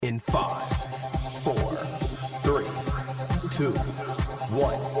5, 4, 3, 2,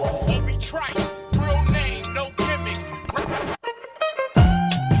 1. Obi Trice, real name, no gimmicks.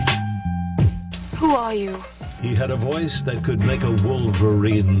 Who are you? He had a voice that could make a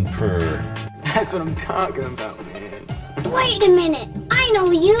wolverine purr. That's what I'm talking about, man. Wait a minute. I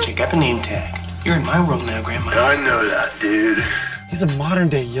know you. Check out the name tag. You're in my world now, Grandma. I know that, dude. He's a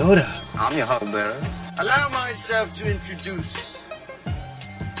modern-day Yoda. I'm your huckleberry. Allow myself to introduce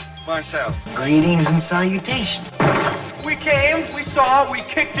myself. Greetings and salutations. We came, we saw, we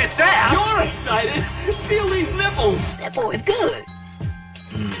kicked its ass. You're excited. Feel these nipples. That boy's good.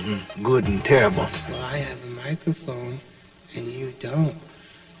 Mm-hmm. Good and terrible. Well, I have a microphone, and you don't.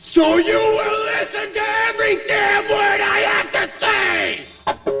 So you will listen to every damn word I have to say!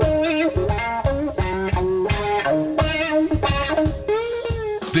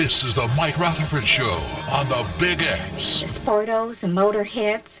 This is the Mike Rutherford Show on the Big X. Sportos,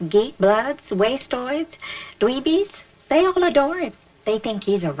 motorheads, geek bloods, wastoids, dweebies, they all adore him. They think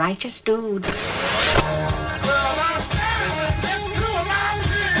he's a righteous dude.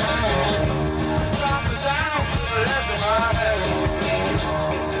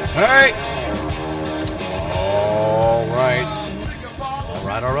 All right.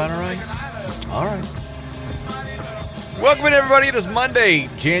 Welcome in, everybody. It is Monday,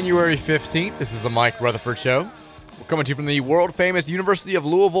 January 15th. This is the Mike Rutherford Show. We're coming to you from the world-famous University of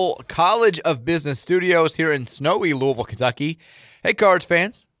Louisville College of Business Studios here in snowy Louisville, Kentucky. Hey, Cards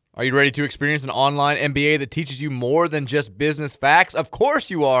fans. Are you ready to experience an online MBA that teaches you more than just business facts? Of course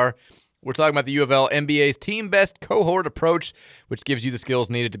you are. We're talking about the U of L MBA's Team Best Cohort approach, which gives you the skills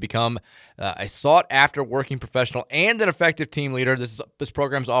needed to become a sought-after working professional and an effective team leader. This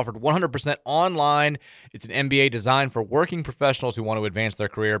program is offered 100% online. It's an MBA designed for working professionals who want to advance their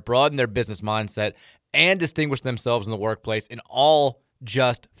career, broaden their business mindset, and distinguish themselves in the workplace in all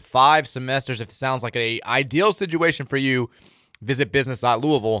just 5 semesters. If it sounds like an ideal situation for you, visit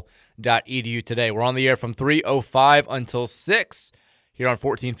business.louisville.edu today. We're on the air from 3:05 until 6. Here on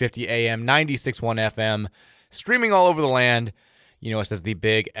 1450 AM, 96.1 FM, streaming all over the land. You know us as the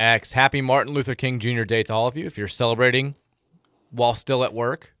Big X. Happy Martin Luther King Jr. Day to all of you. If you're celebrating while still at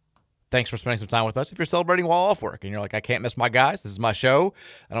work, thanks for spending some time with us. If you're celebrating while off work and you're like, I can't miss my guys, this is my show.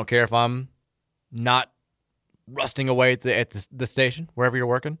 I don't care if I'm not rusting away at the station, wherever you're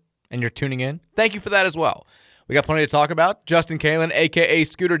working, and you're tuning in. Thank you for that as well. We got plenty to talk about. Justin Kalen, a.k.a.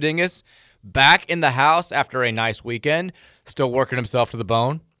 Scooter Dingus, back in the house after a nice weekend, still working himself to the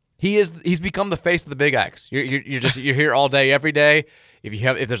bone. He's become the face of the Big X. You're here all day, every day.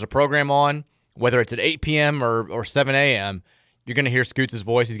 If there's a program on, whether it's at 8 p.m. or 7 a.m., you're going to hear Scoots'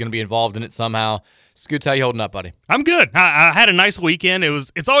 voice. He's going to be involved in it somehow. Scoots, how you holding up, buddy? I'm good. I had a nice weekend.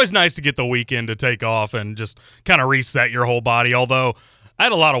 It's always nice to get the weekend to take off and just kind of reset your whole body, although I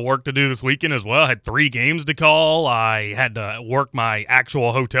had a lot of work to do this weekend as well. I had 3 games to call. I had to work my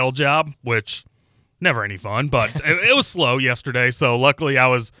actual hotel job, which never any fun, but it was slow yesterday. So luckily I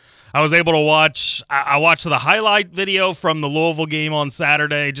was able to watch. I watched the highlight video from the Louisville game on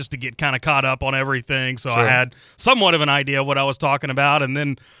Saturday just to get kind of caught up on everything. So sure. I had somewhat of an idea of what I was talking about, and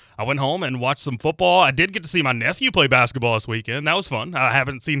then I went home and watched some football. I did get to see my nephew play basketball this weekend. That was fun. I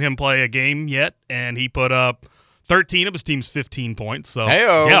haven't seen him play a game yet, and he put up 13 of his team's 15 points. So,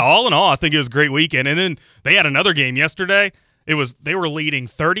 Hey-o. Yeah, all in all, I think it was a great weekend. And then they had another game yesterday. They were leading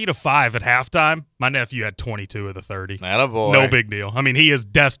 30-5 at halftime. My nephew had 22 of the 30. Attaboy. No big deal. I mean, he is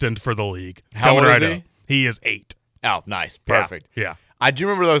destined for the league. How old is he? Up. He is 8. Oh, nice. Perfect. Yeah. I do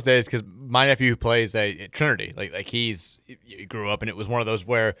remember those days because my nephew plays at Trinity. Like he grew up, and it was one of those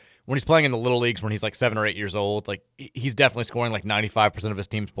where when he's playing in the little leagues when he's like 7 or 8 years old, like he's definitely scoring like 95% of his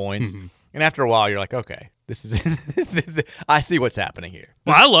team's points. Mm-hmm. And after a while, you're like, okay, this is I see what's happening here.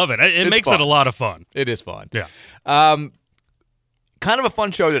 Well, I love it. It makes it a lot of fun. It is fun. Yeah. Kind of a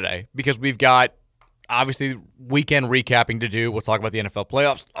fun show today because we've got obviously weekend recapping to do. We'll talk about the NFL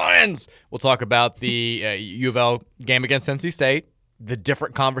playoffs. Lions. We'll talk about the U of L game against NC State. The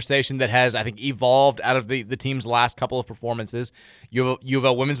different conversation that has, I think, evolved out of the team's last couple of performances. U of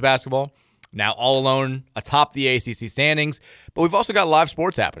L women's basketball, now all alone atop the ACC standings. But we've also got live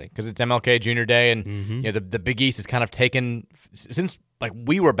sports happening because it's MLK Junior Day, and you know the Big East has kind of taken, since like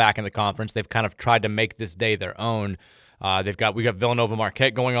we were back in the conference, they've kind of tried to make this day their own. We got Villanova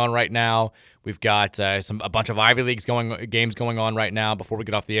Marquette going on right now. We've got a bunch of Ivy Leagues games going on right now. Before we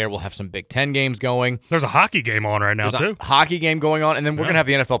get off the air, we'll have some Big Ten games going. There's a hockey game on right now too. A hockey game going on, and then we're gonna have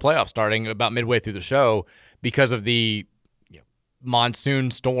the NFL playoffs starting about midway through the show because of the monsoon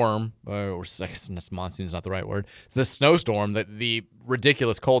storm, or monsoon's not the right word. The snowstorm, the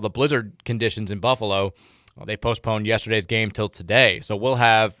ridiculous cold, the blizzard conditions in Buffalo. Well, they postponed yesterday's game till today, so we'll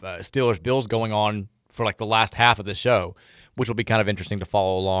have Steelers-Bills going on for like the last half of the show, which will be kind of interesting to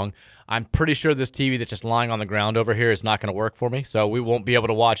follow along. I'm pretty sure this TV that's just lying on the ground over here is not going to work for me, so we won't be able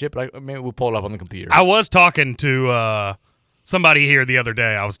to watch it, but maybe we'll pull it up on the computer. I was talking to somebody here the other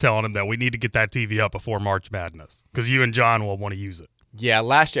day. I was telling him that we need to get that TV up before March Madness because you and John will want to use it. Yeah,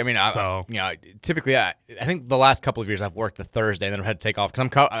 last year, typically, I think the last couple of years I've worked the Thursday and then I've had to take off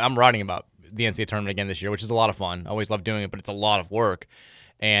because I'm writing about the NCAA tournament again this year, which is a lot of fun. I always love doing it, but it's a lot of work.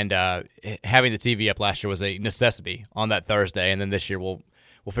 And having the TV up last year was a necessity on that Thursday, and then this year we'll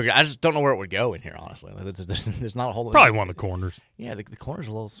figure. I just don't know where it would go in here, honestly. There's not a whole lot. Probably one of the corners. Yeah, the corner's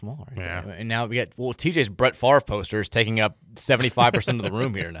a little small. Right yeah. there. And now we got TJ's Brett Favre poster is taking up 75% of the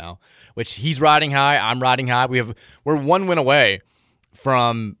room here now, which he's riding high. I'm riding high. We're one win away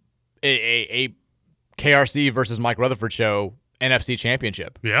from a KRC versus Mike Rutherford show NFC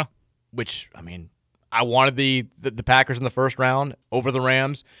championship. Yeah. Which, I wanted the Packers in the first round over the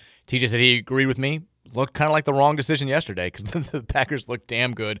Rams. TJ said he agreed with me. Looked kind of like the wrong decision yesterday because the Packers looked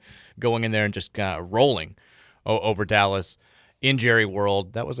damn good going in there and just kind of rolling over Dallas in Jerry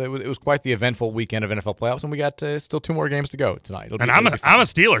World. It was quite the eventful weekend of NFL playoffs, and we got still 2 more games to go tonight. I'm a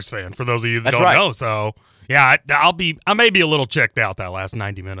Steelers fan for those of you that don't know. So yeah, I may be a little checked out that last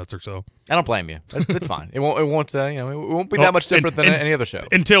 90 minutes or so. I don't blame you. It's fine. It won't be that much different than any other show.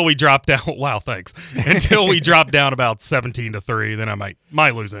 Until we drop down. Wow, thanks. Until we drop down about 17-3, then I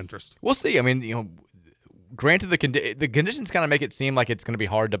might lose interest. We'll see. Granted, the conditions kind of make it seem like it's going to be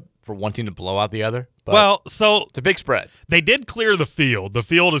hard for one team to blow out the other. But so it's a big spread. They did clear the field. The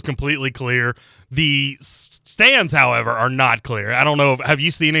field is completely clear. The stands, however, are not clear. I don't know. Have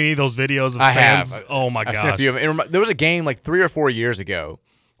you seen any of those videos of fans? Have. Oh my gosh! I've seen a few of them. There was a game like 3 or 4 years ago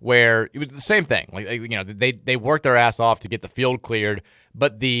where it was the same thing. They worked their ass off to get the field cleared,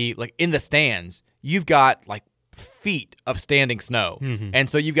 but in the stands, you've got feet of standing snow, and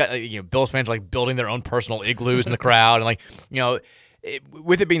so you've got Bills fans are building their own personal igloos in the crowd, and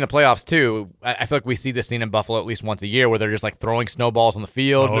with it being the playoffs too, I feel like we see this scene in Buffalo at least once a year where they're just throwing snowballs on the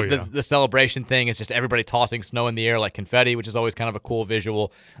field. The celebration thing is just everybody tossing snow in the air like confetti, which is always kind of a cool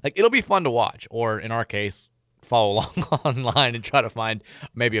visual. It'll be fun to watch, or in our case, follow along online and try to find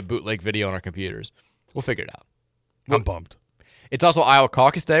maybe a bootleg video on our computers. We'll figure it out. I'm pumped. It's also Iowa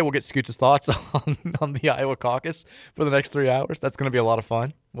Caucus Day. We'll get Scoots' thoughts on the Iowa caucus for the next 3 hours. That's going to be a lot of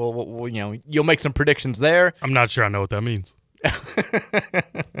fun. We'll you'll make some predictions there. I'm not sure I know what that means.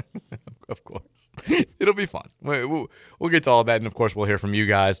 Of course. It'll be fun. We'll get to all that, and of course we'll hear from you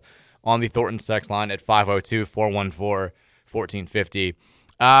guys on the Thornton sex line at 502-414-1450.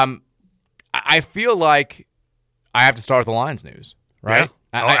 I feel like I have to start with the Lions news, right?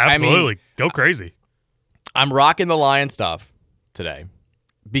 Yeah. Absolutely. Go crazy. I'm rocking the Lions stuff today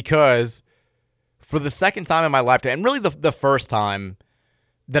because for the second time in my lifetime, and really the first time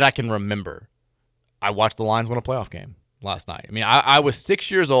that I can remember, I watched the Lions win a playoff game last night. I was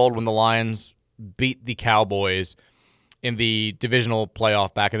 6 years old when the Lions beat the Cowboys in the divisional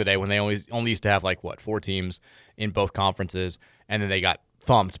playoff back in the day when they only used to have 4 teams in both conferences, and then they got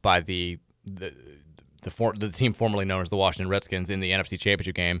thumped by the team formerly known as the Washington Redskins in the NFC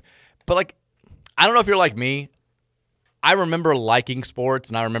Championship game. But I don't know if you're like me. I remember liking sports,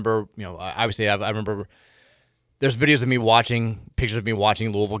 and I remember, obviously I remember there's videos of me pictures of me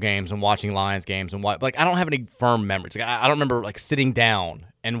watching Louisville games and watching Lions games, and I don't have any firm memories. I don't remember sitting down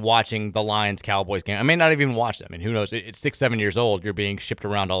and watching the Lions-Cowboys game. I may not even watch it. Who knows? It's 6, 7 years old. You're being shipped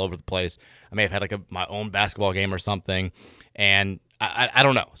around all over the place. I may have had my own basketball game or something, and I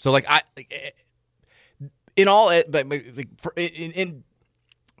don't know. So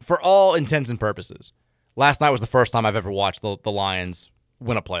for all intents and purposes, last night was the first time I've ever watched the Lions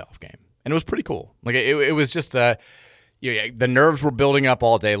win a playoff game, and it was pretty cool. It was just the nerves were building up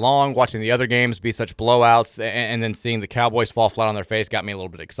all day long. Watching the other games be such blowouts, and then seeing the Cowboys fall flat on their face got me a little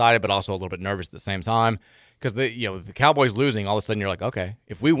bit excited, but also a little bit nervous at the same time because the Cowboys losing, all of a sudden you're like, okay,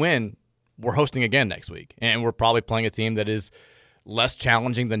 if we win, we're hosting again next week, and we're probably playing a team that is less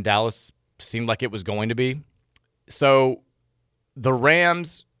challenging than Dallas seemed like it was going to be. So the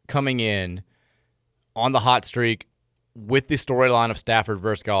Rams coming in on the hot streak with the storyline of Stafford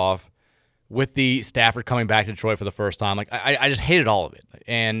versus Goff, with the Stafford coming back to Detroit for the first time. I just hated all of it.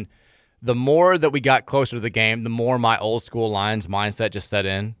 And the more that we got closer to the game, the more my old school Lions mindset just set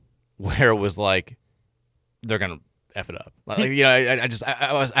in, where it was they're going to F it up.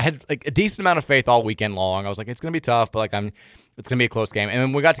 I had a decent amount of faith all weekend long. I was like, it's going to be tough, but it's going to be a close game. And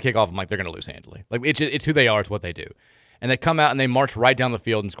when we got to kick off, I'm like, they're going to lose handily. It's who they are. It's what they do. And they come out and they march right down the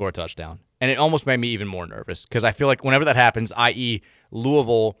field and score a touchdown. And it almost made me even more nervous because I feel like whenever that happens, i.e.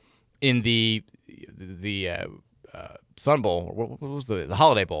 Louisville in the Sun Bowl, or what was the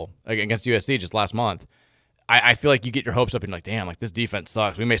Holiday Bowl against USC just last month, I feel like you get your hopes up and like, damn, like this defense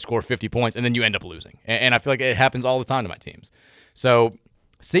sucks. We may score 50 points, and then you end up losing. And I feel like it happens all the time to my teams. So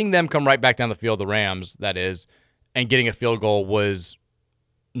seeing them come right back down the field, the Rams, that is, and getting a field goal was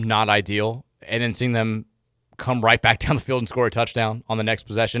not ideal. And then seeing them come right back down the field and score a touchdown on the next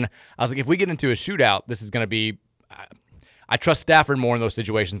possession, I was like, if we get into a shootout, this is going to be – I trust Stafford more in those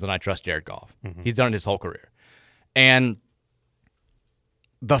situations than I trust Jared Goff. Mm-hmm. He's done it his whole career. And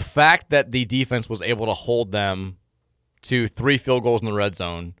the fact that the defense was able to hold them to 3 field goals in the red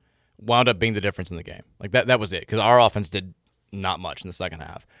zone wound up being the difference in the game. Like that was it, because our offense did not much in the second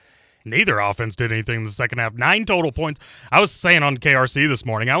half. Neither offense did anything in the second half. 9 total points. I was saying on KRC this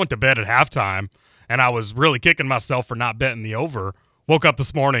morning, I went to bed at halftime, and I was really kicking myself for not betting the over. Woke up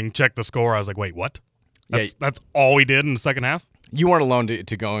this morning, checked the score. I was like, wait, what? That's all we did in the second half? You weren't alone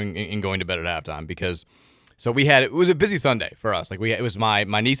to going to bed at halftime, because so it was a busy Sunday for us. Like it was my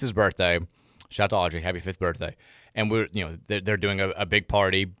niece's birthday. Shout out to Audrey, happy 5th birthday. And they're doing a big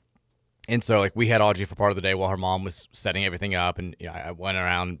party. And so, like, we had Audrey for part of the day while her mom was setting everything up, and I went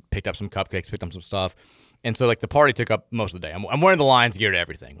around, picked up some cupcakes, picked up some stuff, and so like the party took up most of the day. I'm wearing the Lions gear to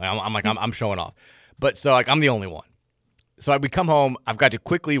everything. Like, I'm showing off, but so like I'm the only one. So we come home, I've got to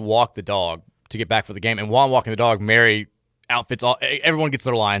quickly walk the dog to get back for the game, and while I'm walking the dog, Mary outfits everyone gets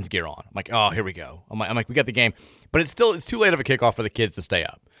their Lions gear on. I'm like, oh, here we go. I'm like, we got the game, but it's too late of a kickoff for the kids to stay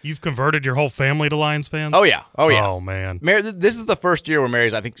up. You've converted your whole family to Lions fans? Oh, yeah. Oh, man. Mary, this is the first year where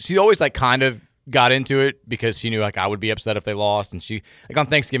Mary's, I think, she always, like, kind of got into it because she knew, like, I would be upset if they lost. And she, like, on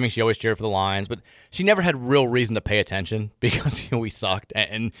Thanksgiving, she always cheered for the Lions. But she never had real reason to pay attention because, we sucked.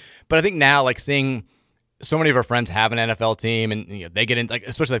 But I think now, like, seeing so many of our friends have an NFL team and, they get in, like,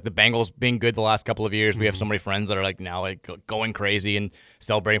 especially, like, the Bengals being good the last couple of years. We have so many friends that are, like, now, like, going crazy and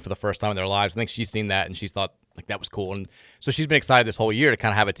celebrating for the first time in their lives. I think she's seen that and she's thought, like, that was cool. And so she's been excited this whole year to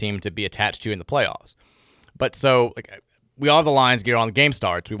kind of have a team to be attached to in the playoffs. But so, like, we all have the Lions gear on. The game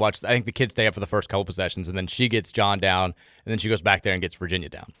starts. We watch, I think the kids stay up for the first couple possessions, and then she gets John down, and then she goes back there and gets Virginia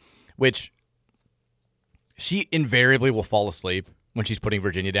down, which she invariably will fall asleep when she's putting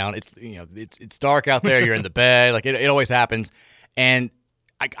Virginia down. It's dark out there. You're in the bed. Like, it always happens. And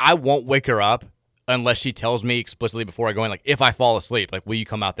I won't wake her up unless she tells me explicitly before I go in, like, if I fall asleep, like, will you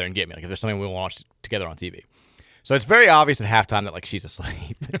come out there and get me? Like, if there's something we want to watch together on TV. So it's very obvious at halftime that, like, she's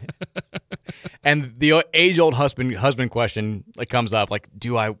asleep. And the age-old husband question, like, comes up, like,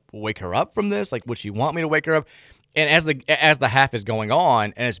 do I wake her up from this? Like, would she want me to wake her up? And as the half is going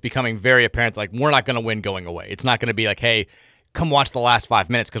on, and it's becoming very apparent, like, we're not going to win going away. It's not going to be like, hey, come watch the last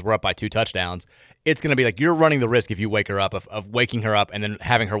 5 minutes because we're up by 2 touchdowns. It's going to be like, you're running the risk if you wake her up of waking her up and then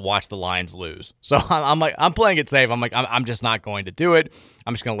having her watch the Lions lose. So I'm playing it safe. I'm just not going to do it.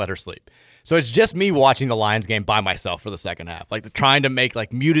 I'm just going to let her sleep. So it's just me watching the Lions game by myself for the second half, like trying to make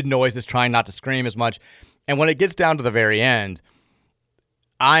like muted noises, trying not to scream as much. And when it gets down to the very end,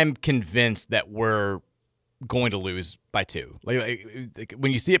 I'm convinced that we're going to lose by 2. Like,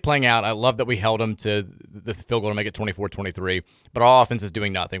 when you see it playing out, I love that we held them to the field goal to make it 24-23, but our offense is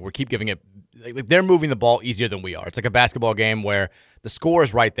doing nothing. We keep giving it, like, they're moving the ball easier than we are. It's like a basketball game where the score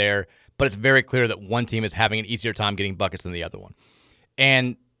is right there, but it's very clear that one team is having an easier time getting buckets than the other one.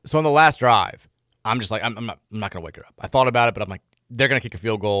 And so on the last drive, I'm just like, I'm not going to wake her up. I thought about it, but I'm like, they're going to kick a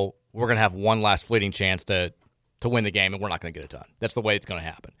field goal. We're going to have one last fleeting chance to win the game, and we're not going to get it done. That's the way it's going to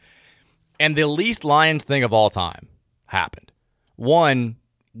happen. And the least Lions thing of all time happened. One,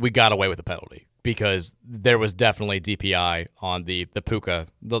 we got away with a penalty because there was definitely DPI on the Puka,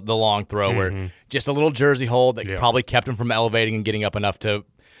 the long throw, where just a little jersey hold that probably kept him from elevating and getting up enough to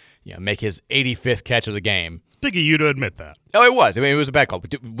make his 85th catch of the game. Big of you to admit that. Oh, it was. I mean, it was a bad call.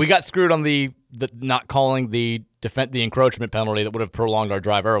 We got screwed on the not calling the encroachment penalty that would have prolonged our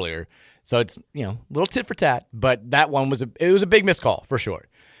drive earlier. So it's, a little tit for tat, but that one was a big missed call for sure.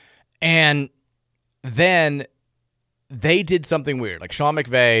 And then they did something weird. Like Sean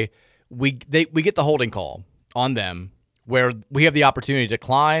McVay, we get the holding call on them where we have the opportunity to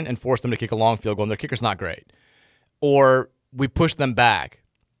decline and force them to kick a long field goal, and their kicker's not great. Or we push them back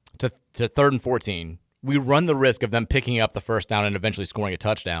to 3rd and 14. We run the risk of them picking up the first down and eventually scoring a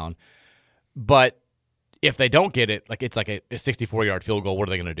touchdown. But if they don't get it, like, it's like a 64-yard field goal, what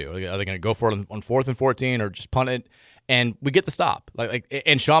are they going to do? Are they going to go for it on 4th and 14 or just punt it? And we get the stop.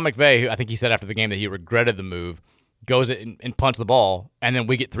 And Sean McVay, I think he said after the game that he regretted the move, goes and punts the ball, and then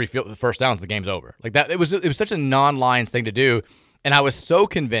we get 3 first downs, the game's over. Like that, it was such a non-Lions thing to do. And I was so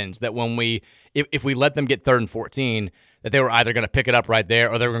convinced that when if we let them get 3rd and 14, that they were either going to pick it up right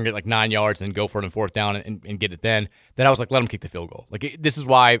there or they were going to get like 9 yards and then go for it on 4th down and get it then, that I was like, let them kick the field goal. Like, this is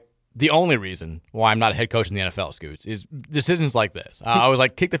why the only reason why I'm not a head coach in the NFL, Scoots, is decisions like this. I was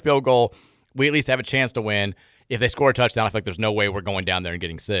like, kick the field goal. We at least have a chance to win. If they score a touchdown, I feel like there's no way we're going down there and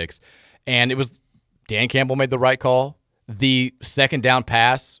getting 6. And it was Dan Campbell made the right call. The second down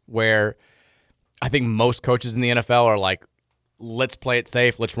pass where I think most coaches in the NFL are like, let's play it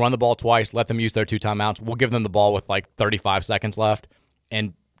safe. Let's run the ball twice. Let them use their 2 timeouts. We'll give them the ball with like 35 seconds left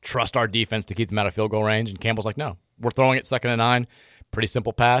and trust our defense to keep them out of field goal range. And Campbell's like, no, we're throwing it 2nd and 9. Pretty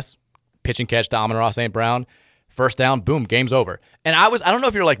simple pass. Pitch and catch to Amon-Ra St. Brown. First down, boom, game's over. And I don't know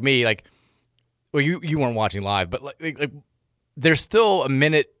if you're like me, like, well, you weren't watching live, but like there's still a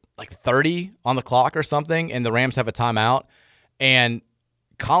minute, like 30 on the clock or something, and the Rams have a timeout. And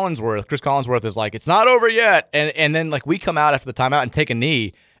Chris Collinsworth is like, it's not over yet. And then like we come out after the timeout and take a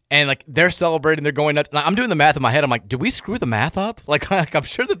knee, and like they're celebrating, they're going nuts. And I'm doing the math in my head. I'm like, did we screw the math up? Like I'm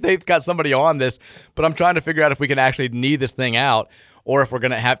sure that they've got somebody on this, but I'm trying to figure out if we can actually knee this thing out, or if we're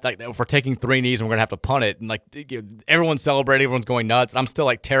gonna have to, if we're taking 3 knees and we're gonna have to punt it. And like everyone's celebrating, everyone's going nuts. And I'm still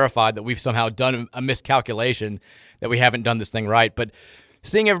like terrified that we've somehow done a miscalculation, that we haven't done this thing right. But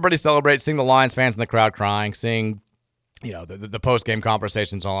seeing everybody celebrate, seeing the Lions fans in the crowd crying, seeing the post-game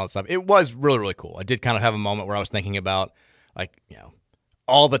conversations and all that stuff, it was really, really cool. I did kind of have a moment where I was thinking about, like,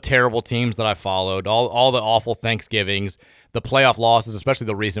 all the terrible teams that I followed, all the awful Thanksgivings, the playoff losses, especially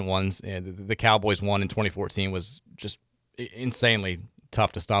the recent ones. The Cowboys won in 2014 was just insanely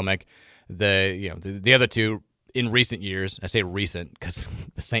tough to stomach. The other two in recent years, I say recent because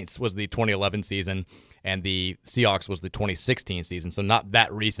the Saints was the 2011 season and the Seahawks was the 2016 season, so not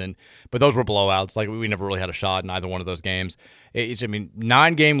that recent. But those were blowouts. Like, we never really had a shot in either one of those games.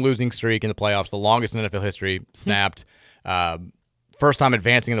 9-game losing streak in the playoffs, the longest in NFL history, snapped. First time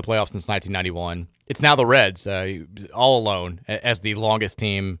advancing in the playoffs since 1991. It's now the Reds, all alone, as the longest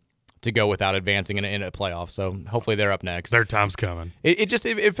team to go without advancing in a playoff. So hopefully they're up next. Their time's coming.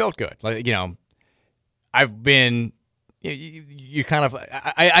 It felt good. Like, I've been, you kind of,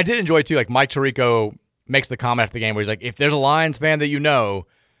 I did enjoy too. Like, Mike Tirico makes the comment after the game where he's like, if there's a Lions fan that you know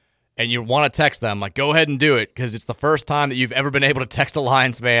and you want to text them, like, go ahead and do it, because it's the first time that you've ever been able to text a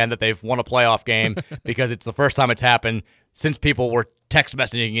Lions fan that they've won a playoff game, because it's the first time it's happened since people were text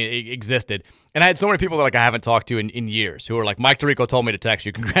messaging existed. And I had so many people that like I haven't talked to in years who are like, Mike Tirico told me to text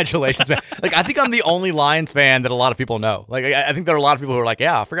you. Congratulations, man. Like, I think I'm the only Lions fan that a lot of people know. Like, I think there are a lot of people who are like,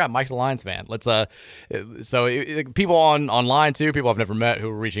 yeah, I forgot Mike's a Lions fan. Let's people online too, people I've never met who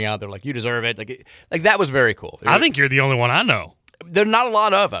are reaching out. They're like, you deserve it. Like that was very cool. I think you're the only one I know. There are not a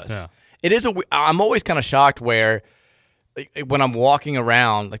lot of us. Yeah. I'm always kind of shocked where, when I'm walking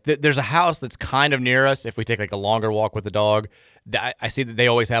around, like there's a house that's kind of near us. If we take like a longer walk with the dog, I see that they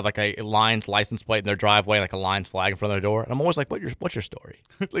always have like a Lions license plate in their driveway, like a Lions flag in front of their door. And I'm always like, what's your story?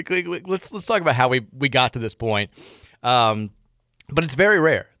 like let's talk about how we got to this point. But it's very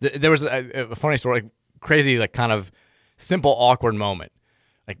rare. There was a funny story, like crazy, like kind of simple, awkward moment.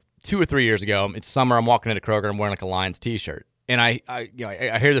 Like 2 or 3 years ago, it's summer. I'm walking into Kroger. I'm wearing like a Lions t-shirt, and I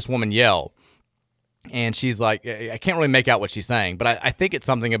hear this woman yell. And she's like, I can't really make out what she's saying, but I think it's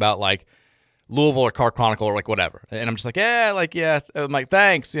something about like Louisville or Car Chronicle or like whatever. And I'm just like, yeah. I'm like,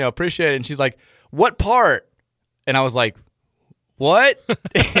 thanks, appreciate it. And she's like, what part? And I was like, what?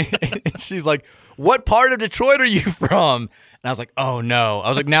 And she's like, what part of Detroit are you from? And I was like, oh no. I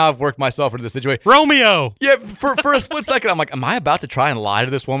was like, now I've worked myself into this situation. Romeo. Yeah, for a split second, I'm like, am I about to try and lie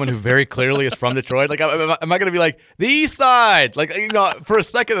to this woman who very clearly is from Detroit? Like, am I going to be like, the East Side? Like, for a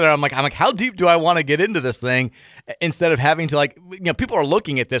second there, I'm like, how deep do I want to get into this thing? Instead of having to, like, people are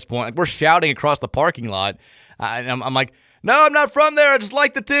looking at this point. Like, we're shouting across the parking lot. And I'm like, no, I'm not from there. I just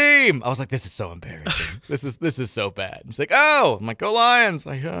like the team. I was like, this is so embarrassing. This is so bad. It's like, oh, I'm like, go Lions.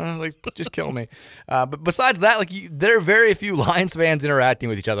 Like, just kill me. But besides that, like, there are very few Lions fans interacting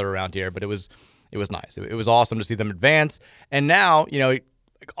with each other around here. But it was nice. It was awesome to see them advance. And now,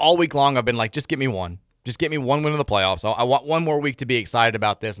 all week long I've been like, just get me one. Just get me one win in the playoffs. I want one more week to be excited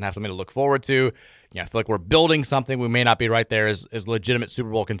about this and have something to look forward to. I feel like we're building something. We may not be right there as legitimate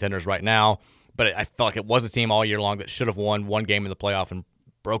Super Bowl contenders right now. But I felt like it was a team all year long that should have won one game in the playoff and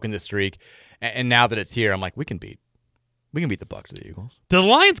broken this streak. And now that it's here, I'm like, we can beat the Bucs or the Eagles. Do the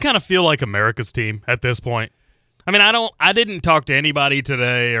Lions kind of feel like America's team at this point? I mean, I didn't talk to anybody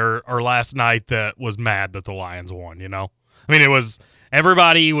today or last night that was mad that the Lions won, I mean, it was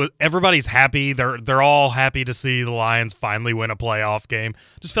everybody's happy. They're all happy to see the Lions finally win a playoff game.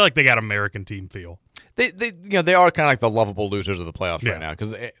 Just feel like they got American team feel. They are kind of like the lovable losers of the playoffs right now,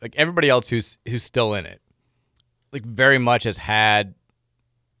 because like everybody else who's still in it, like very much has had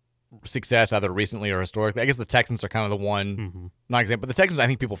success either recently or historically. I guess the Texans are kind of the one non-example, but the Texans, I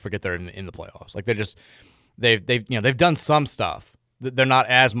think people forget they're in the playoffs. Like they've done some stuff, they're not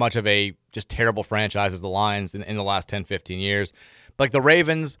as much of a just terrible franchise as the Lions in the last 10, 15 years. But like the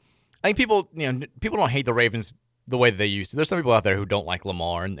Ravens, I think people don't hate the Ravens the way that they used to. There's some people out there who don't like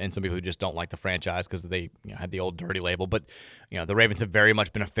Lamar and some people who just don't like the franchise because they had the old dirty label. But the Ravens have very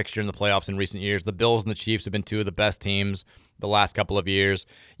much been a fixture in the playoffs in recent years. The Bills and the Chiefs have been two of the best teams the last couple of years.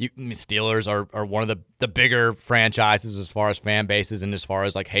 Steelers are one of the bigger franchises as far as fan bases and as far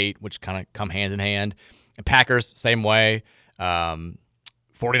as like hate, which kind of come hand in hand. And Packers, same way.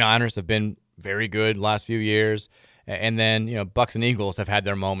 49ers have been very good last few years. And then, Bucks and Eagles have had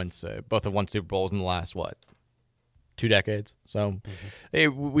their moments. Both have won Super Bowls in the last, 2 decades. So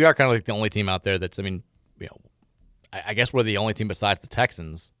we are kind of like the only team out there that's, I guess we're the only team besides the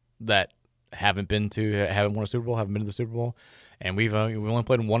Texans that haven't won a Super Bowl, haven't been to the Super Bowl. And we've only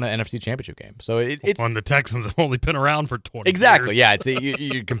played in one NFC Championship game. So it's when the Texans have only been around for 20 exactly, years. Yeah.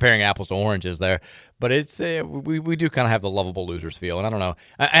 You're comparing apples to oranges there. But it's we do kind of have the lovable losers feel. And I don't know.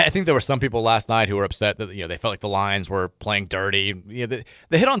 I think there were some people last night who were upset that they felt like the Lions were playing dirty. The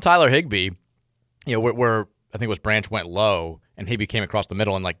hit on Tyler Higbee, where I think it was Branch went low and Higbee came across the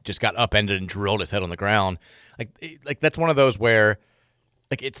middle and just got upended and drilled his head on the ground. Like that's one of those where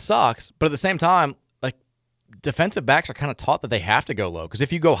it sucks, but at the same time, defensive backs are kind of taught that they have to go low because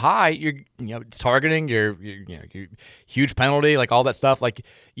if you go high, it's targeting, you're huge penalty, all that stuff.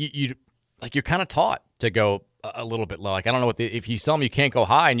 You're kind of taught to go a little bit low. I don't know if you tell them you can't go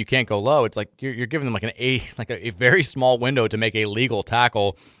high and you can't go low, it's you're giving them a very small window to make a legal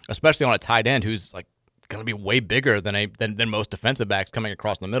tackle, especially on a tight end who's going to be way bigger than most defensive backs coming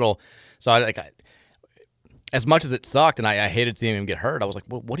across the middle. So as much as it sucked and I hated seeing him get hurt, I was like,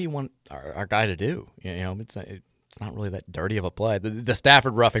 well, what do you want our guy to do? It's not really that dirty of a play. The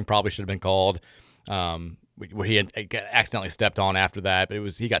Stafford roughing probably should have been called, where he accidentally stepped on after that,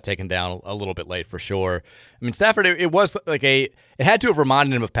 but he got taken down a little bit late for sure. Stafford, it was it had to have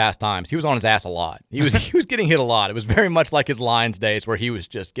reminded him of past times. He was on his ass a lot. He was getting hit a lot. It was very much like his Lions days where he was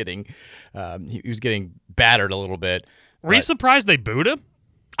just getting battered a little bit. Were you surprised they booed him?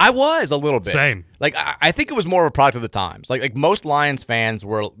 I was a little bit. Same. I think it was more of a product of the times. Like most Lions fans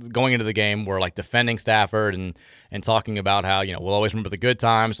were going into the game were defending Stafford and talking about how, we'll always remember the good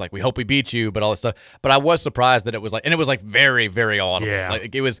times. We hope we beat you, but all this stuff. But I was surprised that it was and it was very, very audible. Yeah.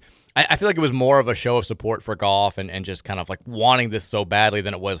 It was, I feel like it was more of a show of support for Goff and just kind of wanting this so badly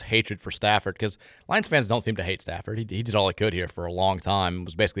than it was hatred for Stafford because Lions fans don't seem to hate Stafford. He did all he could here for a long time. It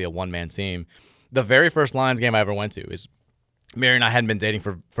was basically a one-man team. The very first Lions game I ever went to is Mary and I hadn't been dating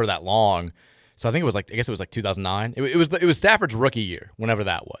for that long, so I think it was 2009. It was Stafford's rookie year, whenever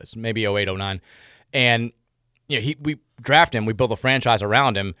that was, maybe 08, 09. And we drafted him, we built a franchise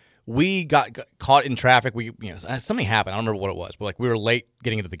around him. We got caught in traffic. Something happened. I don't remember what it was, but we were late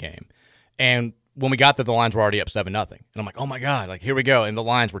getting into the game. And when we got there, the Lions were already up 7-0. And I'm like, oh my God, here we go. And the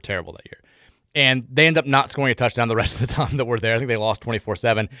Lions were terrible that year. And they end up not scoring a touchdown the rest of the time that we're there. I think they lost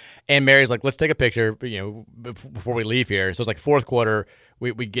 24-7. And Mary's like, let's take a picture, before we leave here. So it's fourth quarter,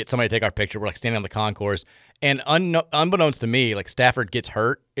 we get somebody to take our picture. We're standing on the concourse. And unbeknownst to me, Stafford gets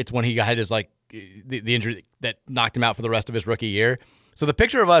hurt. It's when he had his the injury that knocked him out for the rest of his rookie year. So the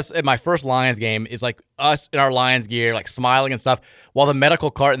picture of us at my first Lions game is us in our Lions gear, smiling and stuff, while the medical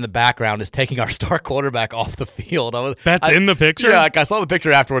cart in the background is taking our star quarterback off the field. That's in the picture? Yeah, I saw the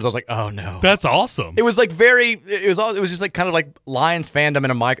picture afterwards. I was like, oh no. That's awesome. It was it was just kind of Lions fandom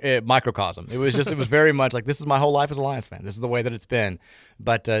in a microcosm. It was very much this is my whole life as a Lions fan. This is the way that it's been.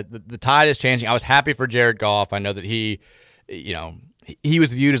 But the tide is changing. I was happy for Jared Goff. I know that he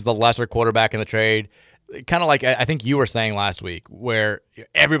was viewed as the lesser quarterback in the trade. Kind of I think you were saying last week, where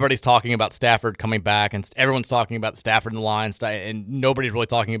everybody's talking about Stafford coming back and everyone's talking about Stafford and the Lions, and nobody's really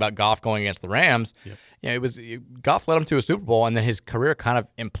talking about Goff going against the Rams. Yep. Goff led him to a Super Bowl, and then his career kind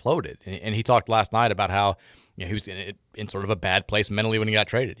of imploded. And he talked last night about how he was in sort of a bad place mentally when he got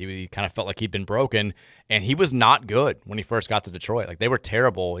traded. He kind of felt like he'd been broken, and he was not good when he first got to Detroit. They were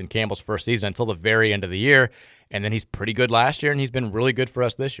terrible in Campbell's first season until the very end of the year. And then he's pretty good last year, and he's been really good for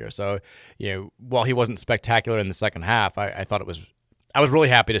us this year. So, while he wasn't spectacular in the second half, I thought I was really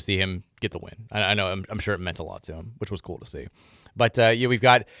happy to see him get the win. I know I'm sure it meant a lot to him, which was cool to see. But we've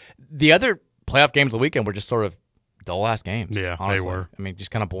got the other playoff games of the weekend were just sort of dull-ass games. Yeah, honestly. they were.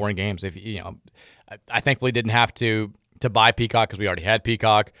 Just kind of boring games. If I thankfully didn't have to buy Peacock because we already had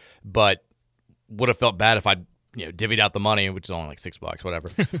Peacock, but would have felt bad if I'd divvied out the money, which is only $6, whatever.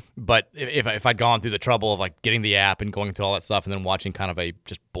 But if I'd gone through the trouble of getting the app and going through all that stuff and then watching kind of a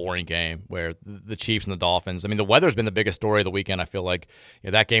just boring game where the Chiefs and the Dolphins, the weather's been the biggest story of the weekend. I feel like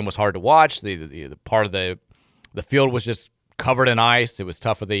that game was hard to watch. The part of the field was just covered in ice. It was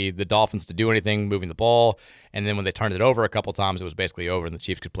tough for the Dolphins to do anything moving the ball. And then when they turned it over a couple times, it was basically over, and the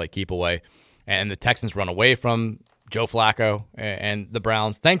Chiefs could play keep away. And the Texans run away from Joe Flacco and the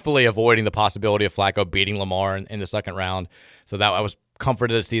Browns, thankfully avoiding the possibility of Flacco beating Lamar in the second round. So that I was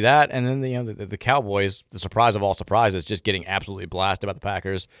comforted to see that. And then the Cowboys, the surprise of all surprises, just getting absolutely blasted by the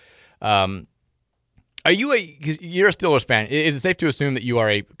Packers. Are you you're a Steelers fan? Is it safe to assume that you are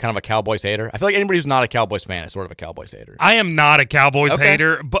a kind of a Cowboys hater? I feel like anybody who's not a Cowboys fan is sort of a Cowboys hater. I am not a Cowboys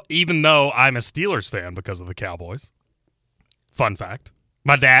hater, but even though I'm a Steelers fan because of the Cowboys. Fun fact.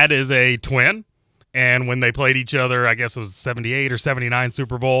 My dad is a Twin, and when they played each other, I guess it was 78 or 79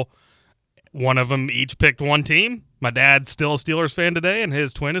 Super Bowl, one of them each picked one team. My dad's still a Steelers fan today, and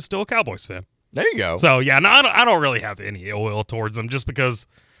his twin is still a Cowboys fan. There you go. So, yeah, no, I don't really have any ill will towards them just because,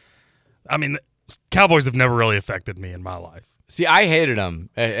 I mean, Cowboys have never really affected me in my life. See, I hated them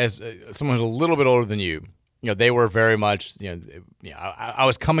as someone who's a little bit older than you. You know, they were very much, I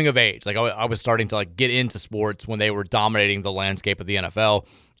was coming of age. Like, I was starting to, like, get into sports when they were dominating the landscape of the NFL.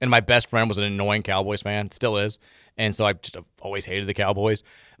 And my best friend was an annoying Cowboys fan, still is. And so I just always hated the Cowboys.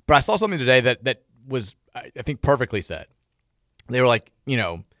 But I saw something today that was, I think, perfectly said. They were like,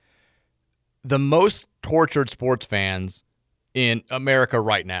 the most tortured sports fans in America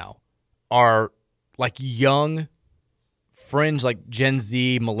right now are like young, fringe, like Gen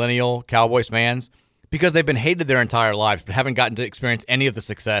Z, millennial Cowboys fans because they've been hated their entire lives but haven't gotten to experience any of the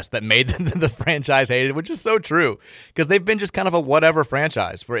success that made the franchise hated, which is so true because they've been just kind of a whatever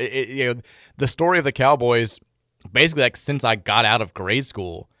franchise. For the story of the Cowboys, basically like since I got out of grade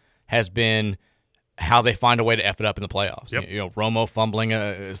school, has been how they find a way to F it up in the playoffs. Yep. Romo fumbling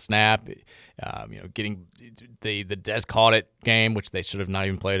a snap, getting the Dez caught it game, which they should have not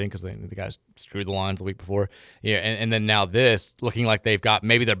even played in because the guys screwed the lines the week before. Yeah, and then now this, looking like they've got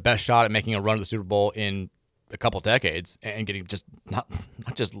maybe their best shot at making a run to the Super Bowl in a couple decades and getting just not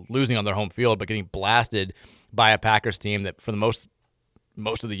just losing on their home field, but getting blasted by a Packers team that for the most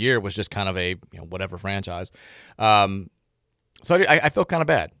of the year was just kind of a whatever franchise. So I feel kind of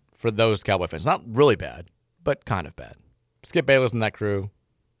bad for those Cowboy fans. Not really bad, but kind of bad. Skip Bayless and that crew,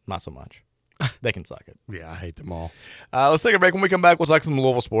 not so much. They can suck it. Yeah, I hate them all. Let's take a break. When we come back, we'll talk some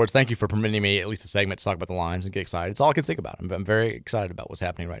Louisville sports. Thank you for permitting me at least a segment to talk about the Lions and get excited. It's all I can think about. I'm very excited about what's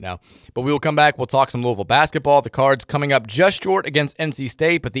happening right now. But we will come back. We'll talk some Louisville basketball. The Cards coming up just short against NC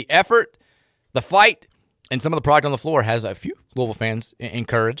State, but the effort, the fight, and some of the product on the floor has a few Louisville fans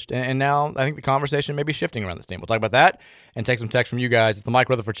encouraged. And now I think the conversation may be shifting around this team. We'll talk about that and take some text from you guys. It's the Mike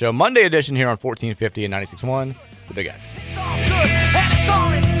Rutherford Show, Monday edition here on 1450 and 96.1, The Big X. It's all good and it's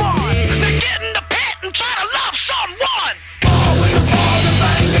all in fun. They get in the pit and try to love someone. Ball with the ball, the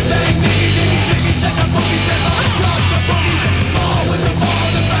bang, the bang, diggy, set the boogie, set the drop the boogie. Ball with the ball,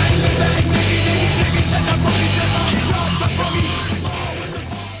 the bang, the bang, diggy, set the boogie, set the drop the boogie. Ball with the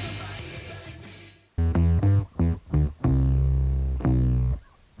ball.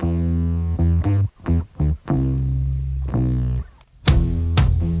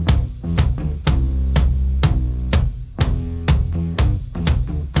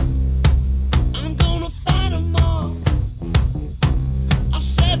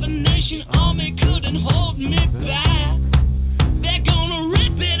 Army couldn't hold me back. They're gonna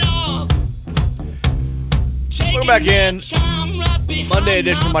rip it off. Welcome back in. Monday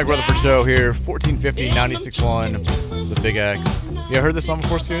edition of Mike Rutherford Show here, 1450, 96.1, The Big X. You ever heard this song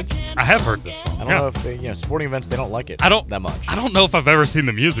before, students? I have heard this song. I don't know if they, sporting events, they don't like it that much. I don't know if I've ever seen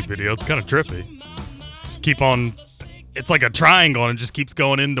the music video. It's kind of trippy. Just keep on. It's like a triangle and it just keeps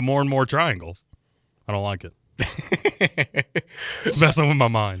going into more and more triangles. I don't like it. It's messing with my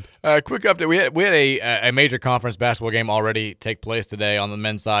mind. Quick update. We had a major conference basketball game already take place today on the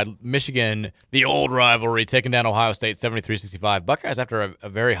men's side. Michigan, the old rivalry, taking down Ohio State 73-65. Buckeyes, after a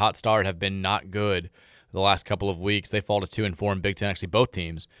very hot start, have been not good the last couple of weeks. They fall to 2-4 in Big Ten. Actually, both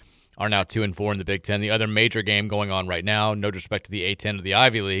teams are now 2-4 in the Big Ten. The other major game going on right now, no disrespect to the A-10 of the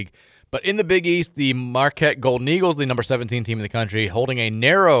Ivy League, but in the Big East, the Marquette Golden Eagles, the number 17 team in the country, holding a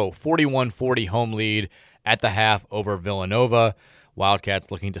narrow 41-40 home lead at the half over Villanova.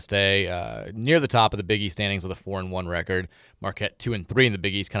 Wildcats looking to stay near the top of the Big East standings with a 4-1 record. Marquette 2-3 in the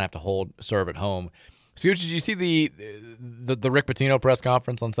Big East, kind of have to serve at home. So did you see the Rick Pitino press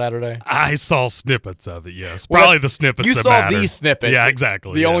conference on Saturday? I saw snippets of it, yes. Probably the snippets you that saw matter. The snippet. Yeah,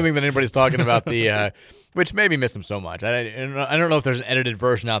 exactly. The only thing that anybody's talking about, which made me miss him so much. I don't know if there's an edited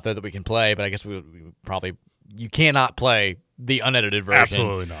version out there that we can play, but I guess we probably – you cannot play the unedited version.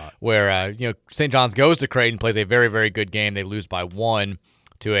 Absolutely not. Where, St. John's goes to Creighton, plays a very, very good game. They lose by 1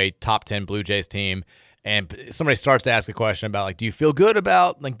 to a top 10 Blue Jays team. And somebody starts to ask a question about, like, do you feel good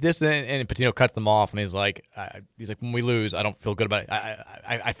about, like, this? And Patino cuts them off, and he's like, when we lose, I don't feel good about it.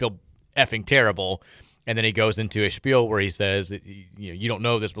 I feel effing terrible. And then he goes into a spiel where he says, you don't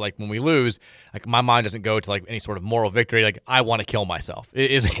know this, but, like, when we lose, like, my mind doesn't go to, like, any sort of moral victory. Like, I want to kill myself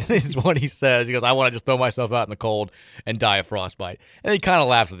is what he says. He goes, I want to just throw myself out in the cold and die of frostbite. And he kind of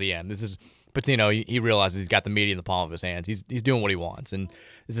laughs at the end. This is Patino. He realizes he's got the media in the palm of his hands. He's doing what he wants. And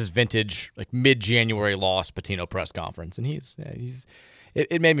this is vintage, like, mid-January loss Patino press conference. And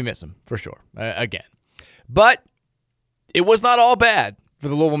it made me miss him, for sure, again. But it was not all bad for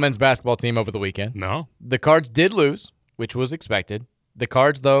the Louisville men's basketball team over the weekend. No. The Cards did lose, which was expected. The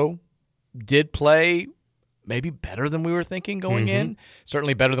Cards, though, did play maybe better than we were thinking going in.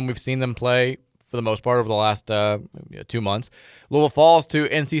 Certainly better than we've seen them play for the most part over the last 2 months. Louisville falls to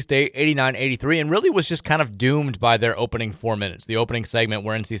NC State 89-83 and really was just kind of doomed by their opening 4 minutes. The opening segment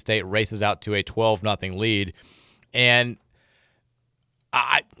where NC State races out to a 12-0 lead. And,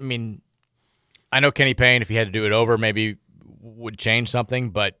 I mean, I know Kenny Payne, if he had to do it over, maybe would change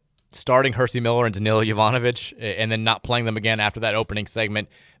something, but starting Hersey Miller and Danilo Jovanovic and then not playing them again after that opening segment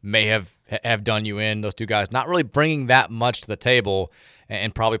may have done you in. Those two guys not really bringing that much to the table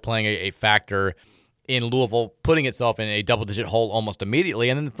and probably playing a factor in Louisville putting itself in a double-digit hole almost immediately.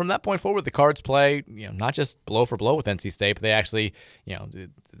 And then from that point forward, the Cards play, not just blow for blow with NC State, but they actually,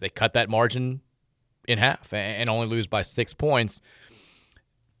 they cut that margin in half and only lose by 6 points.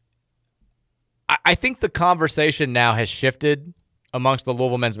 I think the conversation now has shifted amongst the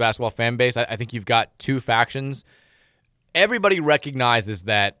Louisville men's basketball fan base. I think you've got two factions. Everybody recognizes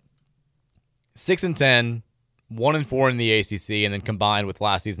that 6-10, 1-4 in the ACC, and then combined with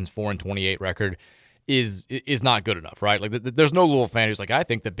last season's 4-28 record is not good enough, right? Like, there's no Louisville fan who's like, I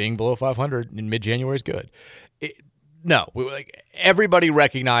think that being below 500 in mid-January is good. No, everybody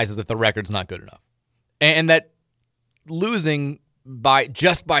recognizes that the record's not good enough, and that losing by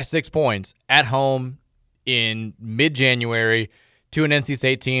 6 points at home in mid-January to an NC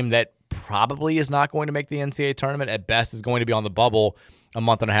State team that probably is not going to make the NCAA tournament, at best is going to be on the bubble a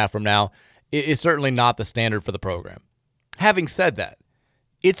month and a half from now, is certainly not the standard for the program. Having said that,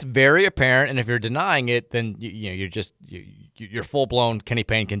 it's very apparent, and if you're denying it, then you're full-blown Kenny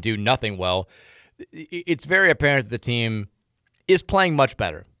Payne can do nothing well. It's very apparent that the team is playing much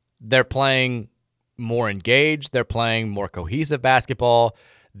better. They're playing more engaged. They're playing more cohesive basketball.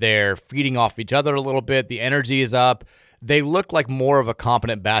 They're feeding off each other a little bit. The energy is up. They look like more of a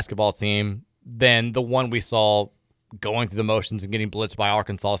competent basketball team than the one we saw going through the motions and getting blitzed by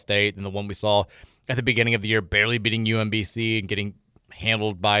Arkansas State, and the one we saw at the beginning of the year barely beating UMBC and getting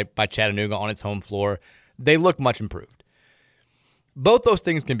handled by Chattanooga on its home floor. They look much improved. Both those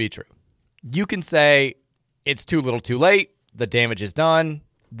things can be true. You can say it's too little too late. The damage is done.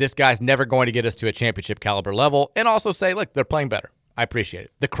 This guy's never going to get us to a championship caliber level, and also say, look, they're playing better. I appreciate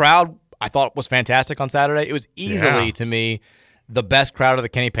it. The crowd, I thought, was fantastic on Saturday. It was easily, to me, the best crowd of the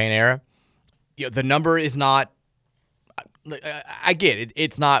Kenny Payne era. The number is not, I get it.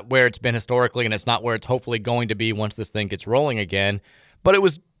 It's not where it's been historically, and it's not where it's hopefully going to be once this thing gets rolling again, but it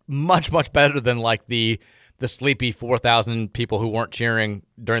was much, much better than like the sleepy 4,000 people who weren't cheering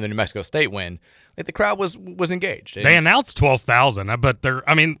during the New Mexico State win. Like, the crowd was engaged. They announced 12,000, but they're,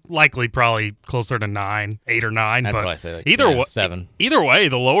 likely probably closer to 8 or 9. I'd but probably say either way, 7. Either way,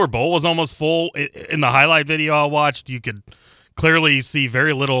 the lower bowl was almost full. In the highlight video I watched, you could clearly see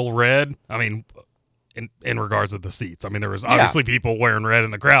very little red. In regards to the seats. There was obviously people wearing red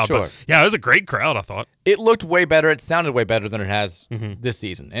in the crowd. Sure. But yeah, it was a great crowd, I thought. It looked way better. It sounded way better than it has this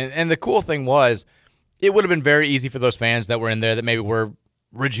season. And the cool thing was, it would have been very easy for those fans that were in there that maybe were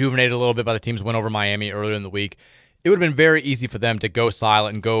rejuvenated a little bit by the team's win over Miami earlier in the week. It would have been very easy for them to go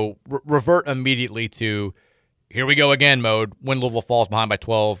silent and go revert immediately to here we go again mode when Louisville falls behind by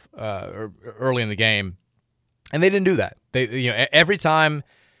 12 early in the game. And they didn't do that. Every time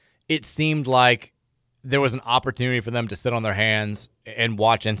it seemed like there was an opportunity for them to sit on their hands and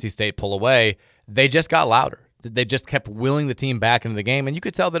watch NC State pull away, they just got louder. They just kept willing the team back into the game, and you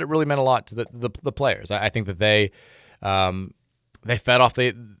could tell that it really meant a lot to the players. I think that they fed off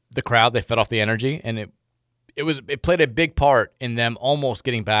the crowd, they fed off the energy, and it played a big part in them almost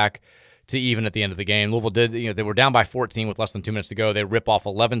getting back to even at the end of the game. Louisville did, they were down by 14 with less than 2 minutes to go. They rip off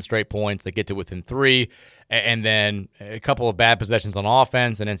 11 straight points. They get to within 3, and then a couple of bad possessions on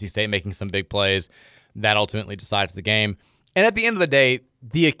offense, and NC State making some big plays. That ultimately decides the game. And at the end of the day,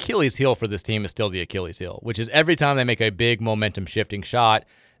 the Achilles heel for this team is still the Achilles heel, which is every time they make a big momentum shifting shot,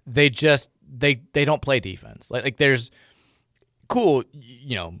 they don't play defense. Like there's cool,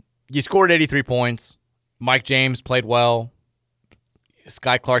 you scored 83 points. Mike James played well.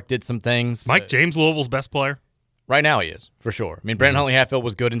 Sky Clark did some things. Mike James, Louisville's best player. Right now he is, for sure. I mean, Brandon Huntley Hatfield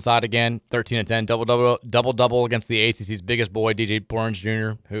was good inside again, 13 and 10, double against the ACC's biggest boy, DJ Burns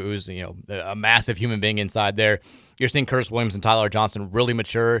Jr., who's a massive human being inside there. You're seeing Curtis Williams and Tyler Johnson really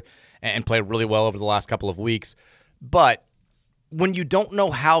mature and play really well over the last couple of weeks. But when you don't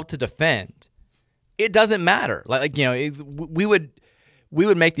know how to defend, it doesn't matter. We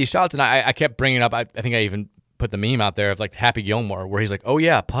would make these shots, and I kept bringing up. I think I even put the meme out there of like Happy Gilmore where he's like, oh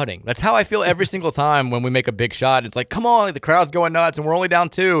yeah, putting. That's how I feel every single time when we make a big shot. It's like, come on, the crowd's going nuts and we're only down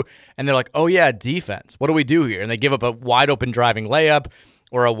 2. And they're like, oh yeah, defense. What do we do here? And they give up a wide open driving layup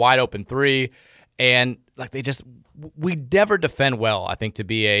or a wide open 3. And like we never defend well, I think, to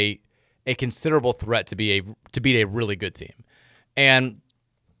be a considerable threat to beat a really good team. And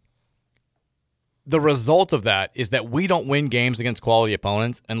the result of that is that we don't win games against quality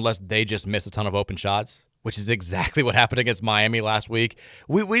opponents unless they just miss a ton of open shots, which is exactly what happened against Miami last week.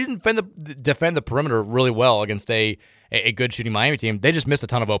 We didn't defend the perimeter really well against a good shooting Miami team. They just missed a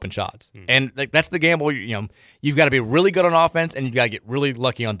ton of open shots. And that's the gamble. You've got to be really good on offense and you've got to get really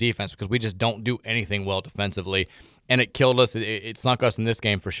lucky on defense because we just don't do anything well defensively. And it killed us. It sunk us in this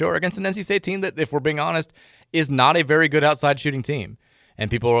game for sure against an NC State team that, if we're being honest, is not a very good outside shooting team.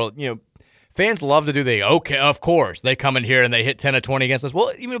 And people are, fans love to do okay, of course. They come in here and they hit 10 of 20 against us.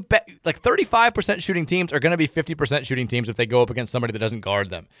 Well, like 35% shooting teams are going to be 50% shooting teams if they go up against somebody that doesn't guard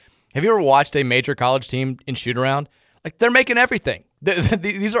them. Have you ever watched a major college team in shoot-around? Like, they're making everything.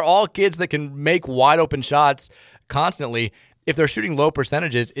 These are all kids that can make wide-open shots constantly. If they're shooting low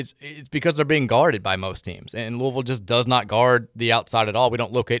percentages, it's because they're being guarded by most teams. And Louisville just does not guard the outside at all. We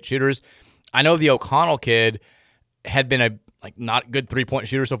don't locate shooters. I know the O'Connell kid had been a not good three-point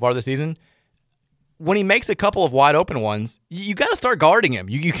shooter so far this season. When he makes a couple of wide open ones, you got to start guarding him.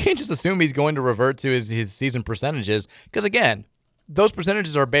 You can't just assume he's going to revert to his season percentages because, again, those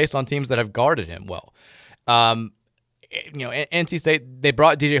percentages are based on teams that have guarded him well. NC State, they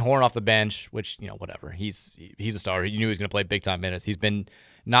brought DJ Horn off the bench, which, whatever. He's a star. You knew he was going to play big-time minutes. He's been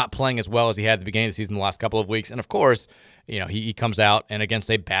not playing as well as he had at the beginning of the season the last couple of weeks. And, of course, he comes out and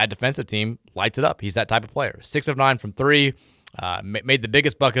against a bad defensive team, lights it up. He's that type of player. 6 of 9 from 3. Made the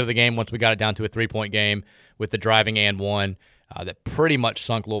biggest bucket of the game once we got it down to a 3-point game with the driving and one that pretty much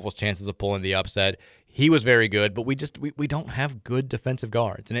sunk Louisville's chances of pulling the upset. He was very good, but we don't have good defensive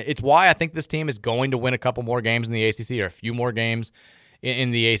guards. And it's why I think this team is going to win a couple more games in the ACC or a few more games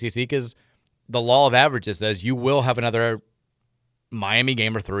in the ACC because the law of averages says you will have another Miami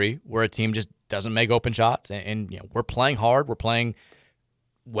game or 3 where a team just doesn't make open shots. And we're playing hard. We're playing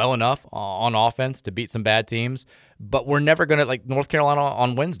well enough on offense to beat some bad teams, but we're never going to, like North Carolina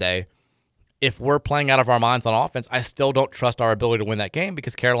on Wednesday, if we're playing out of our minds on offense, I still don't trust our ability to win that game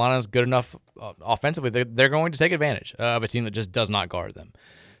because Carolina is good enough offensively. They're going to take advantage of a team that just does not guard them.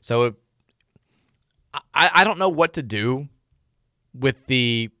 So I don't know what to do with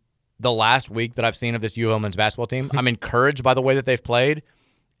the last week that I've seen of this U of L men's basketball team. I'm encouraged by the way that they've played.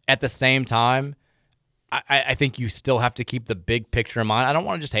 At the same time, I think you still have to keep the big picture in mind. I don't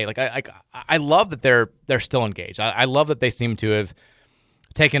want to just hate. I love that they're still engaged. I love that they seem to have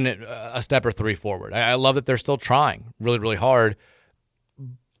taken a step or 3 forward. I love that they're still trying really, really hard.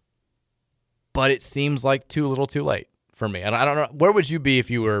 But it seems like too little, too late for me. And I don't know, where would you be if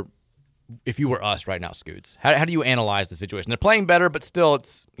you were us right now, Scoots? How do you analyze the situation? They're playing better, but still,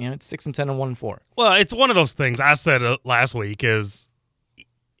 it's 6 and 10 and 1 and 4. Well, it's one of those things. I said last week is,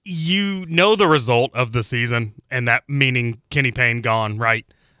 the result of the season, and that meaning Kenny Payne gone, right?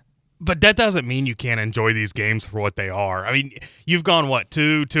 But that doesn't mean you can't enjoy these games for what they are. I mean, you've gone,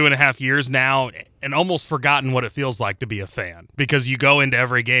 2.5 years now and almost forgotten what it feels like to be a fan because you go into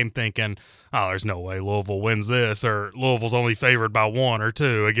every game thinking, oh, there's no way Louisville wins this, or Louisville's only favored by 1 or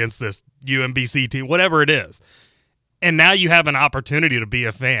 2 against this UMBC team, whatever it is. And now you have an opportunity to be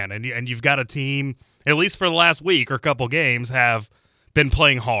a fan, and you've got a team, at least for the last week or couple games, have been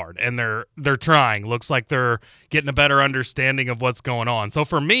playing hard, and they're trying. Looks like they're getting a better understanding of what's going on. So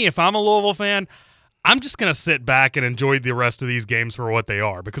for me, if I'm a Louisville fan, I'm just going to sit back and enjoy the rest of these games for what they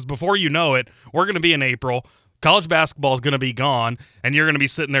are, because before you know it, we're going to be in April. College basketball is going to be gone, and you're going to be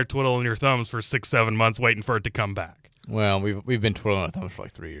sitting there twiddling your thumbs for 6-7 months waiting for it to come back. Well, we've been twiddling our thumbs for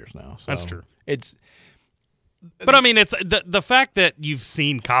 3 years now. So that's true. But I mean, it's the fact that you've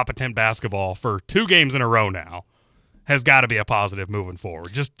seen competent basketball for 2 games in a row now has got to be a positive moving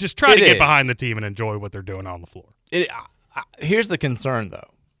forward. Just try to get behind the team and enjoy what they're doing on the floor. Here's the concern,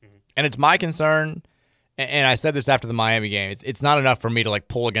 though, and it's my concern, and I said this after the Miami game. It's not enough for me to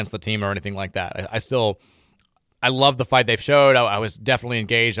pull against the team or anything like that. I love the fight they've showed. I was definitely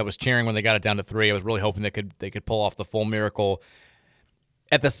engaged. I was cheering when they got it down to 3. I was really hoping they could pull off the full miracle.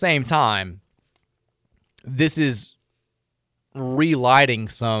 at the same time, this is relighting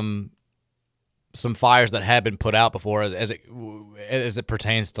some fires that had been put out before as it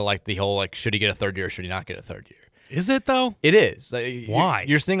pertains to like the whole like should he get a third year or should he not get a third year? Is it though? It is. Why?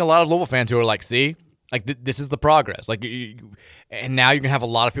 You're seeing a lot of Louisville fans who are like, see, like this is the progress. Like, and now you're gonna have a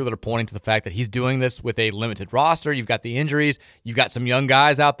lot of people that are pointing to the fact that he's doing this with a limited roster. You've got the injuries. You've got some young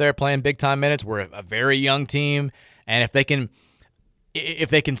guys out there playing big time minutes. We're a very young team, and if they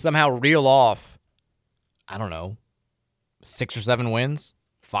can somehow reel off, I don't know, 6 or 7 wins,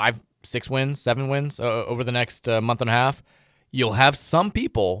 5, 6 wins, 7 wins over the next month and a half, you'll have some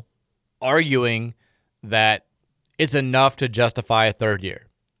people arguing that it's enough to justify a third year.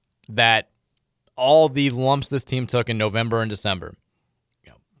 That all the lumps this team took in November and December,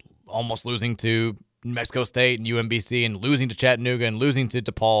 almost losing to New Mexico State and UMBC and losing to Chattanooga and losing to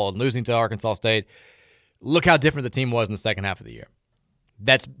DePaul and losing to Arkansas State, look how different the team was in the second half of the year.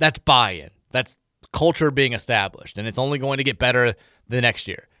 That's buy-in. That's culture being established, and it's only going to get better the next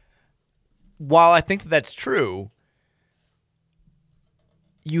year. While I think that that's true,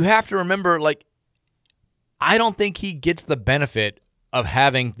 you have to remember, like, I don't think he gets the benefit of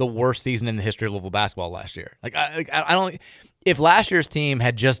having the worst season in the history of Louisville basketball last year. Like, I don't. If last year's team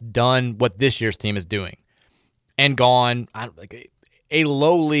had just done what this year's team is doing, and gone a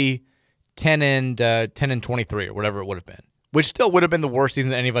lowly 10-23 or whatever it would have been, which still would have been the worst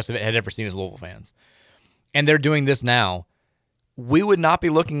season that any of us had ever seen as Louisville fans, and they're doing this now, we would not be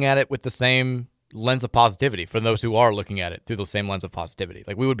looking at it with the same lens of positivity for those who are looking at it through the same lens of positivity.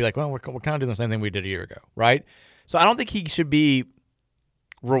 Like, we would be like, well, we're kind of doing the same thing we did a year ago, right? So I don't think he should be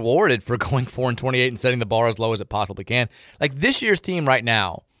rewarded for going 4-28 and setting the bar as low as it possibly can. Like, this year's team right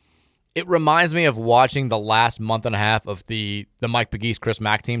now, it reminds me of watching the last month and a half of the Mike Pegues, Chris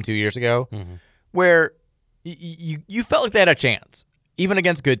Mack team 2 years ago, where you felt like they had a chance, even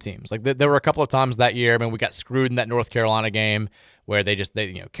against good teams. Like, there were a couple of times that year. I mean, we got screwed in that North Carolina game where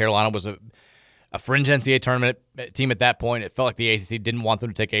Carolina was a fringe NCAA tournament team at that point. It felt like the ACC didn't want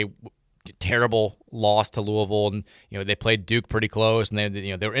them to take a terrible loss to Louisville, and they played Duke pretty close, and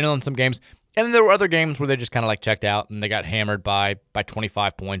they were in on some games. And then there were other games where they just kind of like checked out and they got hammered by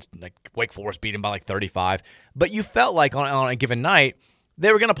 25 points. Like Wake Forest beat them by like 35. But you felt like on a given night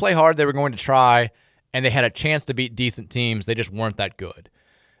they were going to play hard, they were going to try, and they had a chance to beat decent teams. They just weren't that good.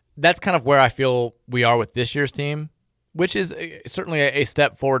 That's kind of where I feel we are with this year's team, which is certainly a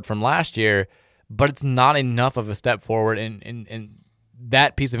step forward from last year, but it's not enough of a step forward, and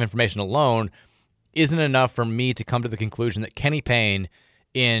that piece of information alone isn't enough for me to come to the conclusion that Kenny Payne,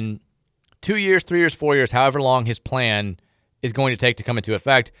 in 2 years, 3 years, 4 years, however long his plan is going to take to come into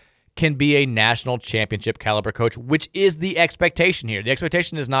effect, can be a national championship caliber coach, which is the expectation here. The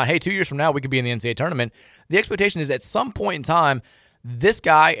expectation is not, hey, 2 years from now we could be in the NCAA tournament. The expectation is at some point in time, this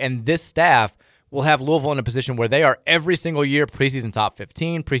guy and this staff will have Louisville in a position where they are every single year preseason top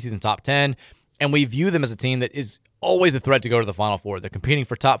 15, preseason top 10, and we view them as a team that is always a threat to go to the Final Four. They're competing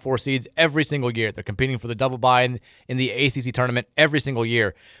for top 4 seeds every single year. They're competing for the double bye in the ACC tournament every single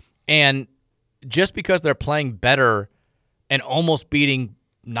year. And just because they're playing better and almost beating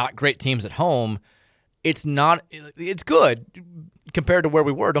not great teams at home, it's good compared to where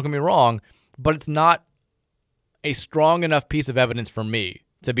we were, don't get me wrong, but it's not a strong enough piece of evidence for me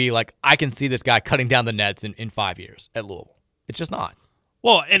to be like, I can see this guy cutting down the nets in 5 years at Louisville. It's just not.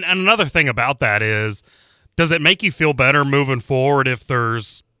 Well, and another thing about that is, does it make you feel better moving forward if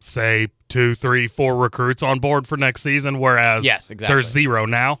there's, say, 2, 3, 4 recruits on board for next season, whereas yes, exactly. There's 0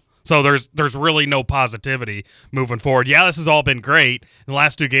 now? So there's really no positivity moving forward. Yeah, this has all been great. The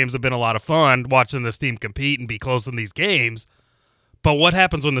last 2 games have been a lot of fun watching this team compete and be close in these games. But what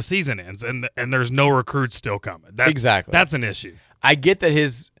happens when the season ends and there's no recruits still coming? Exactly. That's an issue. I get that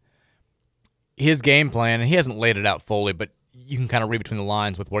his game plan, and he hasn't laid it out fully, but you can kind of read between the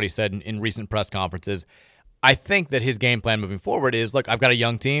lines with what he said in recent press conferences. I think that his game plan moving forward is, look, I've got a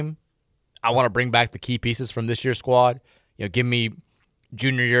young team. I want to bring back the key pieces from this year's squad. Give me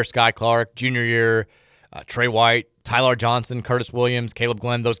junior year Sky Clark, junior year Trey White, Tyler Johnson, Curtis Williams, Caleb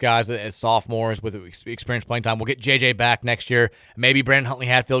Glenn, those guys as sophomores with experience playing time. We'll get JJ back next year. Maybe Brandon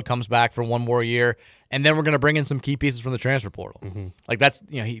Huntley-Hatfield comes back for one more year. And then we're going to bring in some key pieces from the transfer portal. Mm-hmm. Like that's,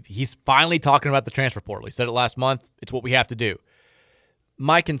 he's finally talking about the transfer portal. He said it last month. It's what we have to do.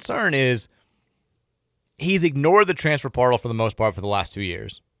 My concern is he's ignored the transfer portal for the most part for the last 2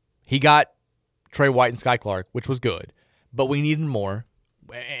 years. He got Trey White and Sky Clark, which was good, but we needed more.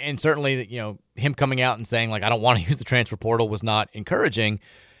 And certainly, him coming out and saying, like, I don't want to use the transfer portal was not encouraging.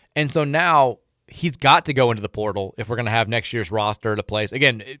 And so now he's got to go into the portal if we're going to have next year's roster to place.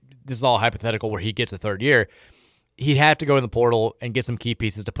 Again, this is all hypothetical where he gets a third year. he'd have to go in the portal and get some key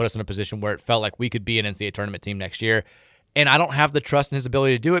pieces to put us in a position where it felt like we could be an NCAA tournament team next year. And I don't have the trust in his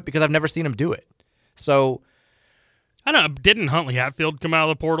ability to do it because I've never seen him do it. So I don't know. Didn't Huntley Hatfield come out of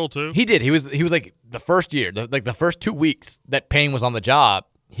the portal too? he did. He was like the first year, the first 2 weeks that Payne was on the job.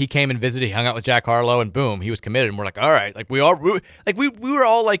 He came and visited. He hung out with Jack Harlow, and boom, he was committed. And we're like, all right, like we were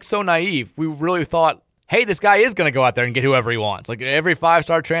all like so naive. We really thought, hey, this guy is going to go out there and get whoever he wants. Like every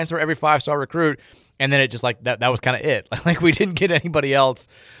 5-star transfer, every 5-star recruit. And then it just like that was kind of it. Like we didn't get anybody else,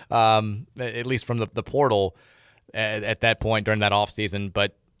 at least from the portal at that point during that offseason.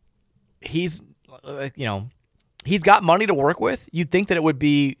 But he's got money to work with. You'd think that it would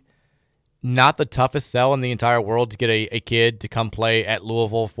be not the toughest sell in the entire world to get a kid to come play at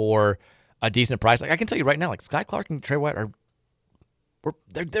Louisville for a decent price. Like I can tell you right now, like Sky Clark and Trey White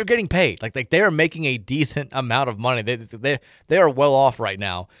they're getting paid. Like they are making a decent amount of money. They are well off right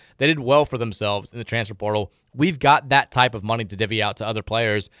now. They did well for themselves in the transfer portal. We've got that type of money to divvy out to other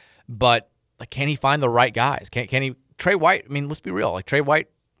players, but like, can he find the right guys? Can he? Trey White, I mean, let's be real. Like Trey White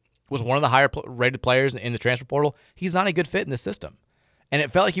was one of the higher rated players in the transfer portal. He's not a good fit in the system. And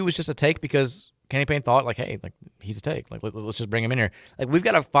it felt like he was just a take because Kenny Payne thought, like, hey, like he's a take. Like, let's just bring him in here. Like, we've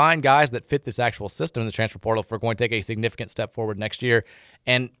got to find guys that fit this actual system in the transfer portal if we're going to take a significant step forward next year.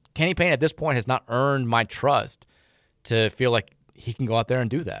 And Kenny Payne at this point has not earned my trust to feel like he can go out there and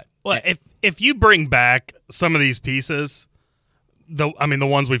do that. Well, if you bring back some of these pieces, the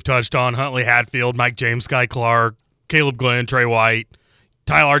ones we've touched on, Huntley Hatfield, Mike James, Sky Clark, Caleb Glenn, Trey White,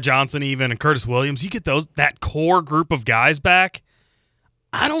 Tyler Johnson even, and Curtis Williams, you get that core group of guys back,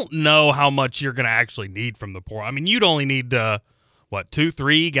 I don't know how much you're going to actually need from the portal. I mean, you'd only need,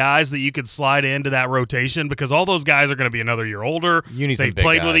 2-3 guys that you could slide into that rotation because all those guys are going to be another year older. You need They've some big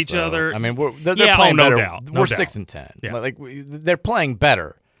played guys, with each though. other. I mean, they're playing no better. doubt. We're 6-10. Yeah. Like they're playing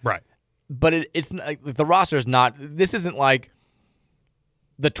better. Right. But it's like the roster is not. This isn't like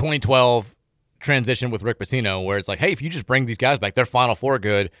the 2012 transition with Rick Pitino, where it's like, hey, if you just bring these guys back, they're Final Four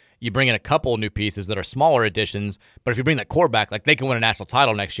good. You bring in a couple new pieces that are smaller additions, but if you bring that core back, like they can win a national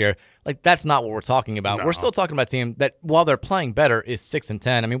title next year. Like that's not what we're talking about. No. We're still talking about a team that, while they're playing better, is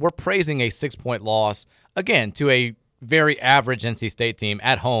 6-10. I mean, we're praising a 6-point loss again to a very average NC State team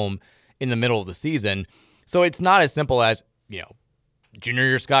at home in the middle of the season. So it's not as simple as, junior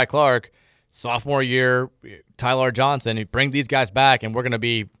year Sky Clark, sophomore year Tyler Johnson. You bring these guys back, and we're going to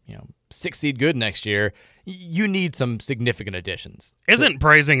be, 6 seed good next year. You need some significant additions. Isn't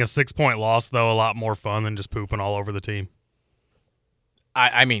praising a 6-point loss, though, a lot more fun than just pooping all over the team?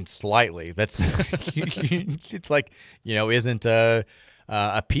 I mean, slightly. That's it's like, isn't a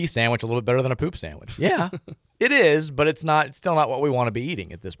pea sandwich a little bit better than a poop sandwich? Yeah, it is, but it's not. It's still not what we want to be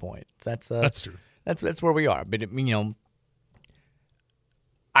eating at this point. That's true. That's where we are. But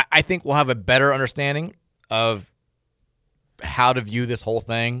I think we'll have a better understanding of how to view this whole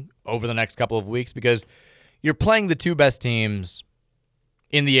thing over the next couple of weeks because you're playing the two best teams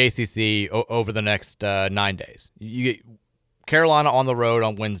in the ACC over the next 9 days. You get Carolina on the road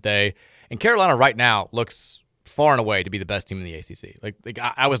on Wednesday, and Carolina right now looks far and away to be the best team in the ACC. Like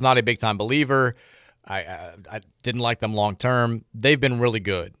I was not a big-time believer. I didn't like them long term. They've been really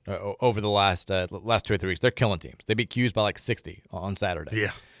good over the last 2 or 3 weeks. They're killing teams. They beat Q's by like 60 on Saturday.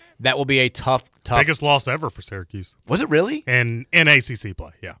 Yeah. That will be a tough. Biggest loss ever for Syracuse. Was it really? In ACC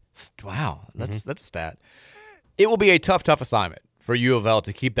play, yeah. Wow, that's a stat. It will be a tough assignment for U of L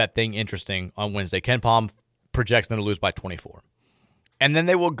to keep that thing interesting on Wednesday. Ken Palm projects them to lose by 24. And then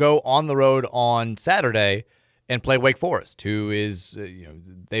they will go on the road on Saturday and play Wake Forest, who is,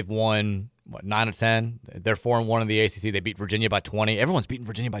 they've won, 9 of 10. They're 4-1 in the ACC. They beat Virginia by 20. Everyone's beating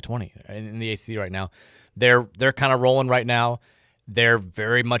Virginia by 20 in the ACC right now. They're kind of rolling right now. They're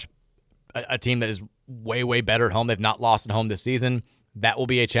very much a team that is way, way better at home. They've not lost at home this season. That will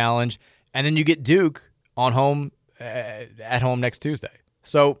be a challenge. And then you get Duke at home next Tuesday.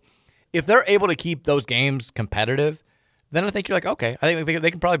 So if they're able to keep those games competitive, then I think you're like, okay, I think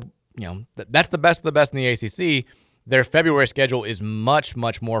they can probably, that's the best of the best in the ACC. Their February schedule is much,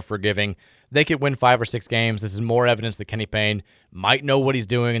 much more forgiving. They could win 5 or 6 games. This is more evidence that Kenny Payne might know what he's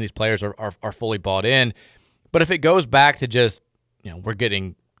doing and these players are fully bought in. But if it goes back to just, we're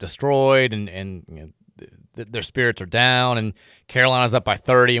getting destroyed and their spirits are down and Carolina's up by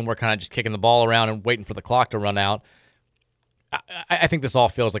 30 and we're kind of just kicking the ball around and waiting for the clock to run out, I think this all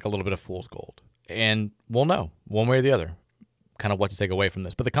feels like a little bit of fool's gold. And we'll know one way or the other kind of what to take away from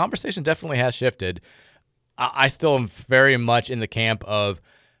this. But the conversation definitely has shifted. I still am very much in the camp of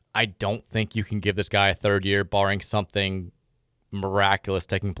I don't think you can give this guy a third year barring something miraculous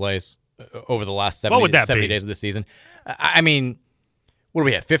taking place over the last 70 days of the season. I mean, what do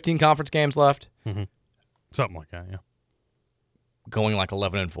we have, 15 conference games left? Mm-hmm. Something like that, yeah. Going like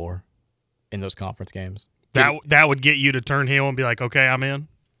 11-4 in those conference games. That would get you to turn heel and be like, okay, I'm in?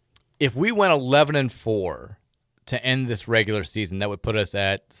 If we went 11-4 to end this regular season, that would put us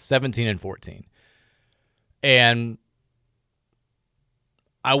at 17-14. And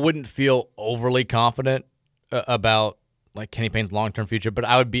I wouldn't feel overly confident about like Kenny Payne's long-term future, but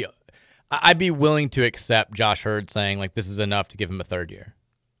I'd be willing to accept Josh Hurd saying like this is enough to give him a third year.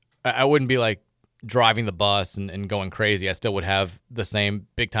 I wouldn't be like driving the bus and going crazy. I still would have the same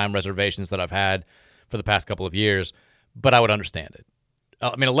big-time reservations that I've had for the past couple of years, but I would understand it.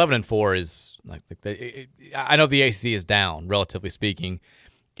 I mean, 11-4 is like I know the ACC is down, relatively speaking.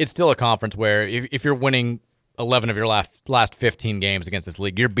 It's still a conference where if you're winning 11 of your last 15 games against this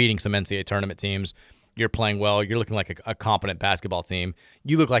league, you're beating some NCAA tournament teams. You're playing well. You're looking like a competent basketball team.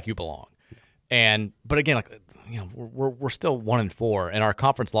 You look like you belong. But again, like we're still 1-4, and our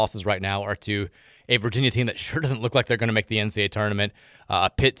conference losses right now are to a Virginia team that sure doesn't look like they're going to make the NCAA tournament, a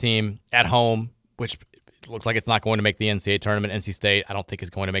Pitt team at home, which looks like it's not going to make the NCAA tournament. NC State, I don't think is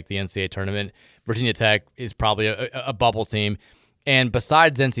going to make the NCAA tournament. Virginia Tech is probably a bubble team. And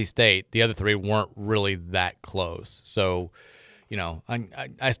besides NC State, the other three weren't really that close. So,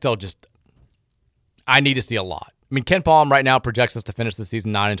 I still I need to see a lot. I mean, Ken Palm right now projects us to finish the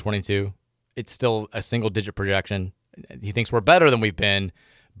season 9-22. It's still a single-digit projection. He thinks we're better than we've been,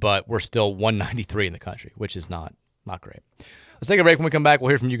 but we're still 193 in the country, which is not great. Let's take a break. When we come back, we'll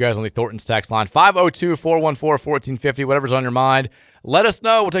hear from you guys on the Thornton's text line, 502-414-1450, whatever's on your mind. Let us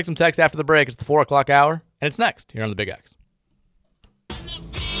know. We'll take some text after the break. It's the 4 o'clock hour, and it's next here on the Big X.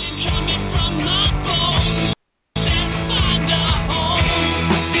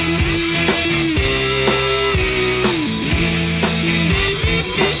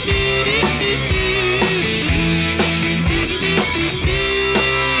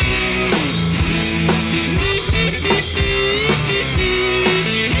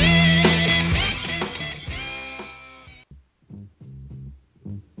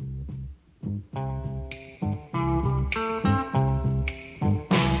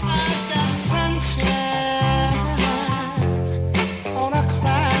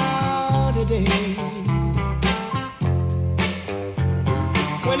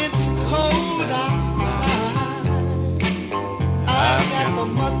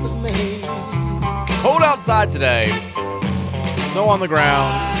 Cold outside today. Snow on the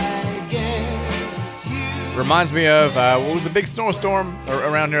ground. Reminds me of what was the big snowstorm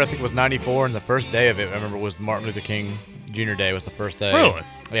around here? I think it was 94, and the first day of it, I remember, was Martin Luther King Jr. Day was the first day. Really?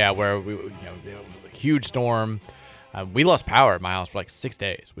 Yeah, where we, a huge storm. We lost power at my house for like 6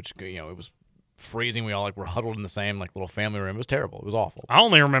 days, which it was freezing. We all were huddled in the same little family room. It was terrible. It was awful. I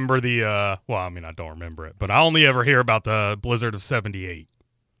only remember I don't remember it, but I only ever hear about the blizzard of 78.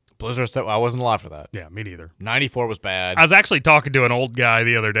 Blizzard, I wasn't alive for that. Yeah, me neither. 94 was bad. I was actually talking to an old guy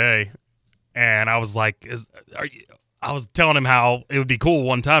the other day, and I was like, I was telling him how it would be cool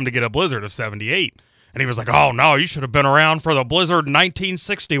one time to get a blizzard of 78. And he was like, oh, no, you should have been around for the blizzard in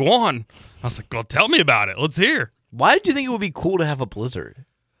 1961. I was like, well, tell me about it. Let's hear. Why did you think it would be cool to have a blizzard?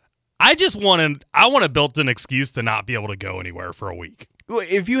 I want a built-in excuse to not be able to go anywhere for a week.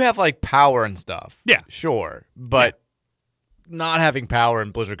 If you have power and stuff, yeah, sure. But not having power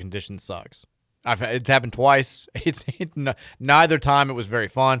in blizzard conditions sucks. It's happened twice. Neither time it was very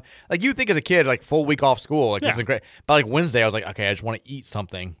fun. You think as a kid, full week off school, this is great. But Wednesday, I was like, okay, I just want to eat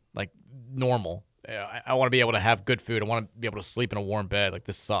something normal. I want to be able to have good food. I want to be able to sleep in a warm bed.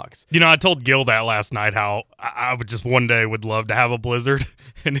 This sucks. I told Gil that last night, how I would just one day would love to have a blizzard.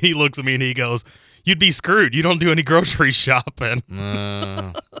 And he looks at me and he goes, you'd be screwed. You don't do any grocery shopping.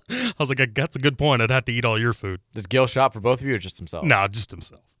 I was like, that's a good point. I'd have to eat all your food. Does Gil shop for both of you or just himself? No, just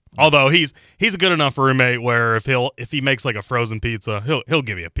himself. Although he's a good enough roommate where if he makes a frozen pizza, he'll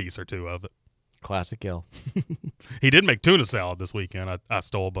give me a piece or two of it. Classic Gil. He did make tuna salad this weekend. I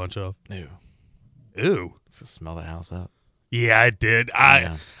stole a bunch of. Ew. Let's smell that house up. Yeah, I did.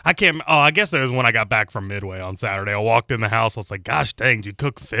 I can't. Oh, I guess it was when I got back from Midway on Saturday. I walked in the house. I was like, gosh dang, did you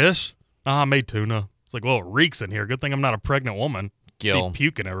cook fish? I made tuna. It's like, well, it reeks in here. Good thing I'm not a pregnant woman. Gil. Be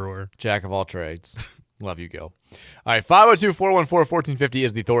puking everywhere. Jack of all trades. Love you, Gil. All right, 502-414-1450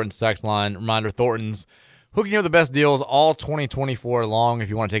 is the Thornton's text line. Reminder, Thornton's hooking you up the best deals all 2024 long. If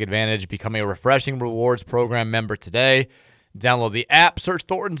you want to take advantage, become a Refreshing Rewards Program member today. Download the app, search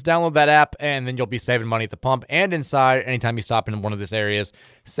Thornton's, download that app, and then you'll be saving money at the pump and inside anytime you stop in one of these areas.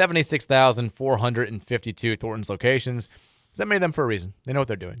 76,452 Thornton's locations. That made them for a reason. They know what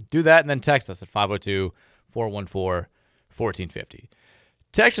they're doing. Do that and then text us at 502-414-1450.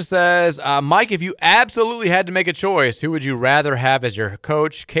 Texas says, Mike, if you absolutely had to make a choice, who would you rather have as your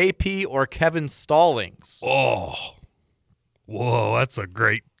coach, KP or Kevin Stallings? Oh, whoa, that's a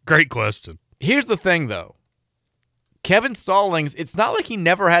great question. Here's the thing, though. Kevin Stallings, it's not like he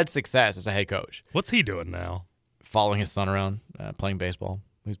never had success as a head coach. What's he doing now? Following his son around, playing baseball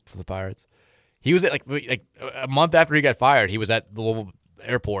for the Pirates. He was at like a month after he got fired, he was at the Louisville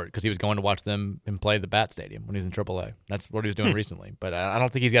airport because he was going to watch them and play the Bat Stadium when he was in AAA. That's what he was doing recently. But I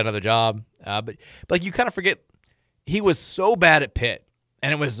don't think he's got another job. But like you kind of forget, he was so bad at Pitt,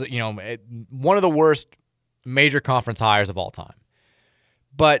 and it was one of the worst major conference hires of all time.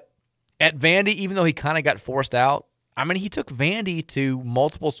 But at Vandy, even though he kind of got forced out, I mean, he took Vandy to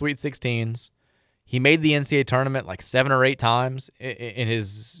multiple Sweet 16s. He made the NCAA tournament like 7 or 8 times in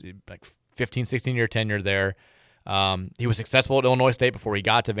his like 15, 16-year tenure there. He was successful at Illinois State before he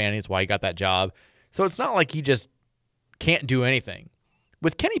got to Vandy. That's why he got that job. So it's not like he just can't do anything.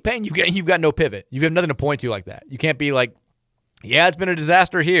 With Kenny Payne, you've got no pivot. You have nothing to point to like that. You can't be like, yeah, it's been a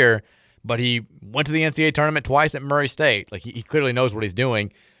disaster here, but he went to the NCAA tournament twice at Murray State. Like he clearly knows what he's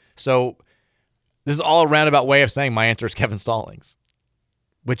doing. So this is all a roundabout way of saying my answer is Kevin Stallings,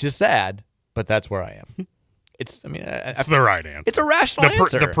 which is sad, but that's where I am. It's the right answer. It's a rational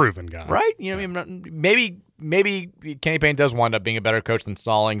answer. The proven guy, right? Maybe Kenny Payne does wind up being a better coach than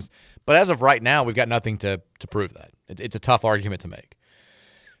Stallings, but as of right now, we've got nothing to prove that. It's a tough argument to make.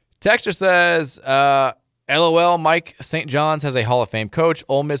 Texter says, LOL, Mike St. John's has a Hall of Fame coach.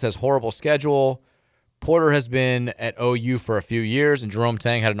 Ole Miss has horrible schedule. Porter has been at OU for a few years, and Jerome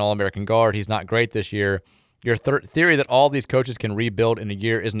Tang had an All-American guard. He's not great this year. Your theory that all these coaches can rebuild in a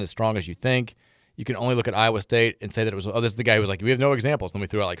year isn't as strong as you think. You can only look at Iowa State and say that it was, this is the guy who was like, we have no examples. And we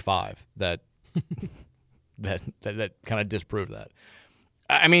threw out like 5 that kind of disproved that.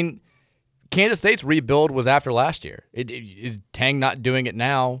 I mean, Kansas State's rebuild was after last year. Is Tang not doing it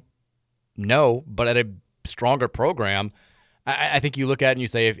now? No, but at a stronger program, I think you look at it and you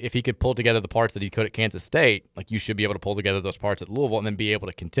say if he could pull together the parts that he could at Kansas State, like you should be able to pull together those parts at Louisville and then be able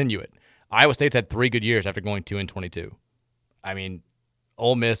to continue it. Iowa State's had 3 good years after going 2-22. I mean,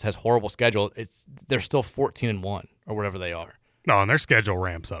 Ole Miss has horrible schedule. They're still 14-1 or whatever they are. No, and their schedule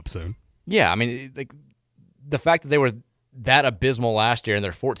ramps up soon. Yeah, I mean, like the fact that they were that abysmal last year and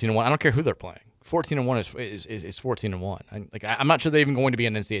they're 14-1. I don't care who they're playing. 14-1 is 14-1. I'm not sure they're even going to be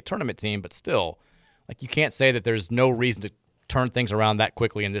an NCAA tournament team, but still, like you can't say that there's no reason to turn things around that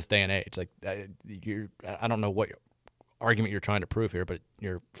quickly in this day and age. Like I don't know what argument you're trying to prove here, but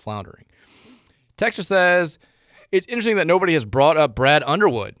you're floundering. Texture says, it's interesting that nobody has brought up Brad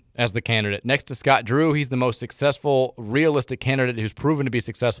Underwood as the candidate. Next to Scott Drew, he's the most successful, realistic candidate who's proven to be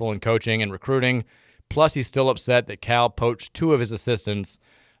successful in coaching and recruiting. Plus, he's still upset that Cal poached 2 of his assistants.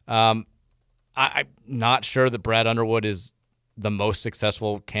 I'm not sure that Brad Underwood is the most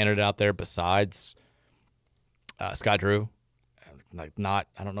successful candidate out there besides Scott Drew. I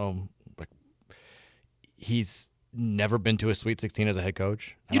don't know. He's never been to a Sweet 16 as a head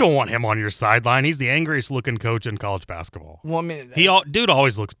coach. You don't want him on your sideline. He's the angriest looking coach in college basketball. Well, I mean, dude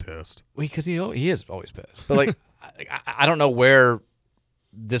always looks pissed. Because he is always pissed. But like, I don't know where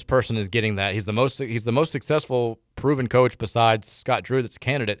this person is getting that. He's the most successful proven coach besides Scott Drew that's a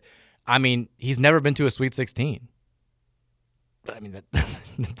candidate. I mean, he's never been to a Sweet 16. I mean,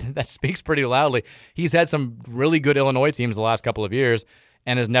 that speaks pretty loudly. He's had some really good Illinois teams the last couple of years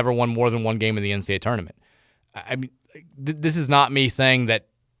and has never won more than 1 game in the NCAA tournament. I mean, this is not me saying that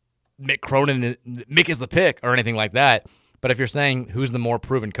Mick is the pick or anything like that. But if you're saying who's the more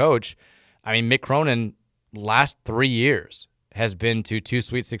proven coach, I mean, Mick Cronin last 3 years has been to 2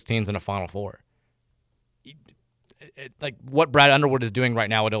 Sweet 16s and a Final Four. Like what Brad Underwood is doing right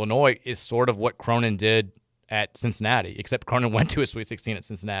now at Illinois is sort of what Cronin did at Cincinnati, except Cronin went to a Sweet 16 at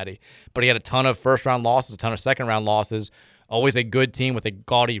Cincinnati. But he had a ton of first-round losses, a ton of second-round losses, always a good team with a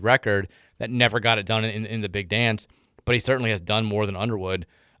gaudy record that never got it done in the big dance. But he certainly has done more than Underwood.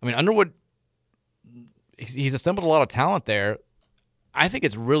 I mean, Underwood, he's assembled a lot of talent there. I think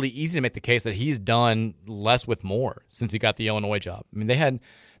it's really easy to make the case that he's done less with more since he got the Illinois job. I mean, they had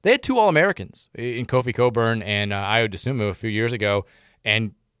 2 All-Americans in Kofi Coburn and Ayo Dosunmu a few years ago,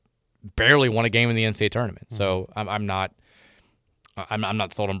 and barely won a game in the NCAA tournament. Mm-hmm. So I'm not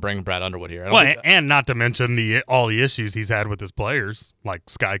sold on bringing Brad Underwood here. And not to mention all the issues he's had with his players, like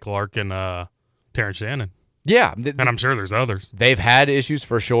Sky Clark and Terrence Shannon. Yeah, and I'm sure there's others. They've had issues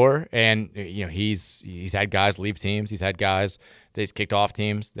for sure, and he's had guys leave teams. He's had guys that he's kicked off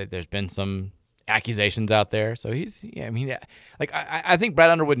teams. There's been some accusations out there. So I think Brad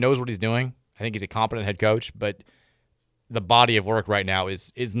Underwood knows what he's doing. I think he's a competent head coach, but the body of work right now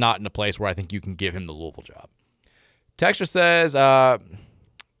is not in a place where I think you can give him the Louisville job. Texture says,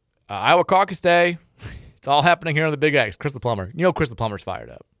 Iowa Caucus Day. It's all happening here on the Big X. Chris the Plumber. You know Chris the Plumber's fired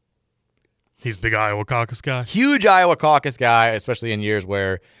up. He's a big Iowa caucus guy. Huge Iowa caucus guy, especially in years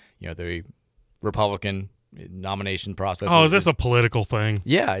where, the Republican nomination process. Oh, is this a political thing?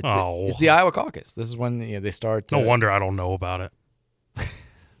 Yeah, it's the Iowa caucus. This is when they start. No wonder I don't know about it.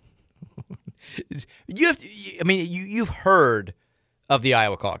 You've heard of the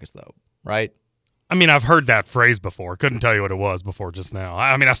Iowa caucus, though, right? I mean, I've heard that phrase before. Couldn't tell you what it was before just now.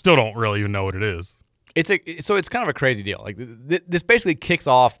 I mean, I still don't really even know what it is. So it's kind of a crazy deal. Like this basically kicks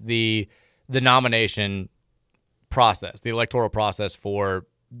off the nomination process, the electoral process for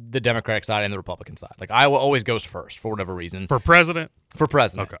the Democratic side and the Republican side. Like Iowa always goes first for whatever reason. For president? For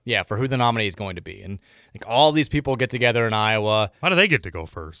president. Okay. Yeah, for who the nominee is going to be. And like all these people get together in Iowa. Why do they get to go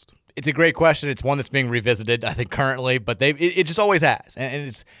first? It's a great question. It's one that's being revisited, I think, currently, but it just always has. And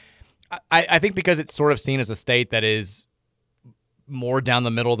it's I think because it's sort of seen as a state that is more down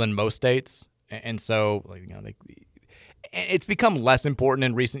the middle than most states. And so it's become less important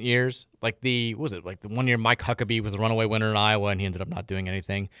in recent years. Like the 1 year Mike Huckabee was the runaway winner in Iowa, and he ended up not doing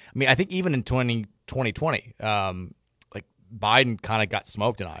anything. I mean, I think even in 2020, Biden kind of got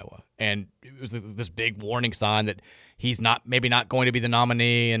smoked in Iowa, and it was this big warning sign that he's maybe not going to be the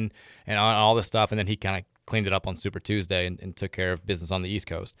nominee, and all this stuff. And then he kind of cleaned it up on Super Tuesday and took care of business on the East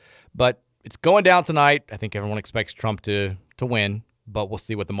Coast. But it's going down tonight. I think everyone expects Trump to win. But we'll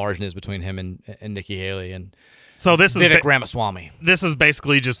see what the margin is between him and Nikki Haley and so this is Vivek Ramaswamy. This is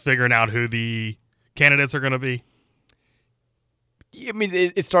basically just figuring out who the candidates are going to be. I mean,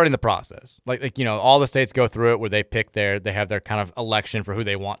 it's starting the process. Like all the states go through it where they have their kind of election for who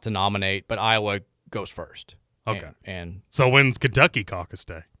they want to nominate, but Iowa goes first. Okay. And so when's Kentucky Caucus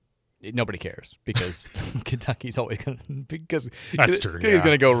Day? Nobody cares because Kentucky's always going to because that's true. He's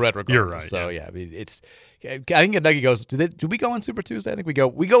going to go red regardless. You're right. So I mean, I think Kentucky goes. Do we go on Super Tuesday? I think we go.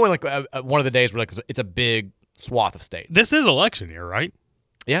 We go in like one of the days where it's a big swath of states. This is election year, right?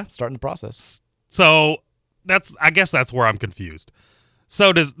 Yeah, starting the process. So I guess that's where I'm confused.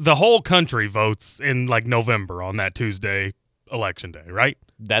 So does the whole country votes in like November on that Tuesday election day, right?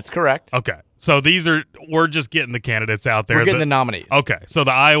 That's correct. Okay. So we're just getting the candidates out there. We're getting the nominees. Okay. So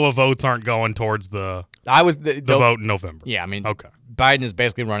the Iowa votes aren't going towards the vote in November. Yeah, I mean, okay. Biden is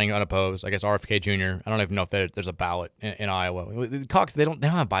basically running unopposed. I guess RFK Jr. I don't even know if there's a ballot in Iowa. The caucus, they don't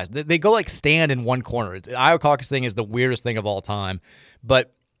have bias. They go like stand in one corner. The Iowa caucus thing is the weirdest thing of all time.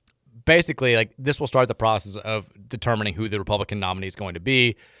 But basically, like this will start the process of determining who the Republican nominee is going to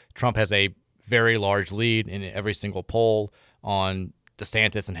be. Trump has a very large lead in every single poll on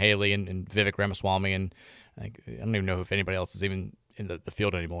DeSantis and Haley and Vivek Ramaswamy, and I don't even know if anybody else is even in the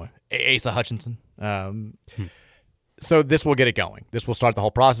field anymore. Asa Hutchinson. So this will get it going. This will start the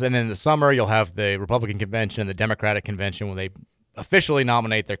whole process, and then in the summer you'll have the Republican convention and the Democratic convention when they officially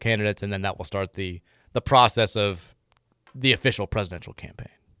nominate their candidates, and then that will start the process of the official presidential campaign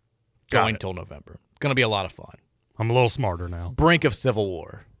going till November. It's going to be a lot of fun. I'm a little smarter now. Brink of civil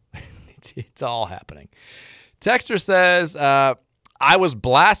war. It's all happening. Texter says, I was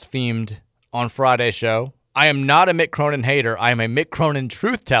blasphemed on Friday's show. I am not a Mick Cronin hater. I am a Mick Cronin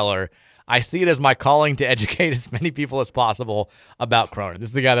truth teller. I see it as my calling to educate as many people as possible about Cronin. This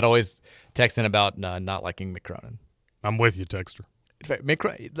is the guy that always texts in about not liking Mick Cronin. I'm with you, Texter.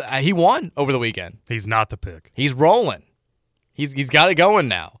 He won over the weekend. He's not the pick. He's rolling. He's got it going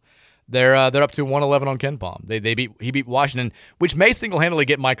now. They're up to 111 on KenPom. He beat Washington, which may single-handedly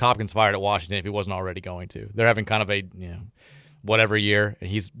get Mike Hopkins fired at Washington if he wasn't already going to. They're having kind of a whatever year, and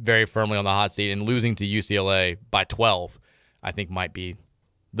he's very firmly on the hot seat. And losing to UCLA by 12, I think, might be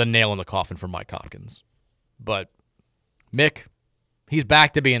the nail in the coffin for Mike Hopkins. But Mick, he's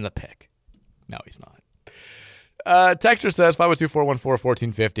back to being the pick. No, he's not. Texter says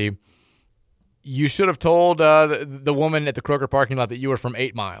 502-414-1450. You should have told the woman at the Kroger parking lot that you were from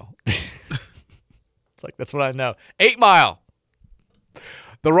 8 Mile. It's like, that's what I know. 8 Mile.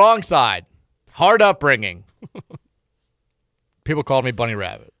 The wrong side. Hard upbringing. People called me Bunny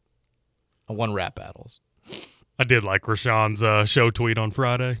Rabbit. I won rap battles. I did like Rashawn's show tweet on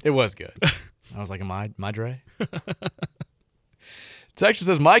Friday. It was good. I was like, am I Dre? Texture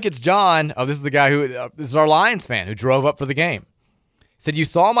says, Mike, it's John. Oh, this is the guy this is our Lions fan who drove up for the game. Said, you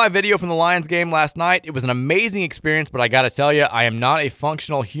saw my video from the Lions game last night. It was an amazing experience, but I got to tell you, I am not a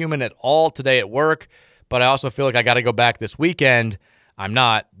functional human at all today at work, but I also feel like I got to go back this weekend. I'm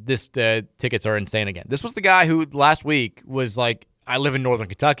not. This tickets are insane again. This was the guy who last week was like, I live in Northern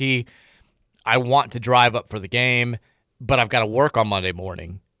Kentucky. I want to drive up for the game, but I've got to work on Monday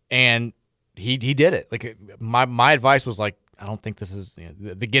morning. And he did it. Like my advice was like, I don't think this is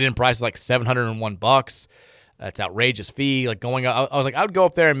the get-in price is like $701. It's outrageous fee. Like going up, I was like, I would go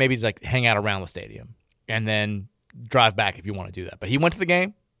up there and maybe just like hang out around the stadium and then drive back if you want to do that. But he went to the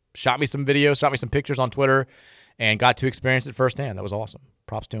game, shot me some videos, shot me some pictures on Twitter, and got to experience it firsthand. That was awesome.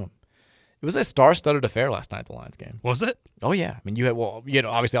 Props to him. It was a star-studded affair last night at the Lions game. Was it? Oh yeah. I mean, you had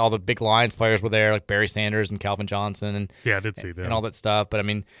obviously all the big Lions players were there, like Barry Sanders and Calvin Johnson, and yeah, I did see that and all that stuff. But I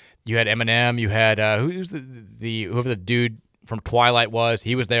mean, you had Eminem, you had who's whoever the dude from Twilight was.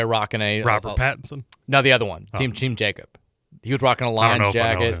 He was there rocking a Robert Pattinson. No, the other one, Team Jacob. He was rocking a Lions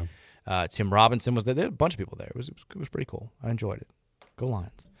jacket. Tim Robinson was there. There were a bunch of people there. It was pretty cool. I enjoyed it. Go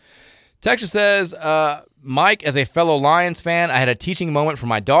Lions. Texas says, Mike, as a fellow Lions fan, I had a teaching moment for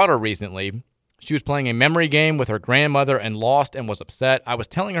my daughter recently. She was playing a memory game with her grandmother and lost and was upset. I was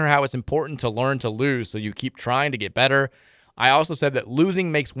telling her how it's important to learn to lose so you keep trying to get better. I also said that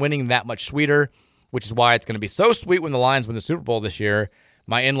losing makes winning that much sweeter, which is why it's going to be so sweet when the Lions win the Super Bowl this year.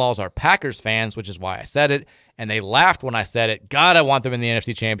 My in-laws are Packers fans, which is why I said it, and they laughed when I said it. God, I want them in the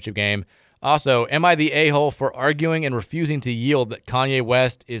NFC Championship game. Also, am I the a-hole for arguing and refusing to yield that Kanye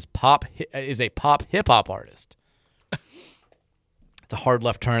West is a pop hip-hop artist? It's a hard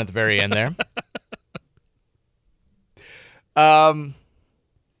left turn at the very end there.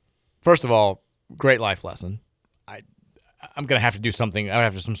 First of all, great life lesson. I'm gonna have to do something. I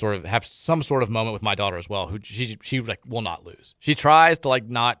have to have some sort of moment with my daughter as well. Who she like will not lose. She tries to like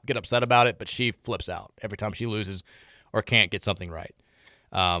not get upset about it, but she flips out every time she loses or can't get something right.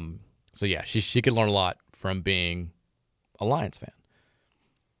 So yeah, she could learn a lot from being a Lions fan.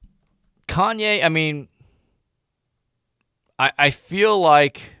 Kanye, I mean, I feel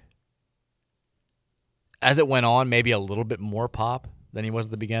like as it went on, maybe a little bit more pop than he was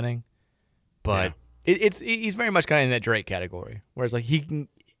at the beginning, but he's very much kind of in that Drake category. Whereas like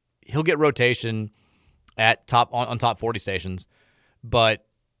he'll get rotation at on top 40 stations, but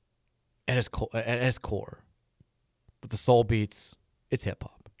at his core, with the soul beats, it's hip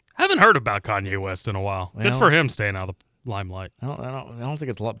hop. Haven't heard about Kanye West in a while. Good for him staying out of the limelight. I don't think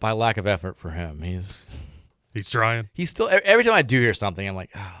it's by lack of effort for him. He's trying. He's still, every time I do hear something, I'm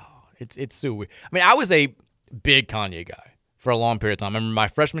like, oh, it's so weird. I mean, I was a big Kanye guy for a long period of time. I remember my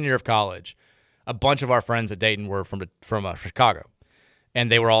freshman year of college, a bunch of our friends at Dayton were from Chicago,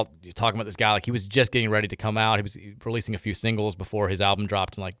 and they were all talking about this guy. Like he was just getting ready to come out. He was releasing a few singles before his album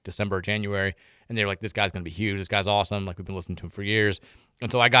dropped in like December or January, and they were like, this guy's going to be huge. This guy's awesome. Like we've been listening to him for years.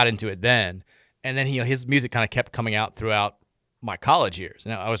 And so I got into it then. And then his music kind of kept coming out throughout my college years.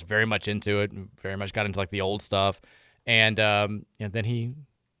 And I was very much into it, very much got into like the old stuff. And then he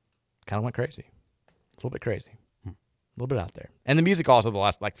kind of went crazy. A little bit crazy. A little bit out there. And the music also the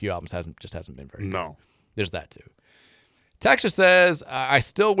last like few albums hasn't been very good. No. There's that too. Texture says, do you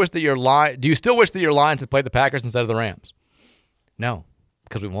still wish that your Lions had played the Packers instead of the Rams? No,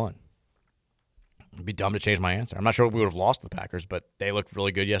 because we won. It'd be dumb to change my answer. I'm not sure we would have lost to the Packers, but they looked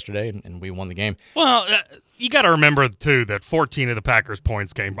really good yesterday, and we won the game. Well, you got to remember, too, that 14 of the Packers'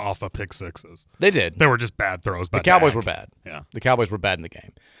 points came off of pick sixes. They did. They were just bad throws by the Cowboys Dak. were bad. Yeah. The Cowboys were bad in the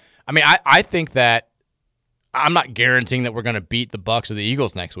game. I mean, I think that I'm not guaranteeing that we're going to beat the Bucs or the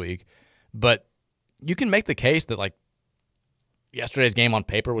Eagles next week, but you can make the case that, like, yesterday's game on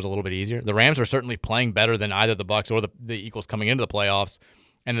paper was a little bit easier. The Rams are certainly playing better than either the Bucs or the Eagles coming into the playoffs.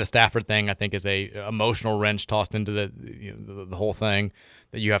 And the Stafford thing, I think, is a emotional wrench tossed into the whole thing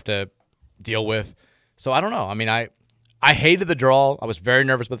that you have to deal with. So I don't know. I mean, I hated the draw. I was very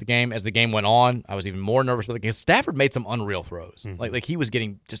nervous about the game. As the game went on, I was even more nervous about the game. Stafford made some unreal throws. Mm-hmm. Like he was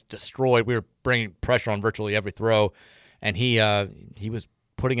getting just destroyed. We were bringing pressure on virtually every throw, and he was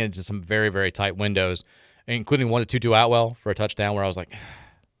putting it into some very, very tight windows, including one to Tutu Atwell for a touchdown where I was like,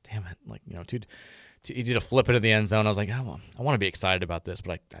 damn it, like he did a flip into the end zone. I was like, I want to be excited about this,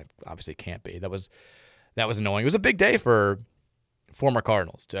 but I obviously can't be. That was annoying. It was a big day for former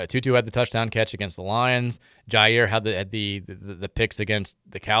Cardinals. Tutu had the touchdown catch against the Lions. Jair had the picks against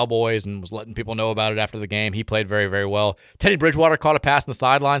the Cowboys and was letting people know about it after the game. He played very, very well. Teddy Bridgewater caught a pass in the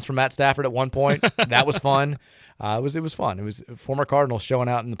sidelines from Matt Stafford at one point. That was fun. It was fun. It was former Cardinals showing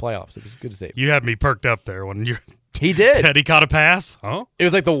out in the playoffs. It was good to see. You had me perked up there when you. He did. Teddy caught a pass? Huh? It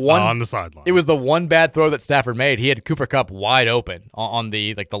was like the one on the sideline. It was the one bad throw that Stafford made. He had Cooper Kupp wide open on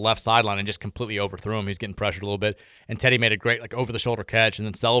the left sideline and just completely overthrew him. He was getting pressured a little bit, and Teddy made a great over the shoulder catch and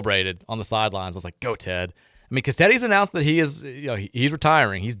then celebrated on the sidelines. I was like, "Go, Ted!" I mean, because Teddy's announced that he is he's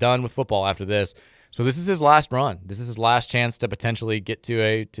retiring. He's done with football after this. So this is his last run. This is his last chance to potentially get to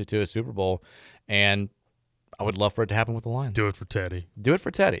a Super Bowl, and I would love for it to happen with the Lions. Do it for Teddy. Do it for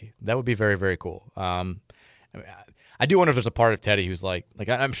Teddy. That would be very, very cool. I do wonder if there's a part of Teddy who's like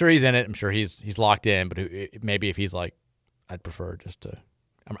I'm sure he's in it. I'm sure he's locked in. But maybe if he's like, I'd prefer just to.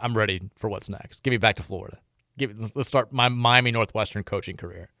 I'm ready for what's next. Give me back to Florida. Let's start my Miami Northwestern coaching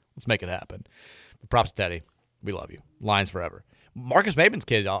career. Let's make it happen. But props to Teddy. We love you. Lions forever. Marcus Maven's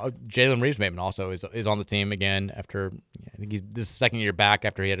kid, Jalen Reeves Maven, also is on the team again after, I think this is his second year back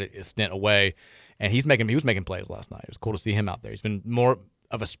after he had a stint away, and he was making plays last night. It was cool to see him out there. He's been more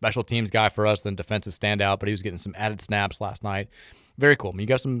of a special teams guy for us than defensive standout, but he was getting some added snaps last night. Very cool. I mean,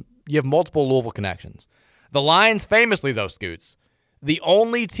 you have multiple Louisville connections. The Lions, famously though, Scoots, the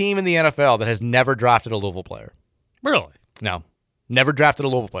only team in the NFL that has never drafted a Louisville player. Really? No, never drafted a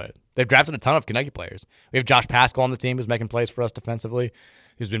Louisville player. They've drafted a ton of Kentucky players. We have Josh Paschal on the team who's making plays for us defensively,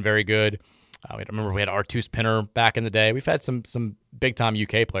 who's been very good. I remember we had Artus Pinner back in the day. We've had some big-time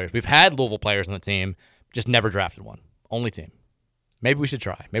UK players. We've had Louisville players on the team, just never drafted one. Only team. Maybe we should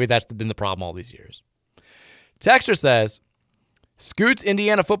try. Maybe that's been the problem all these years. Texter says, Scoots,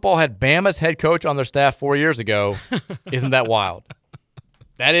 Indiana football had Bama's head coach on their staff 4 years ago. Isn't that wild?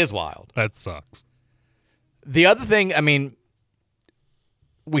 That is wild. That sucks. The other thing, I mean,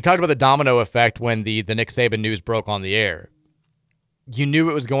 we talked about the domino effect when the Nick Saban news broke on the air. You knew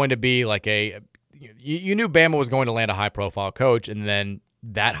it was going to be like you knew Bama was going to land a high-profile coach, and then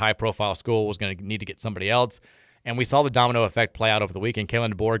that high-profile school was going to need to get somebody else. And we saw the domino effect play out over the weekend.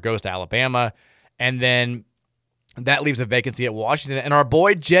 Kalen DeBoer goes to Alabama, and then that leaves a vacancy at Washington. And our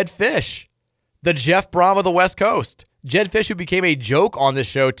boy Jed Fish, the Jeff Brom of the West Coast. Jed Fish, who became a joke on this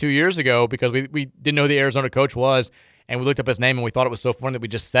show 2 years ago because we didn't know who the Arizona coach was, and we looked up his name and we thought it was so funny that we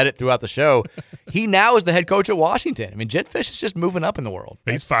just said it throughout the show. He now is the head coach at Washington. I mean, Jed Fish is just moving up in the world.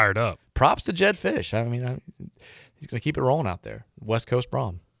 He's fired up. Props to Jed Fish. I mean, he's going to keep it rolling out there. West Coast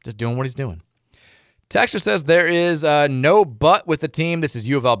Brom, just doing what he's doing. Texture says there is no but with the team. This is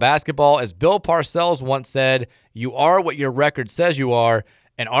U of L basketball. As Bill Parcells once said, you are what your record says you are,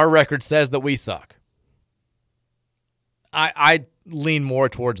 and our record says that we suck. I lean more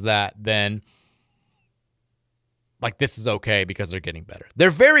towards that than like this is okay because they're getting better. They're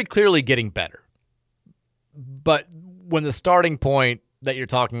very clearly getting better. But when the starting point that you're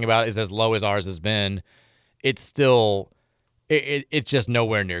talking about is as low as ours has been, it's still it's just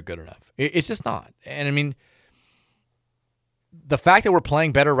nowhere near good enough. It's just not. And I mean, the fact that we're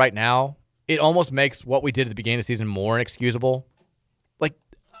playing better right now, it almost makes what we did at the beginning of the season more inexcusable. Like,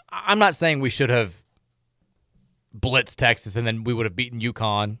 I'm not saying we should have blitzed Texas and then we would have beaten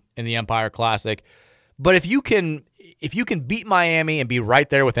UConn in the Empire Classic. But if you can beat Miami and be right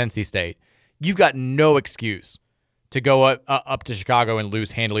there with NC State, you've got no excuse to go up to Chicago and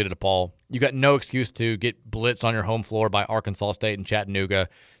lose handily to DePaul. You've got no excuse to get blitzed on your home floor by Arkansas State and Chattanooga,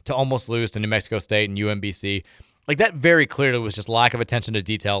 to almost lose to New Mexico State and UMBC. Like, that very clearly was just lack of attention to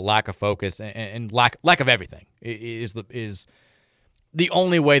detail, lack of focus, and lack of everything is the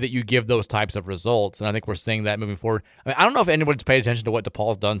only way that you give those types of results. And I think we're seeing that moving forward. I mean, I don't know if anyone's paid attention to what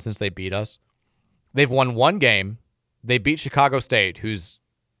DePaul's done since they beat us. They've won one game. They beat Chicago State, who's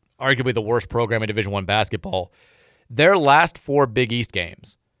arguably the worst program in Division I basketball. Their last 4 Big East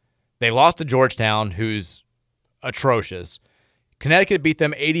games, they lost to Georgetown, who's atrocious. Connecticut beat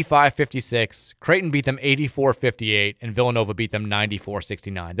them 85-56. Creighton beat them 84-58. And Villanova beat them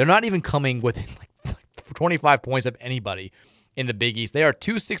 94-69. They're not even coming within like 25 points of anybody in the Big East. They are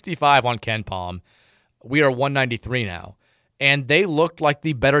 265 on Ken Palm. We are 193 now. And they looked like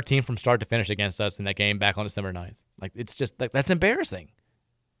the better team from start to finish against us in that game back on December 9th. Like, it's just like, that's embarrassing.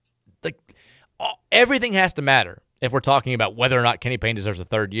 Like, everything has to matter if we're talking about whether or not Kenny Payne deserves a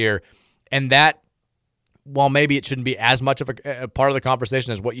third year. And that, while maybe it shouldn't be as much of a part of the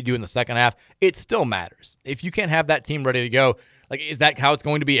conversation as what you do in the second half, it still matters. If you can't have that team ready to go, like, is that how it's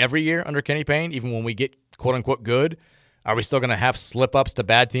going to be every year under Kenny Payne, even when we get quote-unquote good? Are we still going to have slip-ups to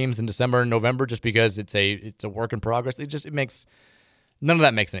bad teams in December and November just because it's a work in progress? It makes none of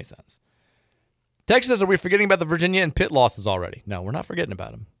that makes any sense. Texas says, are we forgetting about the Virginia and Pitt losses already? No, we're not forgetting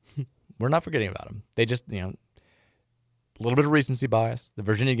about them. We're not forgetting about them. They just, a little bit of recency bias. The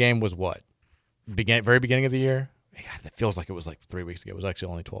Virginia game was what? Very beginning of the year? God, that feels like it was like 3 weeks ago. It was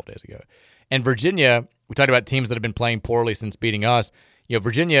actually only 12 days ago. And Virginia, we talked about teams that have been playing poorly since beating us.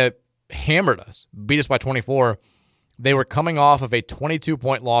 Virginia hammered us, beat us by 24. They were coming off of a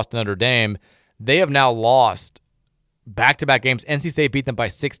 22-point loss to Notre Dame. They have now lost back-to-back games. NC State beat them by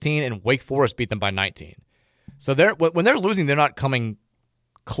 16, and Wake Forest beat them by 19. So when they're losing, they're not coming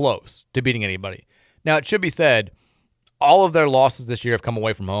close to beating anybody. Now, it should be said, all of their losses this year have come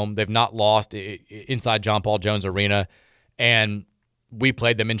away from home. They've not lost inside John Paul Jones Arena, and we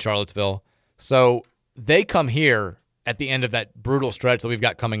played them in Charlottesville. So they come here at the end of that brutal stretch that we've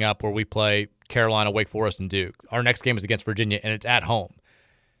got coming up where we play Carolina, Wake Forest, and Duke. Our next game is against Virginia, and it's at home.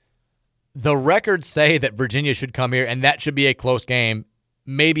 The records say that Virginia should come here, and that should be a close game,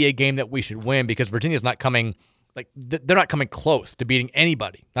 maybe a game that we should win, because Virginia's not coming like they're not coming close to beating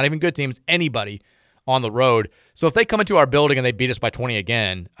anybody, not even good teams, anybody on the road. So if they come into our building and they beat us by 20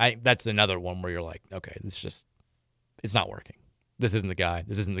 again, that's another one where you're like, okay, it's not working. This isn't the guy.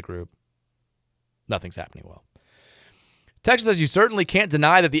 This isn't the group. Nothing's happening well. Texas says, you certainly can't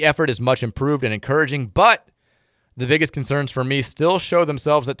deny that the effort is much improved and encouraging, but the biggest concerns for me still show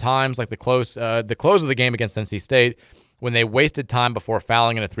themselves at times, like the close of the game against NC State, when they wasted time before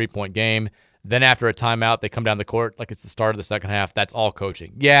fouling in a 3-point game. Then after a timeout, they come down the court like it's the start of the second half. That's all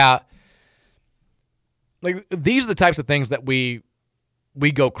coaching. Yeah. Like, these are the types of things that we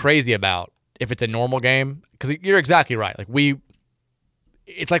go crazy about if it's a normal game, because you're exactly right. Like,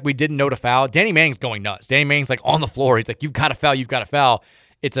 it's like we didn't know to foul. Danny Manning's going nuts. Danny Manning's like on the floor. He's like, you've got to foul, you've got to foul.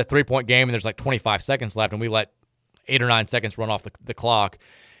 It's a 3-point game, and there's like 25 seconds left, and we let 8 or 9 seconds run off the clock.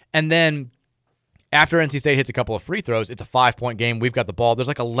 And then after NC State hits a couple of free throws, it's a 5-point game. We've got the ball. There's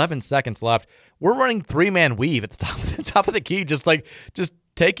like 11 seconds left. We're running 3-man weave at the top of the key, just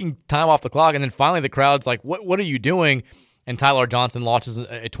taking time off the clock. And then finally the crowd's like, what are you doing? And Tyler Johnson launches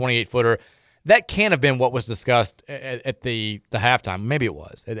a 28-footer. That can't have been what was discussed at the halftime. Maybe it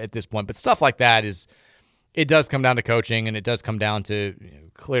was at this point. But stuff like that it does come down to coaching, and it does come down to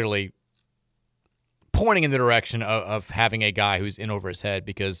clearly pointing in the direction of having a guy who's in over his head,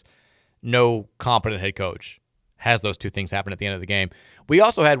 because no competent head coach has those two things happen at the end of the game. We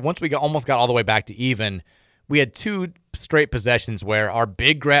also had, once we almost got all the way back to even, we had 2 straight possessions where our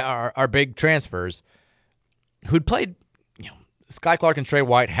big transfers who'd played, Sky Clark and Trey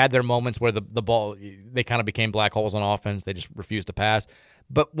White had their moments where the ball, they kind of became black holes on offense. They just refused to pass.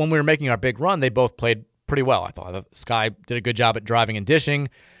 But when we were making our big run, they both played pretty well, I thought. Sky did a good job at driving and dishing.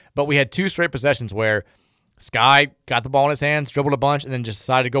 But we had 2 straight possessions where Sky got the ball in his hands, dribbled a bunch, and then just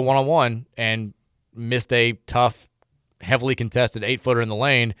decided to go one-on-one and missed a tough, heavily contested 8-footer in the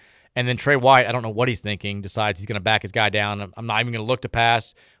lane. And then Trey White, I don't know what he's thinking, decides he's going to back his guy down. I'm not even going to look to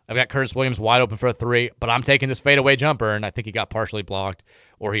pass. I've got Curtis Williams wide open for a 3, but I'm taking this fadeaway jumper, and I think he got partially blocked,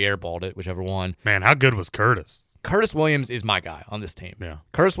 or he airballed it, whichever one. Man, how good was Curtis? Curtis Williams is my guy on this team. Yeah.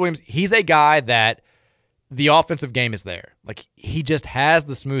 Curtis Williams, he's a guy that the offensive game is there. Like, he just has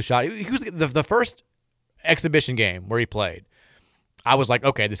the smooth shot. He was the first exhibition game where he played. I was like,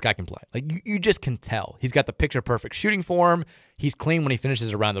 okay, this guy can play. Like, you just can tell. He's got the picture-perfect shooting form. He's clean when he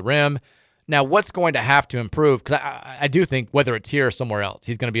finishes around the rim. Now, what's going to have to improve, because I do think whether it's here or somewhere else,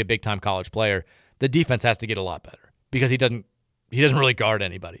 he's going to be a big-time college player. The defense has to get a lot better, because he doesn't really guard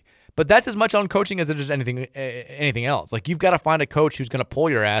anybody. But that's as much on coaching as it is anything else. Like, you've got to find a coach who's going to pull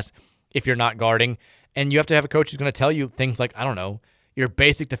your ass if you're not guarding, and you have to have a coach who's going to tell you things like, I don't know, your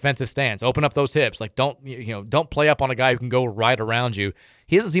basic defensive stance. Open up those hips. Like, don't play up on a guy who can go right around you.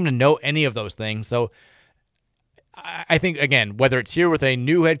 He doesn't seem to know any of those things. So I think, again, whether it's here with a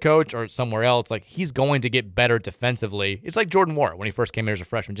new head coach or somewhere else, like, he's going to get better defensively. It's like Jordan Moore when he first came here as a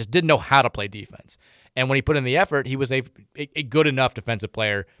freshman, just didn't know how to play defense. And when he put in the effort, he was a good enough defensive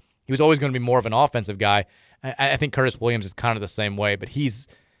player. He was always going to be more of an offensive guy. I think Curtis Williams is kind of the same way, but his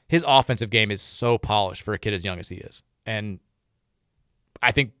offensive game is so polished for a kid as young as he is. And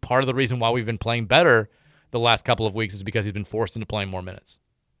I think part of the reason why we've been playing better the last couple of weeks is because he's been forced into playing more minutes.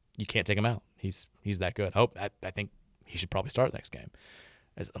 You can't take him out. He's that good. I think he should probably start next game.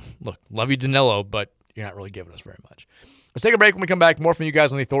 Look, love you, Danilo, but you're not really giving us very much. Let's take a break. When we come back, more from you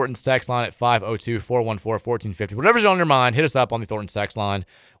guys on the Thornton's text line at 502-414-1450. Whatever's on your mind, hit us up on the Thornton's text line.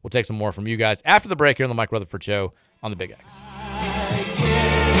 We'll take some more from you guys after the break here on the Mike Rutherford Show on the Big X.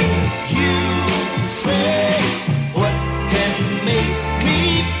 You say what can make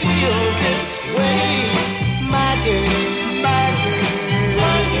me feel this way, my girl, my girl,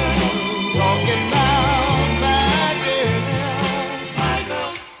 my girl, talking about my girl, my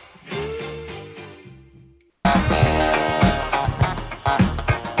girl.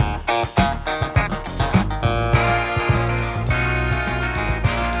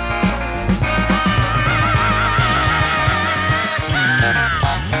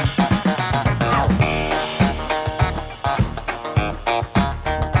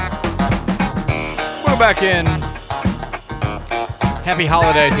 Back in. Happy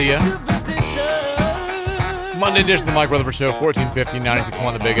holiday to you. Monday edition of the Mike Rutherford Show, 1450,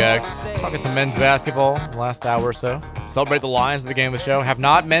 96.1 The Big X. Talking some men's basketball the last hour or so. Celebrate the Lions at the beginning of the show. Have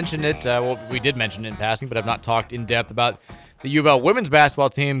not mentioned it. Well, we did mention it in passing, but have not talked in depth about the U of L women's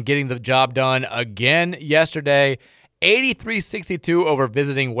basketball team getting the job done again yesterday. 83-62 over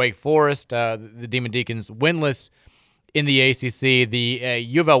visiting Wake Forest. The Demon Deacons winless in the ACC. The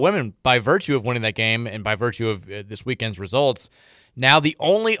U of L women, by virtue of winning that game and by virtue of this weekend's results, now the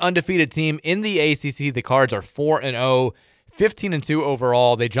only undefeated team in the ACC. The Cards are 4-0, 15-2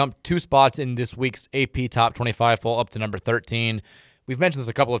 overall. They jumped 2 spots in this week's AP Top 25 poll up to number 13. We've mentioned this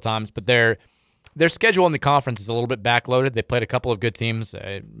a couple of times, but their schedule in the conference is a little bit backloaded. They played a couple of good teams,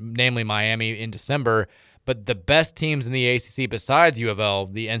 namely Miami in December, but the best teams in the ACC besides U of L,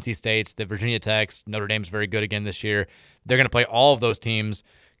 the NC States, the Virginia Techs, Notre Dame's very good again this year. They're going to play all of those teams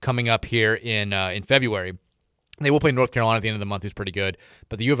coming up here in February. They will play North Carolina at the end of the month, who's pretty good.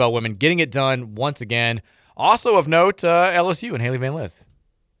 But the U of L women getting it done once again. Also of note, LSU and Haley Van Lith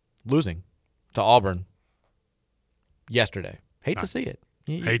losing to Auburn yesterday. Hate to see it.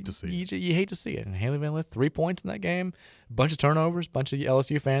 You hate to see it. And Haley Van Lith, 3 points in that game. Bunch of turnovers. Bunch of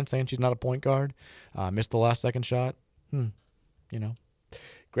LSU fans saying she's not a point guard. Missed the last second shot.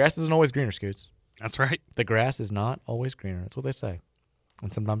 Grass isn't always greener, Scoots. That's right. The grass is not always greener. That's what they say.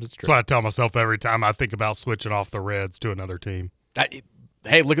 And sometimes it's true. That's what I tell myself every time I think about switching off the Reds to another team.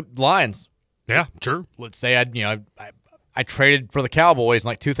 Hey, look at Lions. Yeah, sure. Let's say I traded for the Cowboys in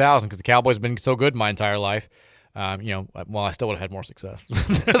like 2000 because the Cowboys have been so good my entire life. I still would have had more success.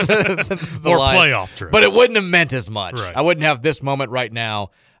 More playoff trips. But it wouldn't have meant as much. Right. I wouldn't have this moment right now.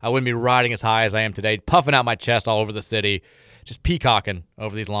 I wouldn't be riding as high as I am today, puffing out my chest all over the city, just peacocking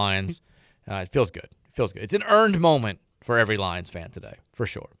over these Lions. It feels good. It's an earned moment for every Lions fan today, for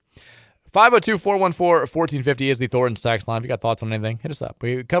sure. 502-414-1450 is the Thornton Sacks line. If you got thoughts on anything, hit us up.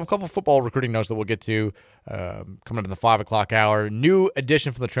 We have a couple football recruiting notes that we'll get to coming up in the 5 o'clock hour. New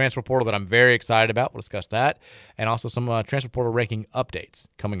addition from the transfer portal that I'm very excited about. We'll discuss that. And also some transfer portal ranking updates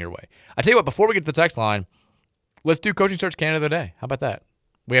coming your way. I tell you what, before we get to the text line, let's do Coaching Search Canada today. How about that?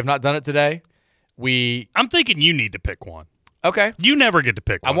 We have not done it today. I'm thinking you need to pick one. Okay. You never get to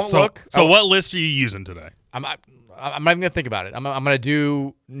pick one. I won't look. So what list are you using today? I'm not even going to think about it. I'm going to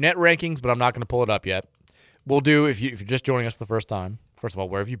do net rankings, but I'm not going to pull it up yet. We'll do, if you're just joining us for the first time, first of all,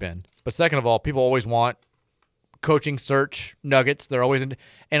 where have you been? But second of all, people always want coaching search nuggets. They're always in,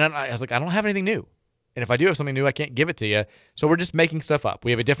 and I was like, I don't have anything new. And if I do have something new, I can't give it to you. So we're just making stuff up.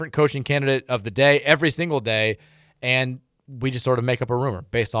 We have a different coaching candidate of the day every single day, and we just sort of make up a rumor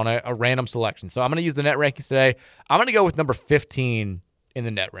based on a random selection. So I'm going to use the net rankings today. I'm going to go with number 15 in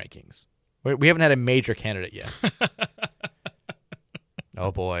the net rankings. We haven't had a major candidate yet.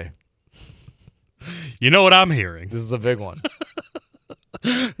 Oh, boy. You know what I'm hearing? This is a big one.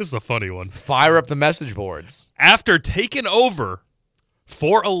 This is a funny one. Fire up the message boards. After taking over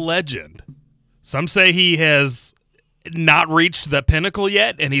for a legend, some say he has not reached the pinnacle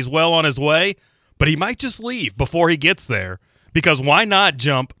yet, and he's well on his way, but he might just leave before he gets there. Because why not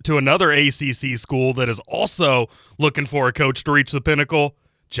jump to another ACC school that is also looking for a coach to reach the pinnacle?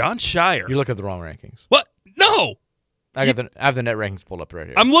 John Shire. You're looking at the wrong rankings. What? No. I have the net rankings pulled up right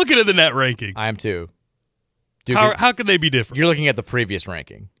here. I'm looking at the net rankings. I am too. Duke, how could they be different? You're looking at the previous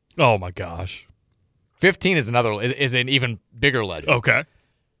ranking. Oh my gosh. 15 is an even bigger legend. Okay.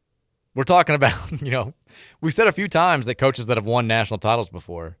 We're talking about, we've said a few times that coaches that have won national titles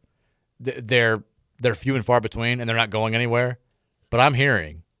before, they're few and far between and they're not going anywhere. But I'm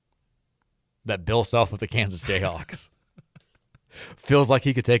hearing that Bill Self with the Kansas Jayhawks feels like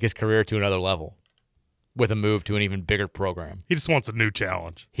he could take his career to another level with a move to an even bigger program. He just wants a new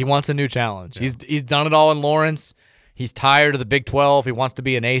challenge. He wants a new challenge. Yeah. He's done it all in Lawrence. He's tired of the Big 12. He wants to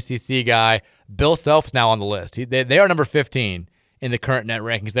be an ACC guy. Bill Self's now on the list. They are number 15 in the current net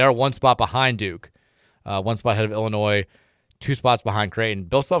rankings. They are 1 spot behind Duke, 1 spot ahead of Illinois, 2 spots behind Creighton.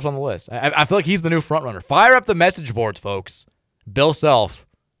 Bill Self's on the list. I feel like he's the new front runner. Fire up the message boards, folks. Bill Self,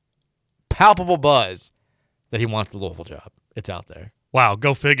 palpable buzz that he wants the Louisville job. It's out there. Wow,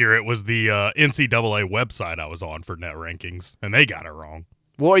 go figure. It was the NCAA website I was on for net rankings, and they got it wrong.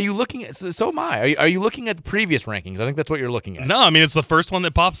 Well, are you looking at? So am I. Are you looking at the previous rankings? I think that's what you're looking at. No, I mean it's the first one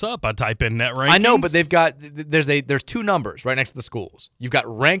that pops up. I type in net rankings. I know, but they've got there's 2 numbers right next to the schools. You've got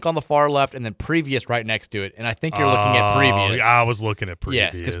rank on the far left, and then previous right next to it. And I think you're looking at previous. I was looking at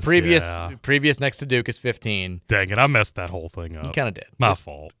previous. Yes, because previous next to Duke is 15. Dang it, I messed that whole thing up. You kind of did. My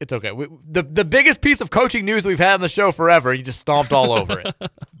fault. It's okay. The biggest piece of coaching news that we've had on the show forever, you just stomped all over it.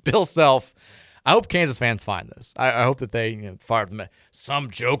 Bill Self. I hope Kansas fans find this. I hope that they fire them.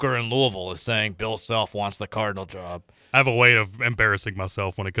 Some joker in Louisville is saying Bill Self wants the Cardinal job. I have a way of embarrassing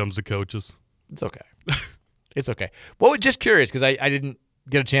myself when it comes to coaches. It's okay. It's okay. Well, just curious because I didn't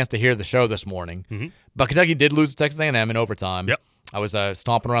get a chance to hear the show this morning. Mm-hmm. But Kentucky did lose to Texas A&M in overtime. Yep. I was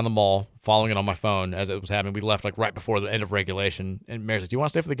stomping around the mall, following it on my phone as it was happening. We left right before the end of regulation. And Mary says, "Do you want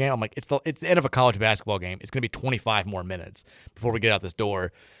to stay for the game?" I'm like, "It's the end of a college basketball game. It's going to be 25 more minutes before we get out this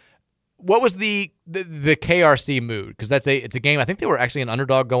door." What was the KRC mood? Because it's a game. I think they were actually an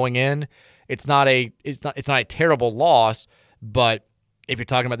underdog going in. It's not a terrible loss, but if you're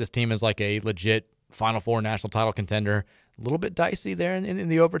talking about this team as like a legit Final Four national title contender, a little bit dicey there in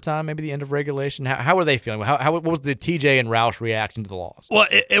the overtime, maybe the end of regulation. How were they feeling? What was the TJ and Roush reaction to the loss? Well,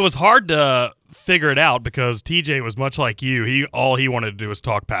 it was hard to figure it out because TJ was much like you. All he wanted to do was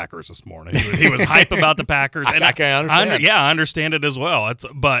talk Packers this morning. He was hype about the Packers, and I can understand. I understand it as well.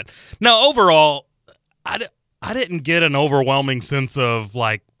 But no, overall, I didn't get an overwhelming sense of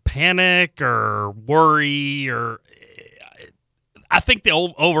like panic or worry, or I think the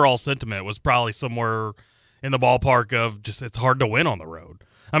overall sentiment was probably somewhere in the ballpark of just it's hard to win on the road.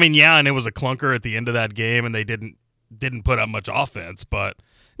 I mean, yeah, and it was a clunker at the end of that game, and they didn't put up much offense. But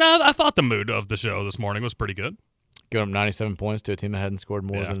no, I thought the mood of the show this morning was pretty good. Give them 97 points to a team that hadn't scored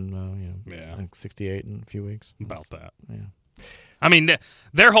more than like 68 in a few weeks. About that. Yeah. I mean,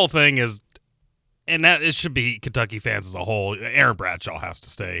 their whole thing is, and that it should be Kentucky fans as a whole. Aaron Bradshaw has to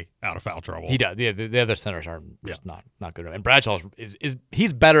stay out of foul trouble. He does. The other centers are just not good. And Bradshaw is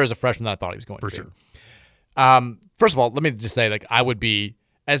he's better as a freshman than I thought he was going to be. For sure. First of all, let me just say, like, I would be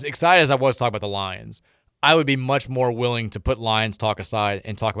as excited as I was to talk about the Lions. I would be much more willing to put Lions talk aside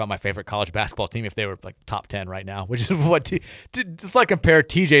and talk about my favorite college basketball team if they were like top 10 right now, which is what it's like compare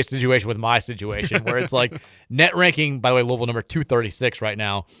TJ's situation with my situation, where it's like net ranking. By the way, Louisville number 236 right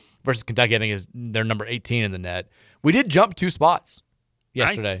now versus Kentucky, I think is they're number 18 in the net. We did jump 2 spots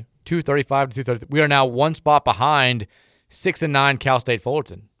yesterday, Nice. 235 to 230. We are now 1 spot behind 6-9 Cal State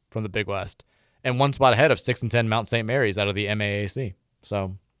Fullerton from the Big West, and 1 spot ahead of 6-10 Mount St. Mary's out of the MAAC.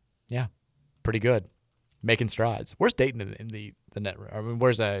 So, yeah, pretty good. Making strides. Where's Dayton in the net? I mean,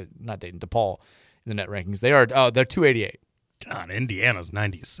 where's not Dayton, DePaul in the net rankings? They're 288. God, Indiana's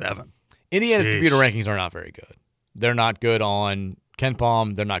 97. Indiana's Sheesh. computer rankings are not very good. They're not good on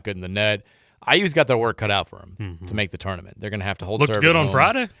KenPom. They're not good in the net. IU's got their work cut out for them to make the tournament. They're going to have to hold serve. Looked good on home.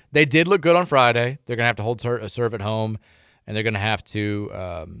 Friday? They did look good on Friday. They're going to have to hold serve at home, and they're going to have to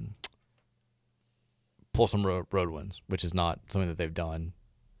pull some road wins, which is not something that they've done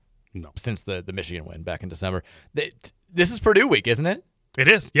since the Michigan win back in December. This is Purdue week, isn't it? It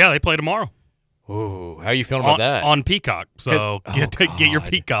is. Yeah, they play tomorrow. Ooh, how are you feeling about that? On Peacock. So get your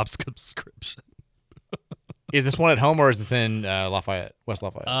Peacock subscription. Is this one at home or is this in Lafayette, West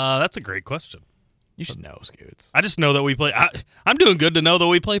Lafayette? That's a great question. You should know, Scoots. I just know that we play. I'm doing good to know that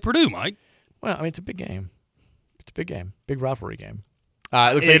we play Purdue, Mike. Well, I mean, it's a big game. It's a big game. Big rivalry game.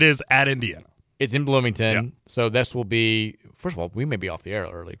 It is at Indiana. It's in Bloomington, Yep. so this will be. First of all, we may be off the air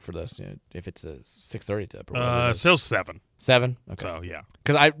early for this if it's a 6:30 tip. Or so 7. 7. Okay. So yeah.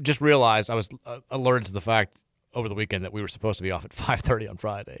 Because I just realized I was alerted to the fact over the weekend that we were supposed to be off at 5:30 on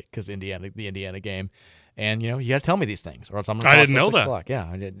Friday because the Indiana game, and you got to tell me these things or else I'm going to. I didn't know that. O'clock. Yeah,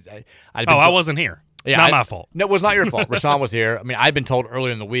 I did. I wasn't here. Yeah, not my fault. No, it was not your fault. Rashawn was here. I mean, I'd been told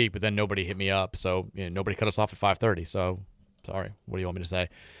earlier in the week, but then nobody hit me up, so nobody cut us off at 5:30. So sorry. What do you want me to say?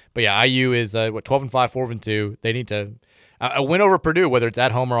 But yeah, IU is 12-5, 4-2. They need to a win over Purdue, whether it's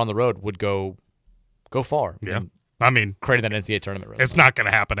at home or on the road, would go far. Yeah, I mean, creating that NCAA tournament. Really it's not going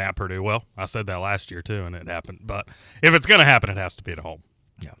to happen at Purdue. Well, I said that last year too, and it happened. But if it's going to happen, it has to be at home.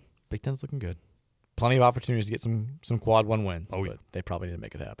 Yeah, Big Ten's looking good. Plenty of opportunities to get some quad 1 wins, but they probably need to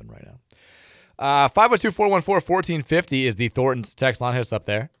make it happen right now. 502-414-1450 is the Thornton's text line. Hit us up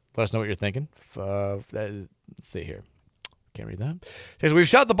there. Let us know what you're thinking. Let's see here. Can't read that. Because we've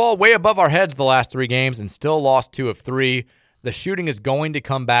shot the ball way above our heads the last 3 games and still lost 2 of 3. The shooting is going to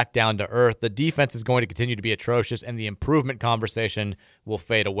come back down to earth. The defense is going to continue to be atrocious, and the improvement conversation will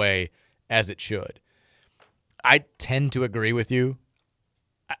fade away as it should. I tend to agree with you.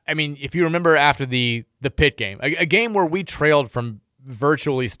 I mean, if you remember after the Pitt game, a game where we trailed from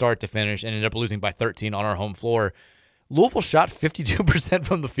virtually start to finish and ended up losing by 13 on our home floor, Louisville shot 52%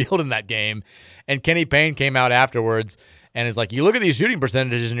 from the field in that game, and Kenny Payne came out afterwards and is like, you look at these shooting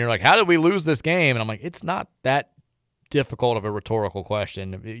percentages and you're like, how did we lose this game? And I'm like, it's not that difficult of a rhetorical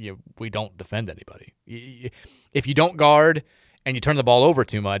question. We don't defend anybody. If you don't guard and you turn the ball over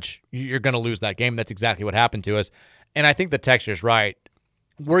too much, you're going to lose that game. That's exactly what happened to us. And I think the texture's right.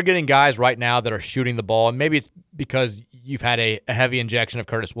 We're getting guys right now that are shooting the ball, and maybe it's because you've had a heavy injection of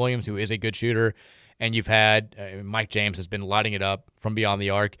Curtis Williams, who is a good shooter, and you've had Mike James has been lighting it up from beyond the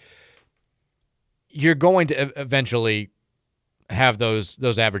arc. You're going to eventually have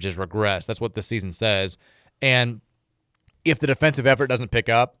those averages regress. That's what the season says. And if the defensive effort doesn't pick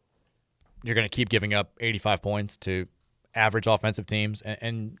up, you're going to keep giving up 85 points to average offensive teams.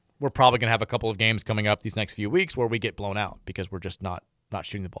 And we're probably going to have a couple of games coming up these next few weeks where we get blown out because we're just not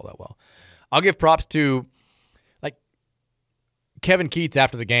shooting the ball that well. I'll give props to Kevin Keats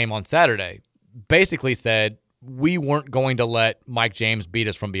after the game on Saturday basically said we weren't going to let Mike James beat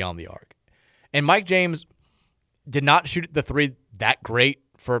us from beyond the arc. And Mike James did not shoot the 3 that great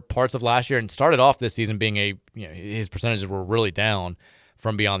for parts of last year and started off this season being his percentages were really down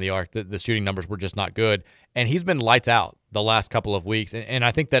from beyond the arc. The shooting numbers were just not good. And he's been lights out the last couple of weeks. And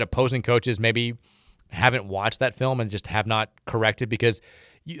I think that opposing coaches maybe haven't watched that film and just have not corrected because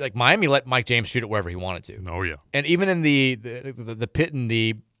Miami let Mike James shoot it wherever he wanted to. Oh, yeah. And even in the pit in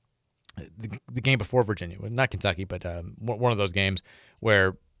the game before Virginia, not Kentucky, but one of those games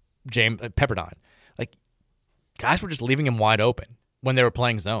where James Pepperdine, guys were just leaving him wide open when they were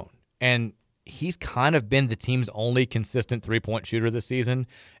playing zone. And he's kind of been the team's only consistent three-point shooter this season,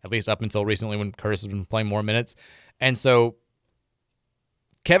 at least up until recently when Curtis has been playing more minutes. And so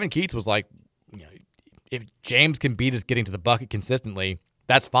Kevin Keats was like, if James can beat us getting to the bucket consistently,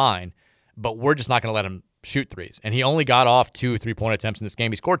 that's fine, but we're just not going to let him shoot threes. And he only got off 2 3-point attempts in this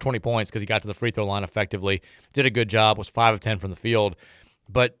game. He scored 20 points because he got to the free throw line effectively, did a good job, was 5 of 10 from the field.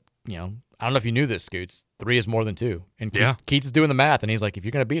 But, I don't know if you knew this, Scoots. 3 is more than 2. And Keats is doing the math, and he's like, if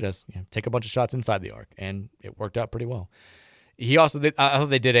you're going to beat us, take a bunch of shots inside the arc. And it worked out pretty well. He also I thought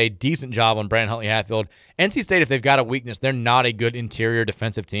they did a decent job on Brandon Huntley-Hatfield. NC State, if they've got a weakness, they're not a good interior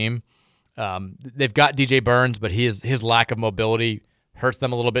defensive team. They've got DJ Burns, but his lack of mobility hurts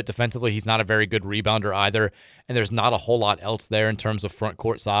them a little bit defensively. He's not a very good rebounder either, and there's not a whole lot else there in terms of front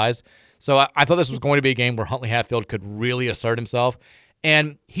court size. So I thought this was going to be a game where Huntley-Hatfield could really assert himself,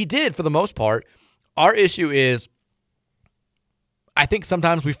 and he did for the most part. Our issue is I think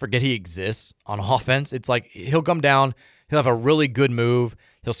sometimes we forget he exists on offense. It's like he'll come down, he'll have a really good move,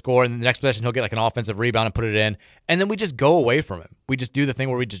 he'll score, and the next possession he'll get like an offensive rebound and put it in, and then we just go away from him. We just do the thing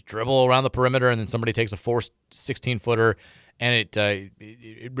where we just dribble around the perimeter, and then somebody takes a forced 16-footer, and it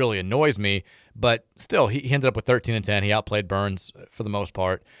really annoys me. But still, he ended up with 13 and 10. He outplayed Burns for the most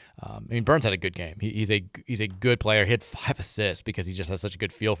part. Burns had a good game. He's a good player. He had 5 assists because he just has such a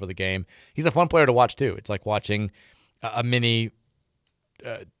good feel for the game. He's a fun player to watch too. It's like watching a mini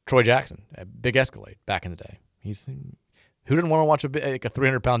Troy Jackson, a big Escalade back in the day. Who didn't want to watch a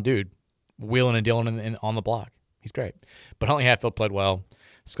 300-pound dude wheeling and dealing on the block? He's great. But Huntley-Hatfield played well.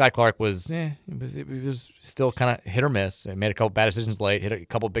 Sky Clark was still kind of hit or miss. He made a couple bad decisions late, hit a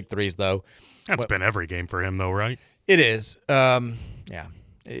couple big threes, though. That's been every game for him, though, right? It is. Yeah.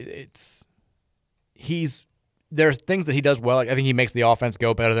 There are things that he does well. I think he makes the offense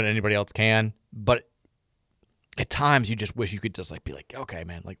go better than anybody else can. But at times, you just wish you could just be like, okay,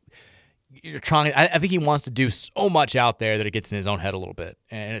 man, you're trying. I think he wants to do so much out there that it gets in his own head a little bit.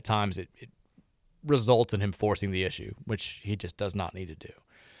 And at times, it results in him forcing the issue, which he just does not need to do.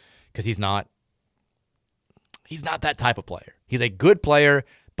 Because he's not that type of player. He's a good player,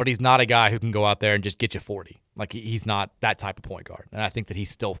 but he's not a guy who can go out there and just get you 40. He's not that type of point guard. And I think that he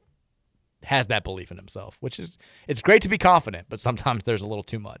still has that belief in himself, it's great to be confident, but sometimes there's a little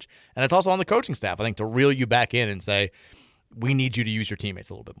too much. And it's also on the coaching staff, I think, to reel you back in and say, we need you to use your teammates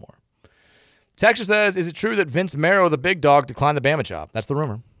a little bit more. Texture says, is it true that Vince Marrow, the big dog, declined the Bama job? That's the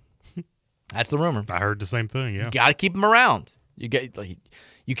rumor. That's the rumor. I heard the same thing, yeah. You got to keep him around.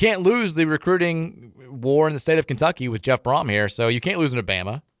 You can't lose the recruiting war in the state of Kentucky with Jeff Brom here, so you can't lose him to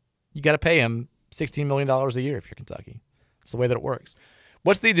Bama. You got to pay him $16 million a year if you're Kentucky. That's the way that it works.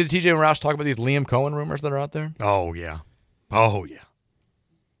 Did TJ and Roush talk about these Liam Cohen rumors that are out there? Oh, yeah.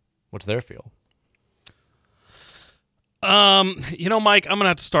 What's their feel? Mike, I'm going to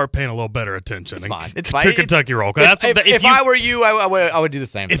have to start paying a little better attention. It's fine. To Kentucky roll. If I were you, I would do the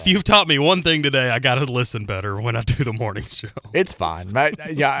same thing. If you've taught me one thing today, I got to listen better when I do the morning show. It's fine. Right?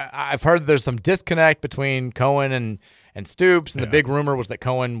 Yeah, I've heard there's some disconnect between Cohen and Stoops, and the big rumor was that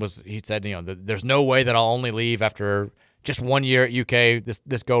Cohen he said, there's no way that I'll only leave after just 1 year at UK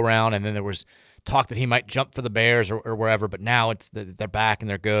this go-round, and then there was talk that he might jump for the Bears or wherever, but now they're back and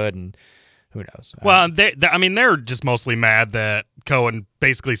they're good, and who knows? Well, they're just mostly mad that Cohen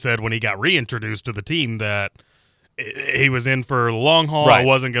basically said when he got reintroduced to the team that he was in for the long haul. Right. It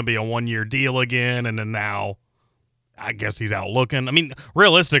wasn't going to be a 1-year deal again, and then now I guess he's out looking.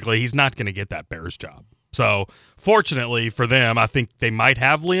 Realistically, he's not going to get that Bears job. So, fortunately for them, I think they might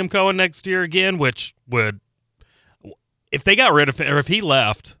have Liam Cohen next year again, which would, if they got rid of him, or if he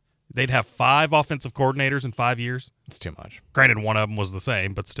left, they'd have 5 offensive coordinators in 5 years. It's too much. Granted, one of them was the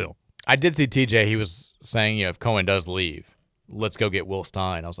same, but still. I did see TJ. He was saying, if Cohen does leave, let's go get Will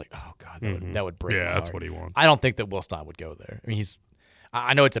Stein. I was like, oh God, that would break my heart. That's what he wants. I don't think that Will Stein would go there.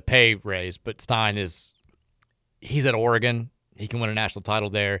 I know it's a pay raise, but Stein he's at Oregon. He can win a national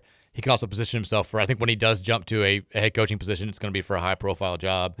title there. He can also position himself for, I think when he does jump to a head coaching position, it's going to be for a high profile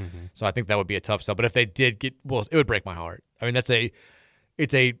job. Mm-hmm. So I think that would be a tough sell. But if they did get Will, it would break my heart. It's a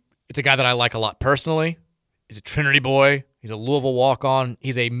guy that I like a lot personally. He's a Trinity boy. He's a Louisville walk-on.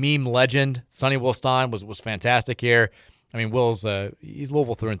 He's a meme legend. Sonny Will Stein was fantastic here. I mean, Will's he's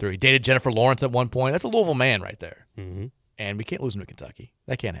Louisville through and through. He dated Jennifer Lawrence at one point. That's a Louisville man right there. Mm-hmm. And we can't lose him to Kentucky.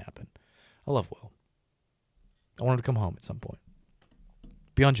 That can't happen. I love Will. I want him to come home at some point.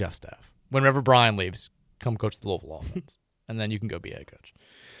 Be on Jeff's staff. Whenever Brian leaves, come coach the Louisville offense. And then you can go be head coach.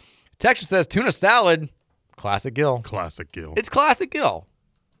 Texas says tuna salad. Classic Gil. Classic Gil. It's classic Gil.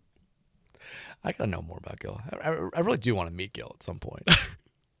 I got to know more about Gil. I really do want to meet Gil at some point.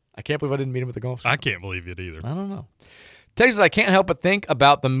 I can't believe I didn't meet him at the golf show. I can't believe it either. I don't know. Texas, I can't help but think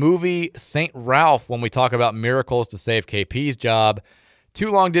about the movie St. Ralph when we talk about miracles to save KP's job.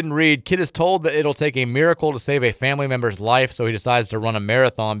 Too long didn't read. Kid is told that it'll take a miracle to save a family member's life, so he decides to run a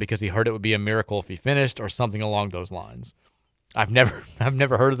marathon because he heard it would be a miracle if he finished, or something along those lines. I've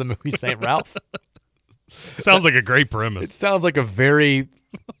never heard of the movie St. Ralph. Sounds like a great premise. It sounds like a very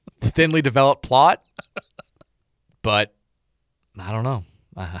thinly developed plot, but I don't know.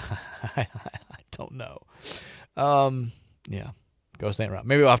 I don't know. Yeah, go St. Ralph.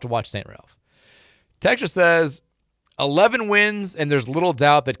 Maybe we'll have to watch St. Ralph. Texas says 11 wins, and there's little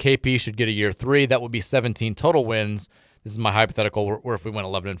doubt that KP should get a year 3. That would be 17 total wins. This is my hypothetical, where if we went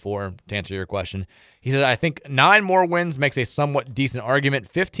 11-4, to answer your question. He says, I think 9 more wins makes a somewhat decent argument.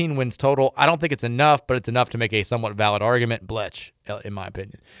 15 wins total. I don't think it's enough, but it's enough to make a somewhat valid argument. Bletch, in my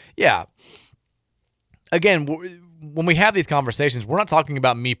opinion. Yeah. Again, when we have these conversations, we're not talking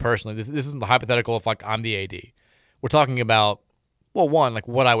about me personally. This isn't the hypothetical if like I'm the AD. We're talking about, well, one, like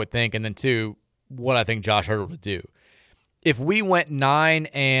what I would think, and then two, what I think Josh Herter would do. If we went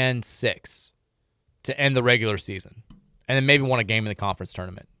 9-6 to end the regular season, and then maybe won a game in the conference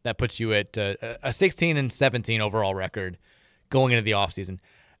tournament, that puts you at a 16-17 overall record going into the offseason.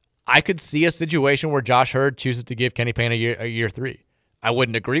 I could see a situation where Josh Hurd chooses to give Kenny Payne a year 3. I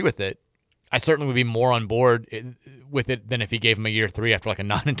wouldn't agree with it. I certainly would be more on board with it than if he gave him a year 3 after like a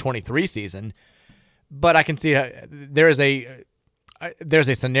 9-23 season. But I can see there's a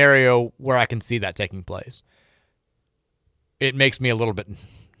scenario where I can see that taking place. It makes me a little bit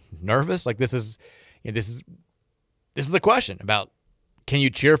nervous. Like this is the question about, can you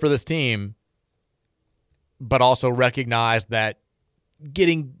cheer for this team, but also recognize that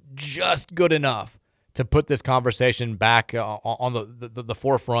getting just good enough to put this conversation back on the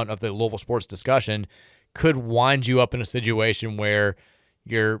forefront of the Louisville sports discussion could wind you up in a situation where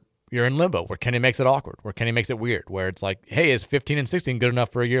you're in limbo, where Kenny makes it awkward, where Kenny makes it weird, where it's like, hey, is 15-16 good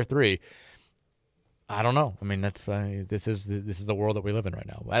enough for a year 3? I don't know. I mean, that's this is the world that we live in right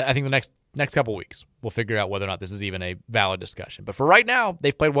now. I think the next couple weeks we'll figure out whether or not this is even a valid discussion. But for right now,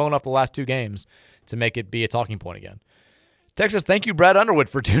 they've played well enough the last 2 games to make it be a talking point again. Texas, thank you, Brad Underwood,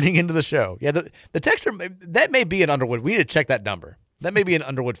 for tuning into the show. Yeah, the texter, that may be an Underwood. We need to check that number. That may be an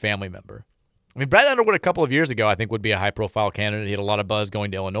Underwood family member. I mean, Brad Underwood a couple of years ago, I think, would be a high-profile candidate. He had a lot of buzz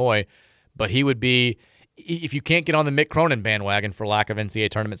going to Illinois, but he would be, if you can't get on the Mick Cronin bandwagon for lack of NCAA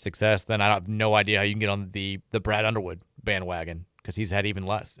tournament success, then I have no idea how you can get on the Brad Underwood bandwagon, because he's had even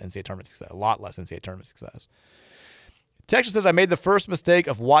less NCAA tournament success, a lot less NCAA tournament success. Texas says, I made the first mistake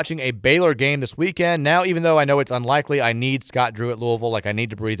of watching a Baylor game this weekend. Now, even though I know it's unlikely, I need Scott Drew at Louisville like I need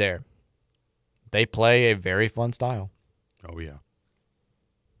to breathe air. They play a very fun style. Oh, yeah.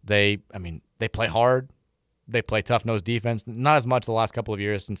 They play hard. They play tough-nosed defense. Not as much the last couple of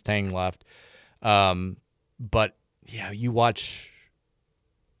years since Tang left. But, yeah, you watch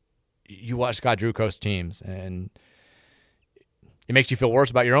Scott Drew coach teams, and it makes you feel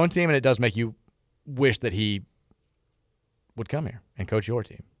worse about your own team, and it does make you wish that he would come here and coach your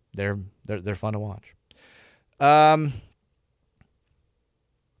team. They're fun to watch.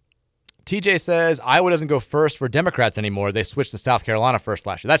 TJ says Iowa doesn't go first for Democrats anymore. They switched to South Carolina first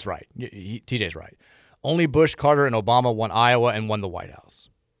last year. That's right. TJ's right. Only Bush, Carter, and Obama won Iowa and won the White House.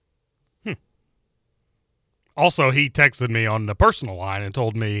 Also, he texted me on the personal line and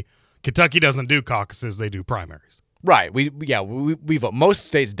told me Kentucky doesn't do caucuses; they do primaries. Right. We vote. Most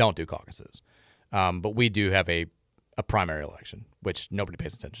states don't do caucuses, but we do have a primary election, which nobody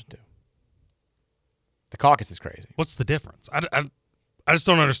pays attention to. The caucus is crazy. What's the difference? I just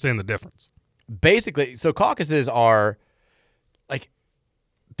don't understand the difference. Basically, so caucuses are like,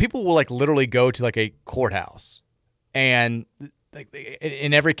 people will like literally go to like a courthouse, and like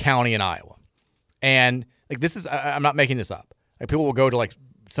in every county in Iowa, and like this is, I'm not making this up. Like people will go to like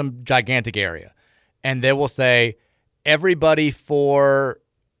some gigantic area, and they will say, everybody for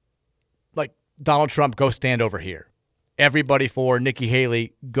like Donald Trump, go stand over here. Everybody for Nikki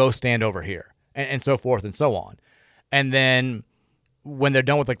Haley, go stand over here, and so forth and so on. And then when they're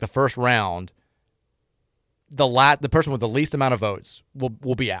done with like the first round, the person with the least amount of votes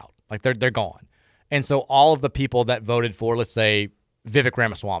will be out. Like they're gone. And so all of the people that voted for, let's say, Vivek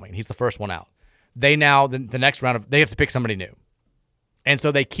Ramaswamy, and he's the first one out, they now, the next round, they have to pick somebody new. And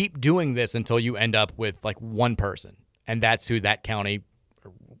so they keep doing this until you end up with like one person. And that's who that county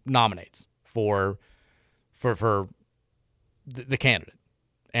nominates for the candidate.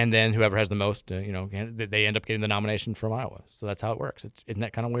 And then whoever has the most, they end up getting the nomination from Iowa. So that's how it works. Isn't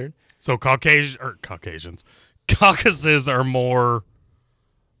that kind of weird? So Caucasians, caucuses are more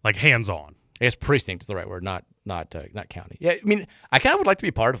like hands-on. I guess precinct is the right word, not county. Yeah, I mean, I kind of would like to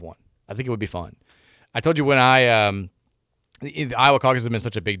be part of one. I think it would be fun. I told you when the Iowa caucus has been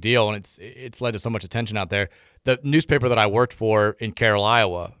such a big deal, and it's led to so much attention out there. The newspaper that I worked for in Carroll,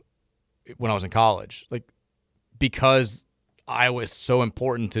 Iowa, when I was in college, like because Iowa is so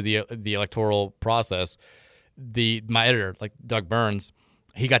important to the electoral process, my editor, like Doug Burns,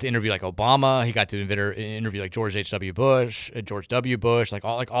 he got to interview like Obama. He got to interview like George H.W. Bush, George W. Bush,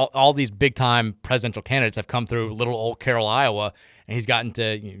 all these big time presidential candidates have come through little old Carroll, Iowa, and he's gotten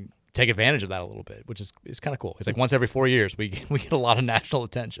to take advantage of that a little bit, which is kind of cool. It's like once every 4 years we get a lot of national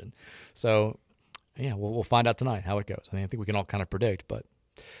attention. So yeah, we'll find out tonight how it goes. I think we can all kind of predict, but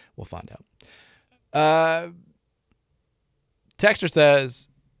we'll find out. Texter says,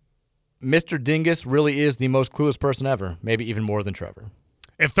 Mr. Dingus really is the most clueless person ever, maybe even more than Trevor.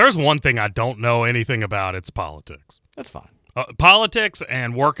 If there's one thing I don't know anything about, it's politics. That's fine. Politics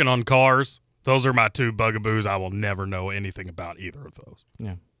and working on cars, those are my two bugaboos. I will never know anything about either of those.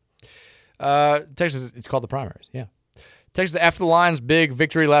 Yeah. Texas, it's called the primaries. Yeah. Texas, after the Lions' big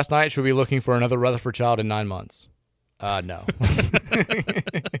victory last night, should we be looking for another Rutherford child in 9 months? No.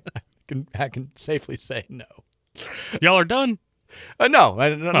 I can safely say no. Y'all are done? No,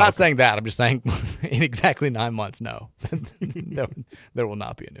 I'm not saying that. I'm just saying in exactly 9 months, no. There will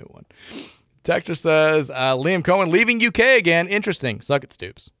not be a new one. Texter says, Liam Cohen leaving UK again. Interesting. Suck it,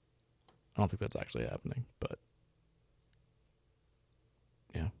 Stoops. I don't think that's actually happening, but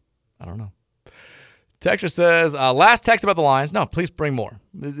yeah, I don't know. Texter says, last text about the Lions. No, please bring more.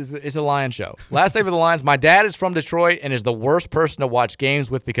 It's a Lion show. Last day for the Lions. My dad is from Detroit and is the worst person to watch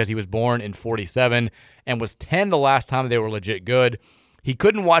games with because he was born in 1947 and was 10 the last time they were legit good. He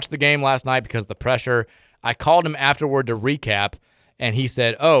couldn't watch the game last night because of the pressure. I called him afterward to recap, and he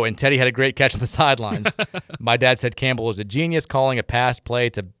said, oh, and Teddy had a great catch on the sidelines. My dad said Campbell was a genius calling a pass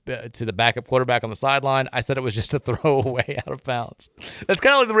play to the backup quarterback on the sideline. I said it was just a throwaway out of bounds. That's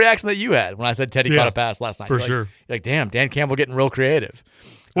kind of like the reaction that you had when I said Teddy caught a pass last night. For sure. You're like, damn, Dan Campbell getting real creative.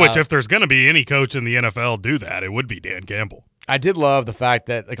 Which, if there's going to be any coach in the NFL do that, it would be Dan Campbell. I did love the fact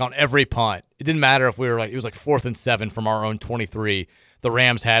that, like, on every punt, it didn't matter if we were like, it was like 4th and 7 from our own 23. The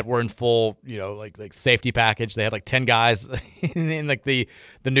Rams were in full, like safety package. They had like 10 guys in like the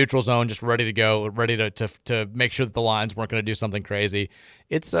neutral zone, just ready to go, ready to make sure that the Lions weren't going to do something crazy.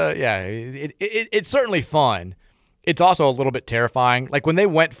 It's it's certainly fun. It's also a little bit terrifying. Like when they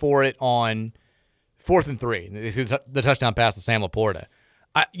went for it on 4th and 3, the touchdown pass to Sam Laporta.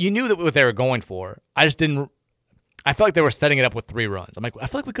 You knew that what they were going for. I just didn't. I felt like they were setting it up with 3 runs. I'm like, I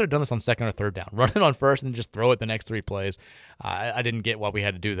feel like we could have done this on 2nd or 3rd down. Run it on 1st and just throw it the next 3 plays. I didn't get why we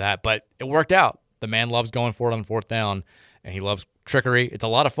had to do that, but it worked out. The man loves going for it on 4th down, and he loves trickery. It's a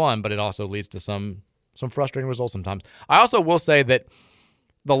lot of fun, but it also leads to some frustrating results sometimes. I also will say that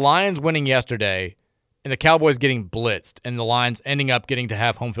the Lions winning yesterday and the Cowboys getting blitzed and the Lions ending up getting to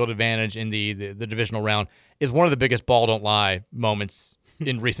have home field advantage in the divisional round is one of the biggest ball don't lie moments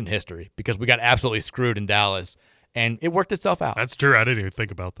in recent history because we got absolutely screwed in Dallas. And it worked itself out. That's true. I didn't even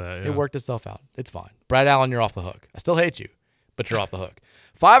think about that. Yeah. It worked itself out. It's fine. Brad Allen, you're off the hook. I still hate you, but you're off the hook.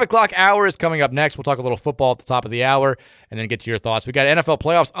 5 o'clock hour is coming up next. We'll talk a little football at the top of the hour and then get to your thoughts. We got NFL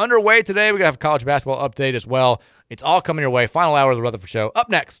playoffs underway today. We got a college basketball update as well. It's all coming your way. Final hour of the Rutherford Show up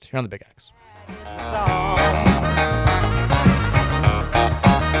next here on the Big X. When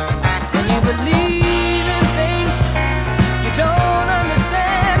you believe in things you don't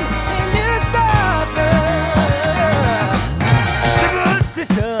understand, then you suffer.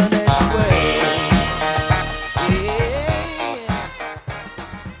 Superstition anyway.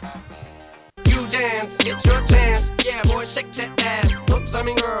 You dance, it's your chance. Yeah, boy, shake that ass. Oops, I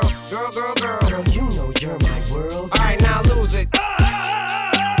mean girl. Girl, you know you're my world. All right, now lose it.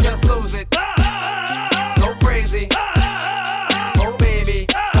 Just lose it. Go crazy. Oh baby,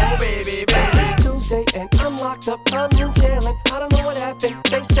 baby. It's Tuesday and I'm locked up. I'm in jail and I don't know what happened.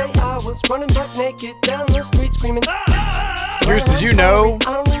 They say I was running butt naked down the street screaming. Here's Did You Know?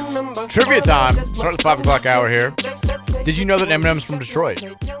 Trivia time. Start the 5 o'clock hour here. Did you know that Eminem's from Detroit?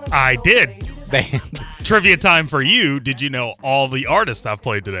 I did. Trivia time for you. Did you know all the artists I've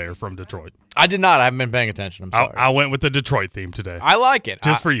played today are from Detroit? I did not. I haven't been paying attention. I'm sorry. I went with the Detroit theme today. I like it.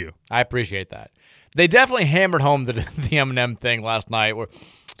 For you. I appreciate that. They definitely hammered home the Eminem thing last night. Where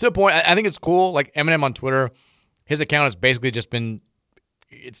To the point, I think it's cool. Like Eminem on Twitter, his account has basically just been,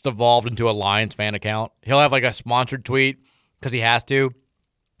 it's devolved into a Lions fan account. He'll have like a sponsored tweet because he has to.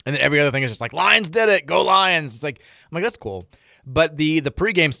 And then every other thing is just like, Lions did it, go Lions. It's like, I'm like, that's cool. But the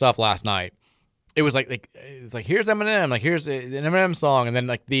pregame stuff last night, it was like it's like, here's Eminem, like here's an Eminem song, and then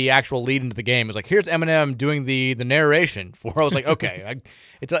like the actual lead into the game was like, here's Eminem doing the narration for. I was like, okay,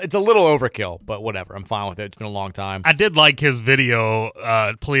 it's a little overkill, but whatever, I'm fine with it. It's been a long time. I did like his video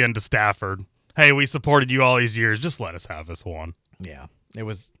pleading to Stafford. Hey, we supported you all these years. Just let us have this one. Yeah, it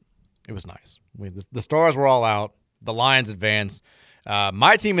was nice. The stars were all out. The Lions advanced.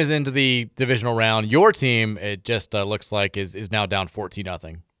 My team is into the divisional round. Your team, it just looks like is now down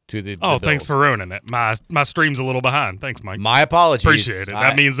 14-0 to the Bills. Thanks for ruining it. My stream's a little behind. Thanks, Mike. My apologies. Appreciate it.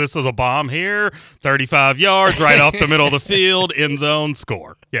 That means this is a bomb here. 35 yards right off the middle of the field, end zone,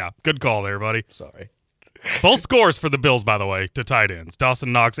 score. Yeah, good call there, buddy. Sorry. Both scores for the Bills, by the way, to tight ends.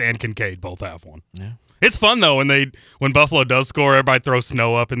 Dawson Knox and Kincaid both have one. Yeah. It's fun though when Buffalo does score, everybody throws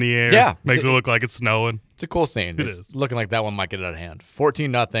snow up in the air. Yeah, makes it look like it's snowing. It's a cool scene. It it's is looking like that one might get out of hand.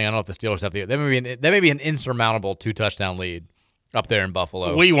 14-0. I don't know if the Steelers have that may be an insurmountable 2-touchdown lead up there in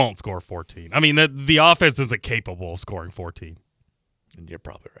Buffalo. We won't score 14. I mean, the offense isn't capable of scoring 14. You're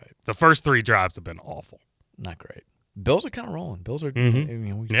probably right. The first 3 drives have been awful. Not great. Bills are kind of rolling. Bills are.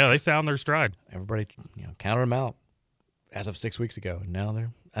 Yeah, they found their stride. Everybody, counted them out as of 6 weeks ago. And now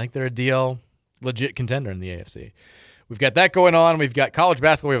I think they're a DL legit contender in the AFC. We've got that going on. We've got college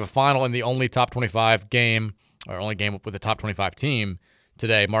basketball. We have a final in the only top 25 game, or only game with a top 25 team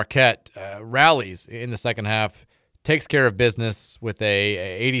today. Marquette rallies in the second half, takes care of business with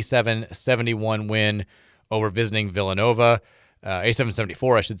a 87-71 win over visiting Villanova.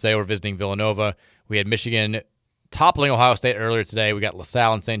 87-74, I should say, over visiting Villanova. We had Michigan toppling Ohio State earlier today. We got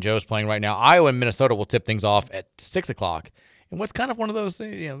LaSalle and St. Joe's playing right now. Iowa and Minnesota will tip things off at 6 o'clock. And what's kind of one of those,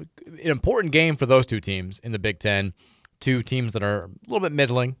 an important game for those two teams in the Big Ten. Two teams that are a little bit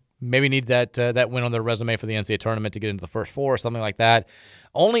middling, maybe need that win on their resume for the NCAA tournament to get into the first 4 or something like that.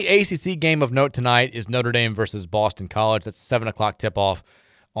 Only ACC game of note tonight is Notre Dame versus Boston College. That's 7 o'clock tip-off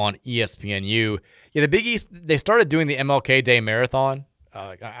on ESPNU. Yeah, the Big East, they started doing the MLK Day Marathon.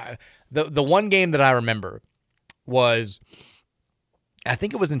 The one game that I remember was, I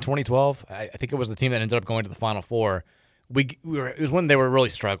think it was in 2012. I think it was the team that ended up going to the Final Four. It was when they were really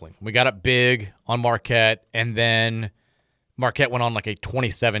struggling. We got up big on Marquette, and then Marquette went on like a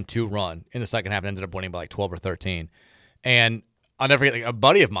 27-2 run in the second half and ended up winning by like 12 or 13. And I'll never forget, like, a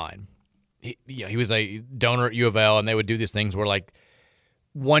buddy of mine, he was a donor at U of L, and they would do these things where like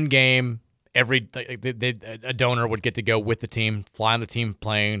one game, a donor would get to go with the team, fly on the team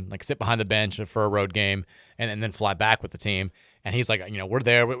plane, like sit behind the bench for a road game, and then fly back with the team. And he's like, we're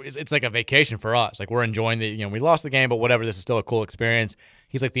there. It's like a vacation for us. Like, we're enjoying we lost the game, but whatever. This is still a cool experience.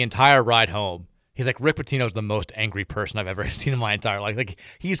 He's like, the entire ride home, he's like, Rick Pitino's the most angry person I've ever seen in my entire life. Like,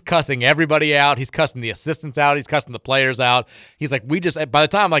 he's cussing everybody out. He's cussing the assistants out. He's cussing the players out. He's like, by the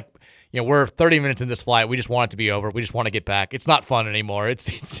time, like, we're 30 minutes in this flight, we just want it to be over. We just want to get back. It's not fun anymore.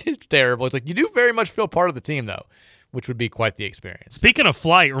 It's terrible. It's like, you do very much feel part of the team, though, which would be quite the experience. Speaking of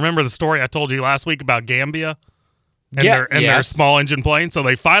flight, remember the story I told you last week about Gambia? Their small engine plane. So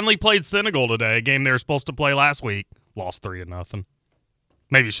they finally played Senegal today, a game they were supposed to play last week. Lost 3-0.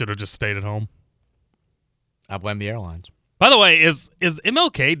 Maybe should have just stayed at home. I blame the airlines. By the way, is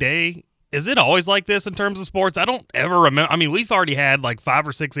MLK Day, is it always like this in terms of sports? I don't ever remember. I mean, we've already had like 5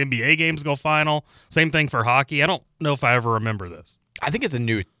 or 6 NBA games go final. Same thing for hockey. I don't know if I ever remember this. I think it's a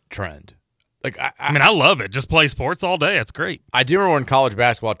new trend. Like, I mean, I love it. Just play sports all day. It's great. I do remember when college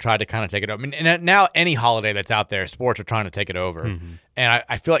basketball tried to kind of take it over. I mean, and now any holiday that's out there, sports are trying to take it over. Mm-hmm. And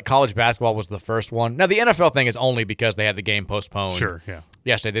I feel like college basketball was the first one. Now, the NFL thing is only because they had the game postponed. Sure, yeah.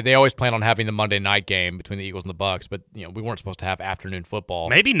 Yesterday. They always plan on having the Monday night game between the Eagles and the Bucks, but we weren't supposed to have afternoon football.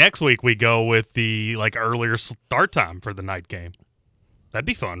 Maybe next week we go with the earlier start time for the night game. That'd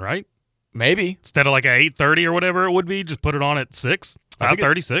be fun, right? Maybe. Instead of like at 8:30 or whatever it would be, just put it on at 6.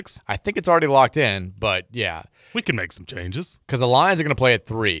 5:36. I think it's already locked in, but yeah. We can make some changes. Because the Lions are going to play at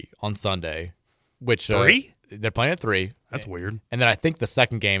 3 on Sunday. Which 3? They're playing at 3. That's weird. And then I think the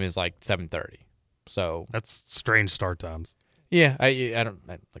second game is like 7:30. So that's strange start times. Yeah, I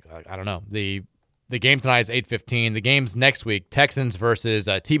don't know. The game tonight is 8:15. The games next week, Texans versus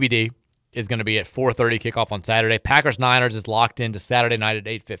TBD, is going to be at 4:30 kickoff on Saturday. Packers-Niners is locked into Saturday night at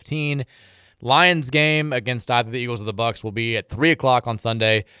 8:15. Lions game against either the Eagles or the Bucks will be at 3 o'clock on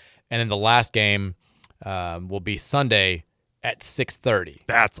Sunday, and then the last game will be Sunday at 6:30.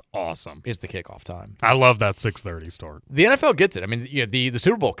 That's awesome. Is the kickoff time. I love that 6:30 start. The NFL gets it. I mean, the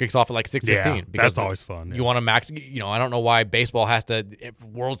Super Bowl kicks off at like 6:15. Yeah, that's always fun. Yeah. You want to max. I don't know why baseball has to.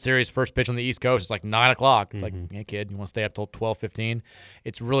 World Series first pitch on the East Coast. It's like 9 o'clock. It's like, hey kid, you want to stay up till 12:15?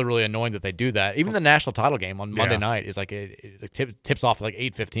 It's really really annoying that they do that. Even the national title game on Monday night is like it tips off at like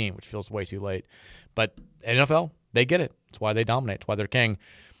 8:15, which feels way too late. But NFL, they get it. That's why they dominate. That's why they're king.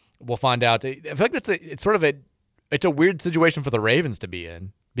 We'll find out. I feel like it's a weird situation for the Ravens to be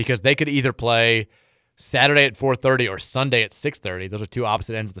in because they could either play Saturday at 4:30 or Sunday at 6:30. Those are two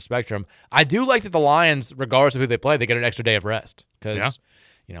opposite ends of the spectrum. I do like that the Lions, regardless of who they play, they get an extra day of rest because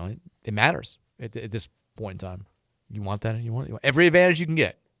it matters at this point in time. You want that? You want every advantage you can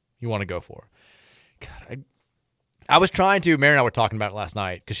get. You want to go for. God, I was trying to. Mary and I were talking about it last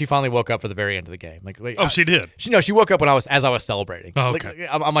night because she finally woke up for the very end of the game. She did. She woke up as I was celebrating. Oh, okay.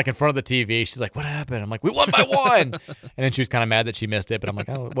 I'm like in front of the TV. She's like, "What happened?" I'm like, "We won by 1." And then she was kind of mad that she missed it. But I'm like,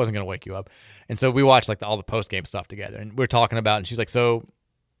 "Oh, it wasn't gonna wake you up." And so we watched all the post game stuff together, and we were talking about. And she's like, "So,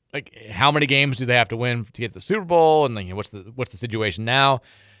 how many games do they have to win to get to the Super Bowl? And what's the situation now?"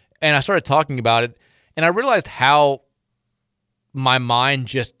 And I started talking about it, and I realized how my mind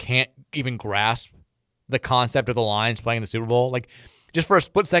just can't even grasp the concept of the Lions playing the Super Bowl. Like, just for a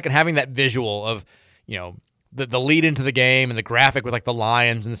split second, having that visual of, the lead into the game and the graphic with the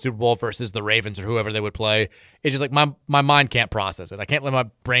Lions in the Super Bowl versus the Ravens or whoever they would play. It's just like my mind can't process it. I can't let my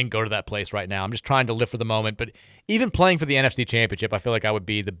brain go to that place right now. I'm just trying to live for the moment. But even playing for the NFC Championship, I feel like I would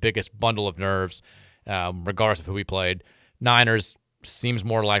be the biggest bundle of nerves, regardless of who we played. Niners seems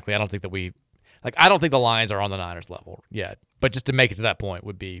more likely. I don't think the Lions are on the Niners level yet. But just to make it to that point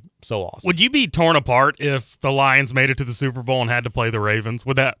would be so awesome. Would you be torn apart if the Lions made it to the Super Bowl and had to play the Ravens?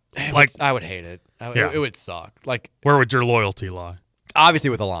 Would that I would hate it. It would suck. Where would your loyalty lie?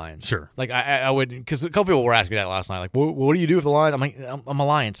 Obviously with the Lions. Sure. I would, because a couple people were asking me that last night. Like, what do you do with the Lions? I'm like, I'm a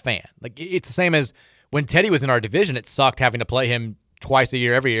Lions fan. Like, it's the same as when Teddy was in our division. It sucked having to play him twice a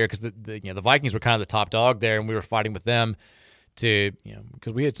year, every year, because the Vikings were kind of the top dog there, and we were fighting with them.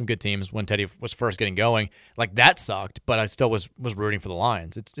 Because we had some good teams when Teddy was first getting going. Like, that sucked, but I still was rooting for the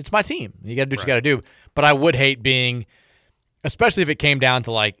Lions. It's my team. You got to do what you got to do. But I would hate being, especially if it came down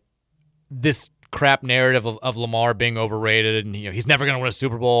to this crap narrative of Lamar being overrated and he's never going to win a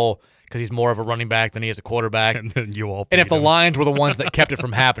Super Bowl because he's more of a running back than he is a quarterback. And then you all. And if the Lions were the ones that kept it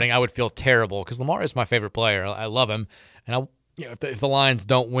from happening, I would feel terrible because Lamar is my favorite player. I love him, and if the Lions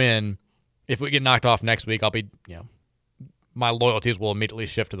don't win, if we get knocked off next week, I'll be my loyalties will immediately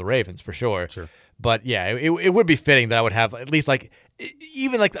shift to the Ravens for sure. Sure. But yeah, it would be fitting that I would have at least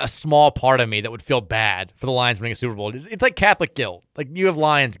even a small part of me that would feel bad for the Lions winning a Super Bowl. It's like Catholic guilt. Like, you have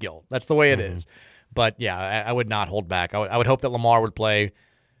Lions guilt. That's the way it is. But yeah, I would not hold back. I would hope that Lamar would play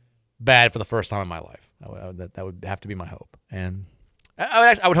bad for the first time in my life. That would have to be my hope. And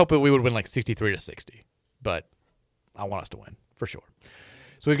I would hope that we would win 63-60. But I want us to win for sure.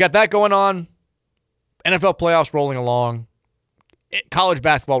 So we've got that going on. NFL playoffs rolling along. College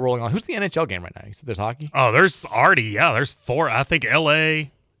basketball rolling on. Who's the NHL game right now? You said there's hockey? Oh, there's there's 4. I think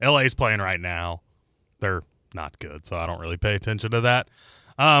LA's playing right now. They're not good, so I don't really pay attention to that.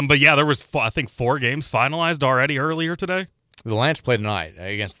 But yeah, there was, I think, 4 games finalized already earlier today. The Lance played tonight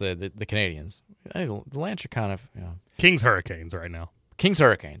against the Canadians. The Lance are kind of, Kings Hurricanes right now. Kings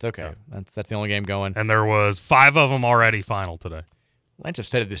Hurricanes, okay. Yeah. That's the only game going. And there was 5 of them already final today. Lance have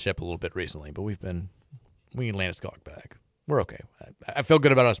steadied the ship a little bit recently, but we can Landeskog back. We're okay. I feel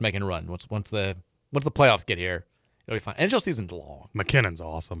good about us making a run. Once the playoffs get here, it'll be fine. NHL season's long. McKinnon's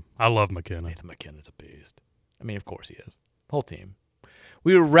awesome. I love McKinnon. Nathan McKinnon's a beast. I mean, of course he is. Whole team.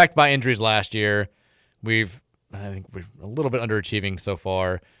 We were wrecked by injuries last year. I think we're a little bit underachieving so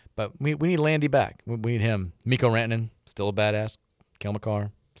far, but we need Landy back. We need him. Mikko Rantanen, still a badass. Kel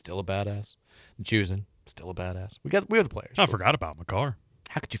McCarr, still a badass. Chusen, still a badass. We have the players. I forgot about McCarr.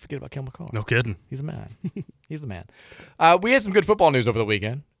 How could you forget about Kel McCarr? No kidding. He's a man. He's the man. We had some good football news over the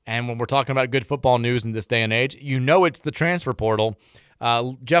weekend. And when we're talking about good football news in this day and age, it's the transfer portal.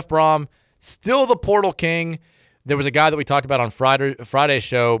 Jeff Brom, still the portal king. There was a guy that we talked about on Friday's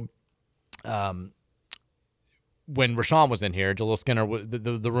show when Rashawn was in here. Jaleel Skinner,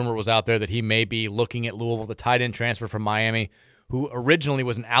 the rumor was out there that he may be looking at Louisville, the tight end transfer from Miami, who originally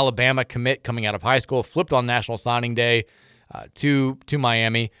was an Alabama commit coming out of high school, flipped on National Signing Day to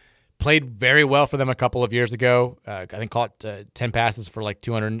Miami, played very well for them a couple of years ago. I think caught 10 passes for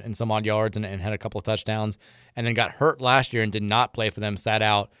 200 and some odd yards and had a couple of touchdowns, and then got hurt last year and did not play for them, sat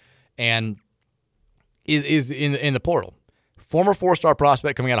out, and is in the portal. Former 4-star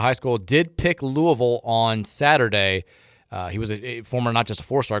prospect coming out of high school, did pick Louisville on Saturday. He was a former, not just a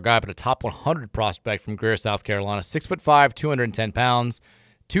 4-star guy, but a top 100 prospect from Greer, South Carolina. 6'5", 210 pounds.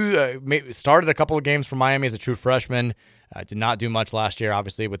 Started a couple of games for Miami as a true freshman. Did not do much last year,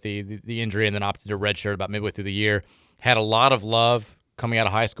 obviously, with the injury, and then opted to redshirt about midway through the year. Had a lot of love coming out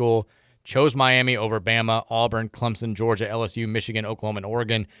of high school. Chose Miami over Bama, Auburn, Clemson, Georgia, LSU, Michigan, Oklahoma, and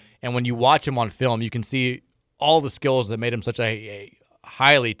Oregon. And when you watch him on film, you can see all the skills that made him such a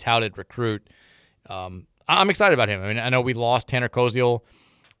highly touted recruit. I'm excited about him. I mean, I know we lost Tanner Koziel,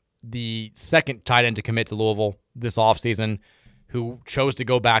 the second tight end to commit to Louisville this offseason, who chose to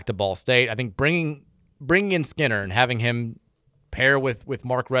go back to Ball State. I think bringing in Skinner and having him pair with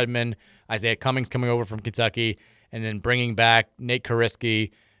Mark Redmond, Isaiah Cummings coming over from Kentucky, and then bringing back Nate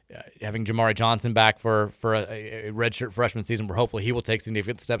Kariski, having Jamari Johnson back for a redshirt freshman season where hopefully he will take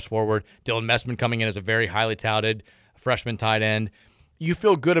significant steps forward. Dylan Messman coming in as a very highly touted freshman tight end. You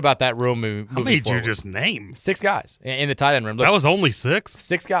feel good about that room moving forward. How many did you just name? 6 guys in the tight end room. Look, that was only 6?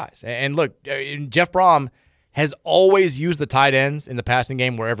 6 guys. And look, Jeff Brom has always used the tight ends in the passing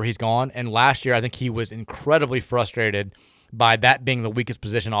game wherever he's gone. And last year, I think he was incredibly frustrated by that being the weakest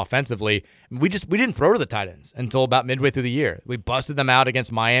position offensively. We didn't throw to the tight ends until about midway through the year. We busted them out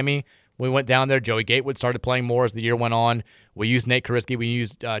against Miami. We went down there. Joey Gatewood started playing more as the year went on. We used Nate Kariski. We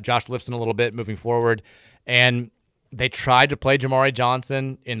used Josh Lifson a little bit moving forward. And they tried to play Jamari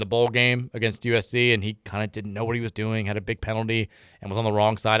Johnson in the bowl game against USC, and he kind of didn't know what he was doing, had a big penalty, and was on the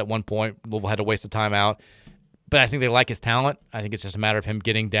wrong side at one point. Louisville had to waste a timeout. But I think they like his talent. I think it's just a matter of him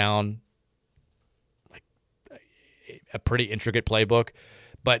getting down like a pretty intricate playbook.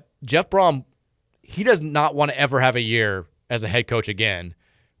 But Jeff Brom, he does not want to ever have a year as a head coach again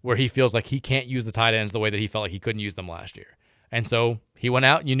where he feels like he can't use the tight ends the way that he felt like he couldn't use them last year. And so he went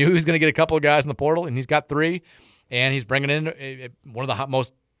out. You knew he was going to get a couple of guys in the portal, and he's got 3. And he's bringing in one of the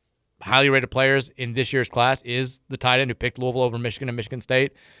most highly rated players in this year's class is the tight end who picked Louisville over Michigan and Michigan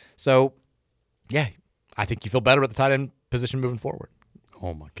State. So, yeah, I think you feel better about the tight end position moving forward.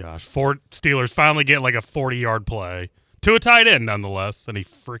 Oh, my gosh. 4 Steelers finally get like a 40-yard play to a tight end nonetheless, and he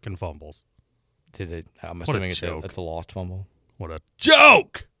freaking fumbles. I'm assuming it's a lost fumble. What a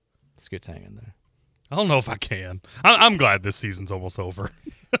joke! Scoot's hanging there. I don't know if I can. I'm glad this season's almost over.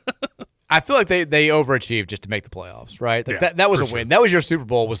 I feel like they overachieved just to make the playoffs, right? Like that was a win. That was your Super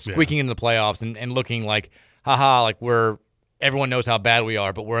Bowl, was squeaking into the playoffs and looking like, haha, like everyone knows how bad we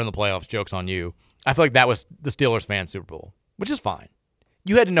are, but we're in the playoffs. Joke's on you. I feel like that was the Steelers fan Super Bowl, which is fine.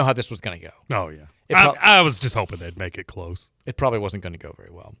 You had to know how this was going to go. Oh, yeah. I was just hoping they'd make it close. It probably wasn't going to go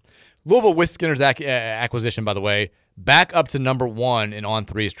very well. Louisville, with Skinner's acquisition, by the way, back up to number 1 in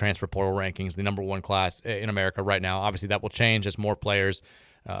On3's transfer portal rankings, the number 1 class in America right now. Obviously, that will change as more players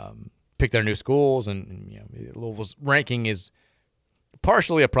pick their new schools, and Louisville's ranking is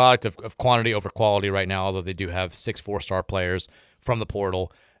partially a product of quantity over quality right now, although they do have 6 4-star players from the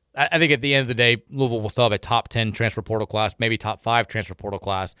portal. I think at the end of the day, Louisville will still have a top 10 transfer portal class, maybe top 5 transfer portal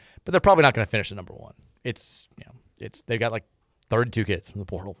class, but they're probably not going to finish at number 1. They've got like 32 kids from the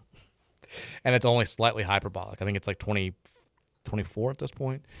portal, and it's only slightly hyperbolic. I think it's like 24 at this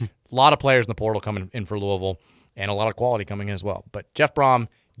point. A lot of players in the portal coming in for Louisville, and a lot of quality coming in as well. But Jeff Brom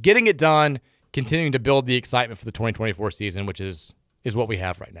getting it done, continuing to build the excitement for the 2024 season, which is what we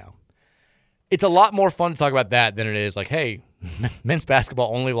have right now. It's a lot more fun to talk about that than it is like, hey, men's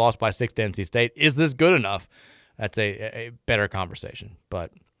basketball only lost by 6 to NC State. Is this good enough? That's a better conversation,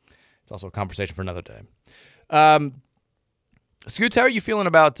 but it's also a conversation for another day. Scoots, how are you feeling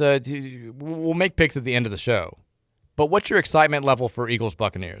about we'll make picks at the end of the show, but what's your excitement level for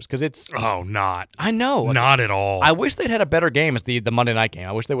Eagles-Buccaneers? Because it's... Oh, not. I know. Not at all. I wish they'd had a better game as the Monday night game.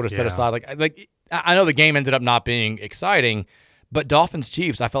 I wish they would have set aside... Like I know the game ended up not being exciting, but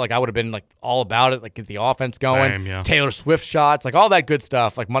Dolphins-Chiefs, I felt like I would have been like all about it, like get the offense going. Same, yeah. Taylor Swift shots, like all that good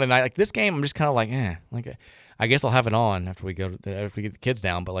stuff. Like Monday night, like this game, I'm just kind of like, I guess I'll have it on after we get the kids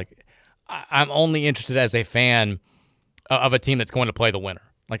down. But like, I'm only interested as a fan of a team that's going to play the winner.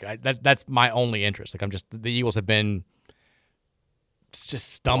 Like that's my only interest. Like the Eagles have been just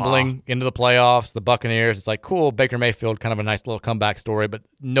stumbling into the playoffs. The Buccaneers, it's like cool. Baker Mayfield, kind of a nice little comeback story, but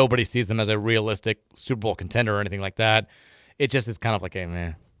nobody sees them as a realistic Super Bowl contender or anything like that. It just is kind of like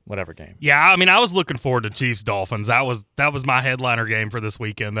a whatever game. Yeah, I mean, I was looking forward to Chiefs Dolphins. That was my headliner game for this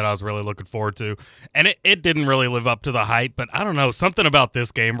weekend that I was really looking forward to, and it didn't really live up to the hype. But I don't know, something about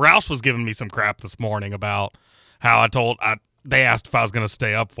this game. Roush was giving me some crap this morning about how they asked if I was going to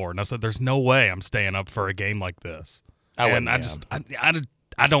stay up for it, and I said, "There's no way I'm staying up for a game like this." I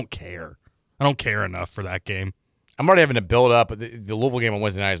don't care. I don't care enough for that game. I'm already having to build up. The Louisville game on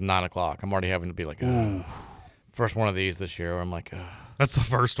Wednesday night is 9:00. I'm already having to be like, first one of these this year. Where I'm like, that's the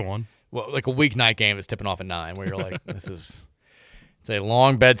first one. like a weeknight game that's tipping off at 9, where you're like, it's a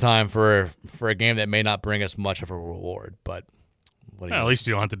long bedtime for a game that may not bring us much of a reward. But at least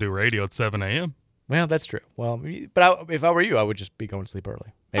you don't have to do radio at 7 a.m. Well, that's true. Well, but if I were you, I would just be going to sleep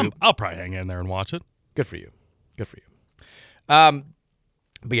early. Maybe. I'll probably hang in there and watch it. Good for you. But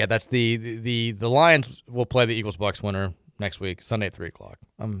yeah, that's the Lions will play the Eagles-Bucks winner next week, Sunday at 3:00.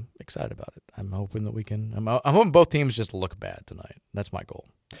 I'm excited about it. I'm hoping that we can. I'm hoping both teams just look bad tonight. That's my goal.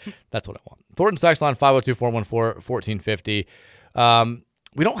 That's what I want. Thornton Sex line 502-414-1450.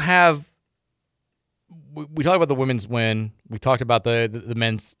 We don't have. We talked about the women's win. We talked about the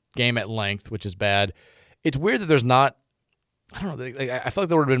men's game at length, which is bad. It's weird that there's not. I don't know. I feel like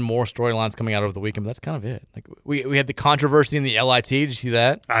there would have been more storylines coming out over the weekend, but that's kind of it. Like we had the controversy in the LIT. Did you see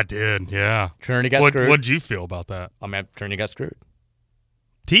that? I did. Yeah. Trinity got screwed. What did you feel about that? I mean, Trinity got screwed.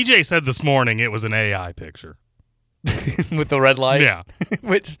 TJ said this morning it was an AI picture with the red light. Yeah,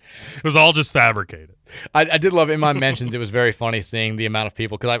 which it was all just fabricated. I did love it. In my mentions. It was very funny seeing the amount of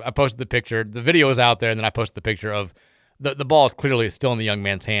people because I posted the picture. The video was out there, and then I posted the picture of the ball is clearly still in the young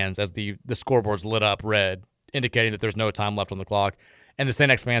man's hands as the scoreboard's lit up red, indicating that there's no time left on the clock. And the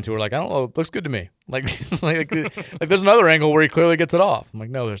St. X fans who were like, I don't know, it looks good to me. Like there's another angle where he clearly gets it off. I'm like,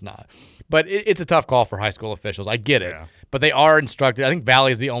 no, there's not. But it's a tough call for high school officials. I get it. Yeah. But they are instructed. I think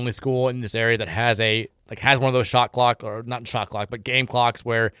Valley is the only school in this area that has one of those shot clock, or not shot clock, but game clocks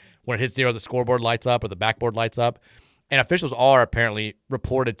where when it hits 0, the scoreboard lights up or the backboard lights up. And officials are apparently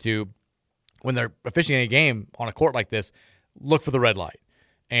reported to, when they're officiating a game on a court like this, look for the red light.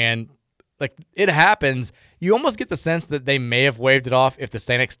 And like it happens, you almost get the sense that they may have waved it off if the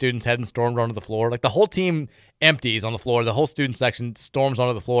St. X students hadn't stormed onto the floor. Like the whole team empties on the floor, the whole student section storms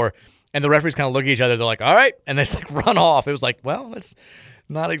onto the floor, and the referees kind of look at each other. They're like, all right, and they just like run off. It was like, well, that's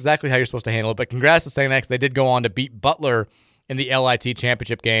not exactly how you're supposed to handle it. But congrats to St. X. They did go on to beat Butler in the LIT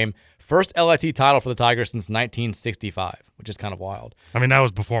championship game. First LIT title for the Tigers since 1965, which is kind of wild. I mean, that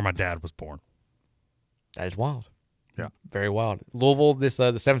was before my dad was born. That is wild. Yeah. Very wild. Louisville, the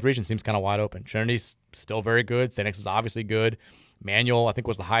 7th region seems kind of wide open. Trinity's still very good. St. X is obviously good. Manual, I think,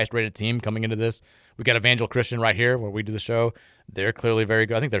 was the highest rated team coming into this. We got Evangel Christian right here where we do the show. They're clearly very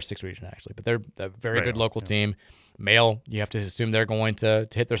good. I think they're 6th region, actually, but they're a very good local team. Male, you have to assume they're going to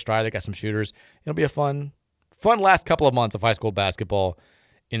hit their stride. They got some shooters. It'll be a fun last couple of months of high school basketball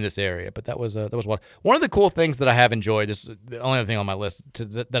in this area. But that was one of the cool things that I have enjoyed. This is the only other thing on my list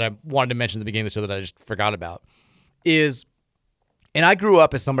that I wanted to mention at the beginning of the show that I just forgot about. Is, and I grew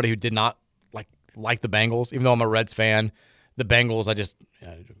up as somebody who did not like the Bengals, even though I'm a Reds fan. The Bengals, I just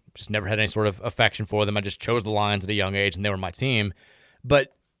never had any sort of affection for them. I just chose the Lions at a young age, and they were my team.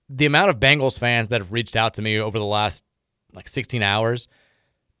 But the amount of Bengals fans that have reached out to me over the last 16 hours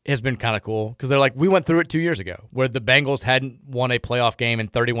has been kind of cool because they're like, we went through it 2 years ago where the Bengals hadn't won a playoff game in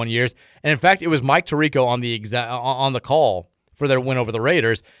 31 years, and in fact, it was Mike Tirico on the call for their win over the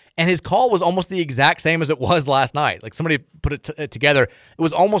Raiders. And his call was almost the exact same as it was last night. Like somebody put it together. It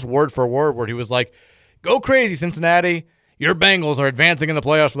was almost word for word where he was like, go crazy, Cincinnati. Your Bengals are advancing in the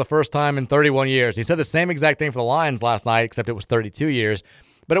playoffs for the first time in 31 years. He said the same exact thing for the Lions last night, except it was 32 years.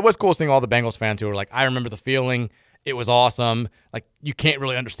 But it was cool seeing all the Bengals fans who were like, I remember the feeling. It was awesome. Like, you can't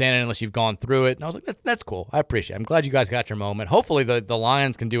really understand it unless you've gone through it. And I was like, that's cool. I appreciate it. I'm glad you guys got your moment. Hopefully the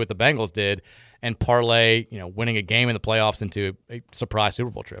Lions can do what the Bengals did and parlay, winning a game in the playoffs into a surprise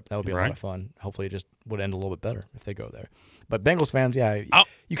Super Bowl trip. That would be a lot of fun. Hopefully it just would end a little bit better if they go there. But Bengals fans,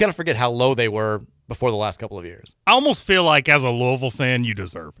 you kind of forget how low they were before the last couple of years. I almost feel like as a Louisville fan, you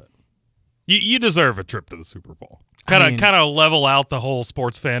deserve it. You deserve a trip to the Super Bowl. Kind of level out the whole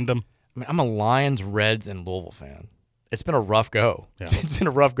sports fandom. I mean, I'm a Lions, Reds, and Louisville fan. It's been a rough go. Yeah. It's been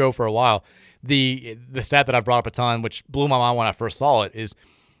a rough go for a while. The stat that I've brought up a ton, which blew my mind when I first saw it, is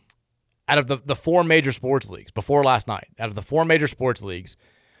out of the 4 major sports leagues, before last night, out of the 4 major sports leagues,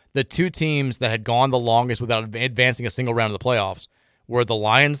 the 2 teams that had gone the longest without advancing a single round of the playoffs were the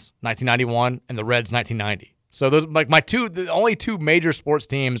Lions, 1991, and the Reds, 1990. So those the only 2 major sports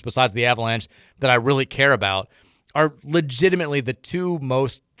teams besides the Avalanche that I really care about are legitimately the 2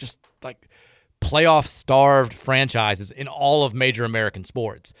 most just playoff-starved franchises in all of major American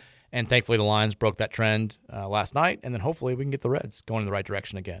sports. And thankfully, the Lions broke that trend last night, and then hopefully we can get the Reds going in the right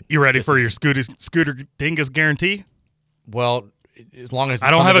direction again. You ready for your Scooter Dingus guarantee? Well, as long as it's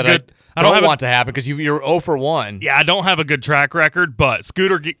I don't want to happen because you're 0 for 1. Yeah, I don't have a good track record, but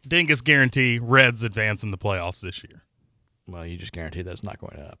Scooter Dingus guarantee Reds advance in the playoffs this year. Well, you just guaranteed that it's not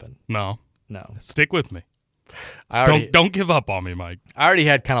going to happen. No. No. Stick with me. Don't give up on me, Mike. I already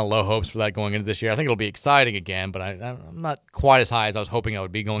had kind of low hopes for that going into this year. I think it'll be exciting again, but I'm not quite as high as I was hoping I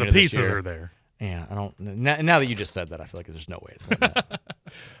would be going into this year. The pieces are there. Yeah, I don't. Now that you just said that, I feel like there's no way it's going to happen.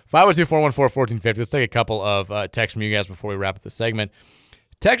 502-414-1450. Let's take a couple of texts from you guys before we wrap up the segment.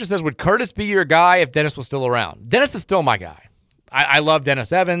 Texter says, would Curtis be your guy if Dennis was still around? Dennis is still my guy. I love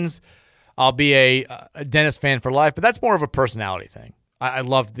Dennis Evans. I'll be a Dennis fan for life, but that's more of a personality thing. I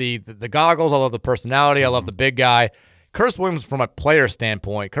love the goggles. I love the personality. I love the big guy. Curtis Williams, from a player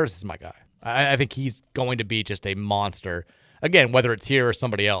standpoint, Curtis is my guy. I think he's going to be just a monster. Again, whether it's here or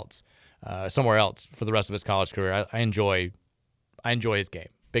somebody else, somewhere else for the rest of his college career. I enjoy his game.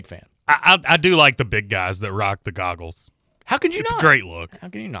 Big fan. I do like the big guys that rock the goggles. How could you not? It's a great look. How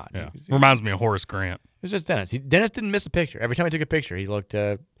can you not? Yeah. Reminds me of Horace Grant. It was just Dennis. Dennis didn't miss a picture. Every time he took a picture, he looked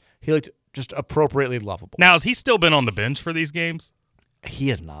just appropriately lovable. Now, has he still been on the bench for these games? He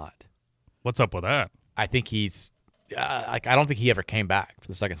has not. What's up with that? I think he's I don't think he ever came back for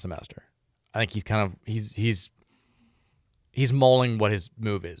the second semester. I think he's kind of he's mulling what his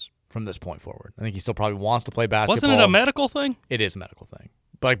move is from this point forward. I think he still probably wants to play basketball. Wasn't it a medical thing? It is a medical thing.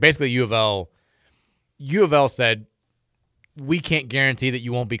 But like basically U of L said, we can't guarantee that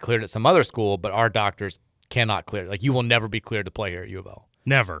you won't be cleared at some other school, but our doctors cannot clear. Like you will never be cleared to play here at U of L.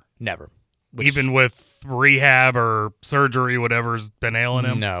 Never. Even with rehab or surgery, whatever's been ailing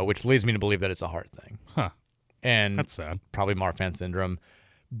him? No, which leads me to believe that it's a heart thing. Huh. And that's sad. Probably Marfan syndrome.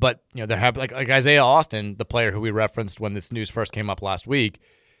 But, there have like Isaiah Austin, the player who we referenced when this news first came up last week,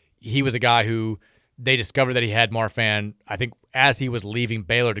 he was a guy who they discovered that he had Marfan, I think, as he was leaving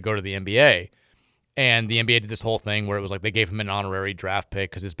Baylor to go to the NBA. And the NBA did this whole thing where it was like they gave him an honorary draft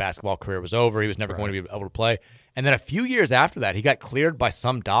pick because his basketball career was over. He was never going to be able to play. And then a few years after that, he got cleared by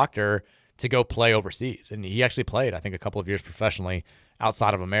some doctor to go play overseas. And he actually played, I think, a couple of years professionally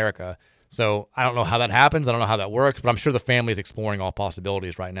outside of America. So I don't know how that happens. I don't know how that works, but I'm sure the family is exploring all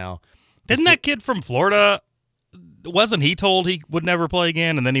possibilities right now. Didn't that kid from Florida, wasn't he told he would never play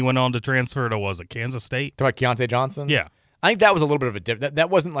again, and then he went on to transfer to, was it Kansas State? Talking about Keontae Johnson? Yeah. I think that was a little bit of a different. That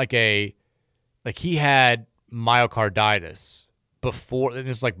wasn't like he had myocarditis before.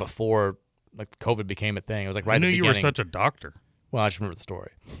 This is like before COVID became a thing. It was like right at the beginning. I knew you were such a doctor. Well, I just remember the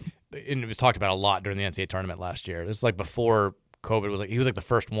story. And it was talked about a lot during the NCAA tournament last year. This is like before COVID was he was like the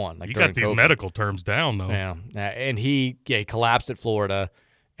first one. Like you got these COVID. Medical terms down though. Yeah. And he collapsed at Florida,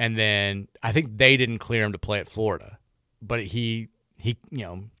 and then I think they didn't clear him to play at Florida, but he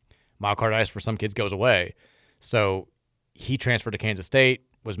myocarditis for some kids goes away, so he transferred to Kansas State,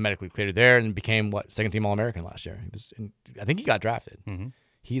 was medically cleared there, and became second team All-American last year. I think he got drafted. Mm-hmm.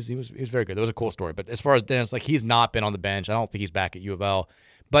 He was very good. That was a cool story. But as far as Dennis, he's not been on the bench. I don't think he's back at U of L.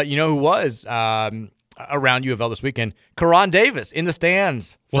 But you know who was around U of L this weekend? Karan Davis in the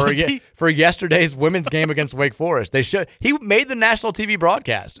stands for yesterday's women's game against Wake Forest. He made the national TV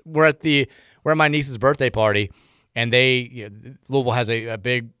broadcast. We're at my niece's birthday party, and Louisville has a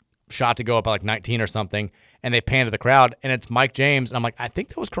big shot to go up by 19 or something, and they pan to the crowd, and it's Mike James, and I'm like, I think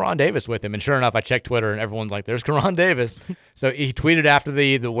that was Karan Davis with him, and sure enough, I checked Twitter, and everyone's like, there's Karan Davis. So he tweeted after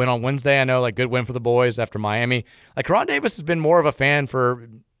the win on Wednesday, I know, good win for the boys after Miami. Karan Davis has been more of a fan for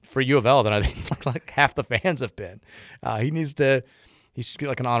U of L than I think half the fans have been. He should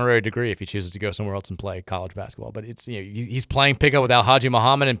get an honorary degree if he chooses to go somewhere else and play college basketball, but it's he's playing pickup with Al-Haji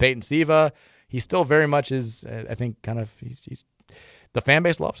Muhammad and Peyton Siva. He still very much is, I think, kind of, he's the fan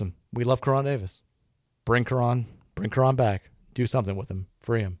base loves him. We love Karan Davis. Bring Karan back. Do something with him.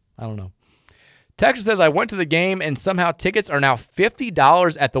 Free him. I don't know. Texas says, I went to the game and somehow tickets are now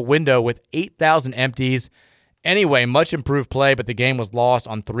 $50 at the window with 8,000 empties. Anyway, much improved play, but the game was lost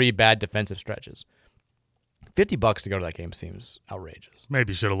on 3 bad defensive stretches. $50 to go to that game seems outrageous.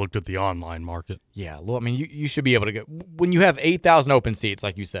 Maybe should have looked at the online market. Yeah, I mean, you should be able to go. When you have 8,000 open seats,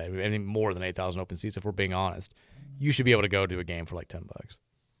 like you said, I think more than 8,000 open seats, if we're being honest, you should be able to go to a game for $10,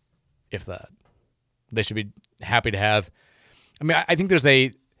 if that. They should be happy to have. I mean, I think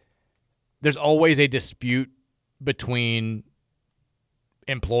there's always a dispute between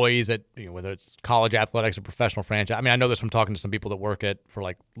employees at whether it's college athletics or professional franchise. I mean, I know this from talking to some people that work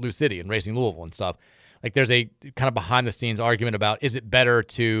for Lou City and Racing Louisville and stuff. There's a kind of behind the scenes argument about, is it better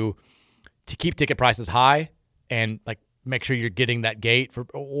to keep ticket prices high and make sure you're getting that gate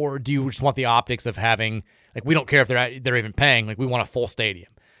or do you just want the optics of having we don't care if they're even paying, we want a full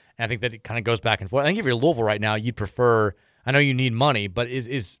stadium. And I think that it kind of goes back and forth. I think if you're Louisville right now, you'd prefer, I know you need money, but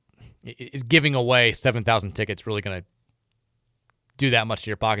is giving away 7,000 tickets really going to do that much to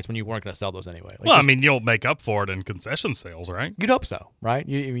your pockets when you weren't going to sell those anyway? I mean, you'll make up for it in concession sales, right? You'd hope so, right?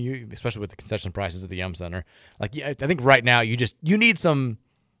 You especially with the concession prices at the Yum Center. I think right now you need some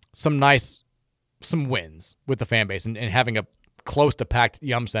wins with the fan base, and having a close to packed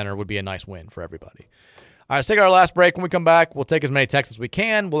Yum Center would be a nice win for everybody. All right, let's take our last break. When we come back, we'll take as many texts as we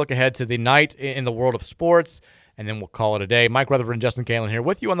can. We'll look ahead to the night in the world of sports, and then we'll call it a day. Mike Rutherford and Justin Kalen here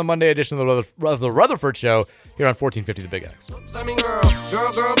with you on the Monday edition of the Rutherford Show here on 1450 The Big X. I mean, girl,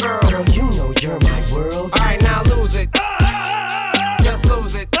 you know you're my world. All right, now lose it. Just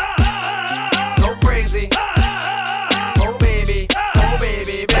lose it. Go crazy. Oh, baby,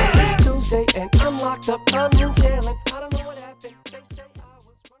 baby. It's Tuesday and I'm locked up, I'm in jail, and I don't know what happened. They say I was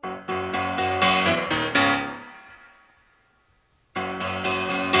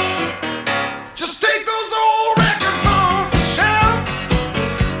Just take those old records off the shelf.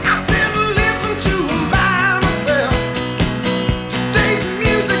 I sit and listen to them by myself. Today's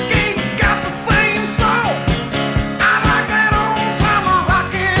music ain't got the same soul. I like that old time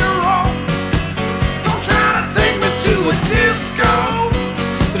rock and roll. Don't try to take me to a disco.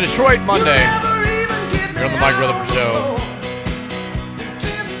 It's a Detroit Monday here on the Mike Rutherford Show.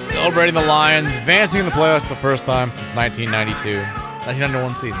 Celebrating the Lions, advancing in the playoffs for the first time since 1992.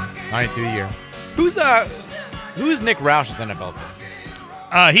 1991 season, 92 year. Who is Nick Roush's NFL team?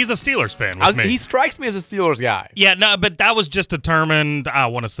 He's a Steelers fan with me. He strikes me as a Steelers guy. Yeah, no, but that was just determined, I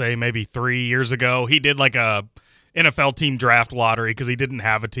want to say, maybe 3 years ago. He did like a NFL team draft lottery because he didn't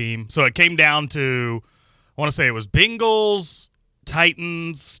have a team. So it came down to, I want to say it was Bengals,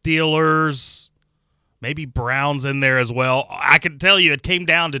 Titans, Steelers, maybe Browns in there as well. I can tell you it came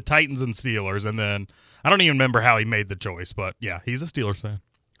down to Titans and Steelers, and then I don't even remember how he made the choice, but yeah, he's a Steelers fan.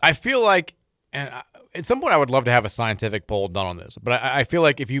 I feel like, and at some point I would love to have a scientific poll done on this, but I feel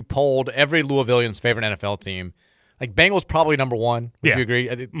like if you polled every Louisvillian's favorite NFL team, like Bengals probably number one. Would you agree?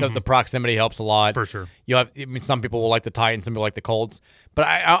 The proximity helps a lot. For sure. Some people will like the Titans, some people like the Colts, but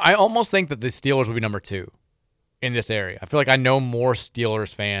I almost think that the Steelers would be number two in this area. I feel like I know more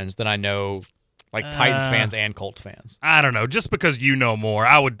Steelers fans than I know Titans fans and Colts fans. I don't know. Just because you know more,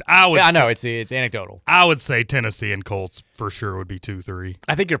 I would. Yeah, I know it's anecdotal. I would say Tennessee and Colts for sure would be 2-3.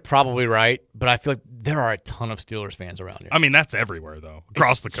 I think you're probably right, but I feel like there are a ton of Steelers fans around here. I mean, that's everywhere though,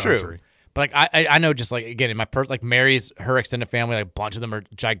 across the country. True. But I know just again in my Mary's her extended family, a bunch of them are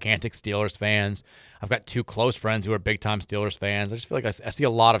gigantic Steelers fans. I've got two close friends who are big time Steelers fans. I just feel like I see a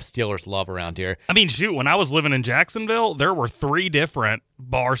lot of Steelers love around here. I mean, shoot, when I was living in Jacksonville, there were 3 different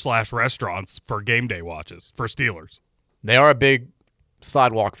bar/restaurants for game day watches for Steelers. They are a big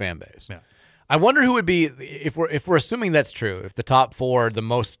sidewalk fan base. Yeah. I wonder who would be if we're assuming that's true. If the top 4, the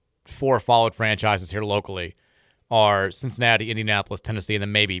most 4 followed franchises here locally are Cincinnati, Indianapolis, Tennessee, and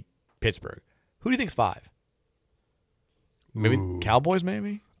then maybe Pittsburgh. Who do you think's 5? Maybe Cowboys,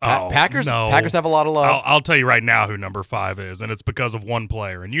 maybe? Packers? No. Packers have a lot of love. I'll tell you right now who number 5 is, and it's because of one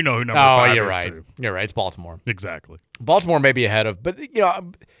player, and you know who number 5 you're is right. too. You're right. It's Baltimore. Exactly. Baltimore may be ahead of, but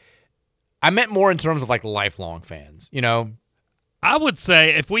I meant more in terms of lifelong fans. I would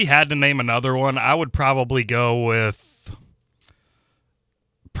say if we had to name another one, I would probably go with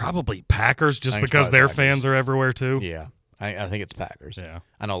Packers, just because their fans are everywhere too. Yeah. I think it's Packers. Yeah.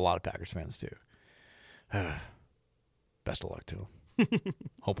 I know a lot of Packers fans, too. Best of luck to them.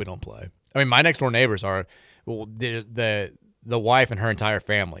 Hope we don't play. I mean, my next-door neighbors are the wife and her entire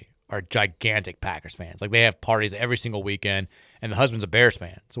family are gigantic Packers fans. They have parties every single weekend, and the husband's a Bears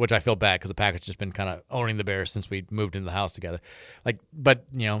fan, which I feel bad because the Packers just been kind of owning the Bears since we moved into the house together. But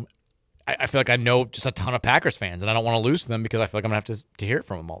I feel like I know just a ton of Packers fans, and I don't want to lose to them because I feel like I'm going to have to hear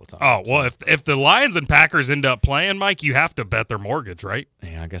from them all the time. Oh, well, if the Lions and Packers end up playing, Mike, you have to bet their mortgage, right?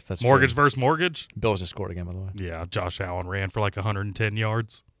 Yeah, I guess that's mortgage true. versus mortgage. Bills just scored again, by the way. Yeah, Josh Allen ran for 110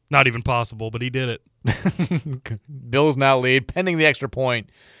 yards. Not even possible, but he did it. Bills now lead, pending the extra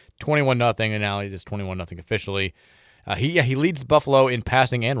point, 21-0, and now it is 21-0 officially. He leads Buffalo in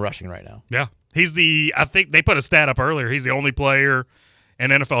passing and rushing right now. Yeah, I think they put a stat up earlier. He's the only player in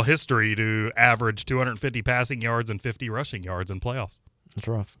NFL history to average 250 passing yards and 50 rushing yards in playoffs. That's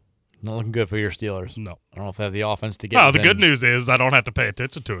rough. Not looking good for your Steelers. No. I don't know if they have the offense to get No, the good news is I don't have to pay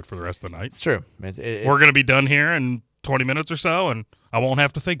attention to it for the rest of the night. It's true. We're going to be done here in 20 minutes or so, and I won't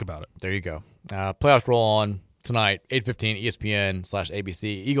have to think about it. There you go. Playoffs roll on tonight, 8:15 ESPN/ABC.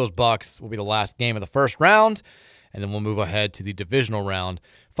 Eagles-Bucks will be the last game of the first round, and then we'll move ahead to the divisional round.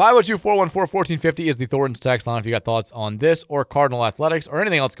 502-414-1450 is the Thornton's text line if you got thoughts on this or Cardinal Athletics or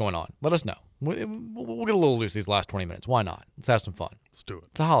anything else going on. Let us know. We'll get a little loose these last 20 minutes. Why not? Let's have some fun. Let's do it.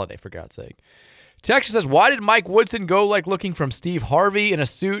 It's a holiday, for God's sake. Texas says, why did Mike Woodson go looking from Steve Harvey in a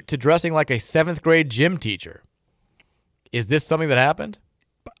suit to dressing like a 7th grade gym teacher? Is this something that happened?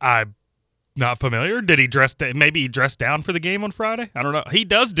 I'm not familiar. Did he maybe he dressed down for the game on Friday? I don't know. He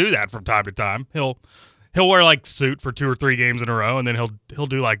does do that from time to time. He'll wear suit for 2 or 3 games in a row, and then he'll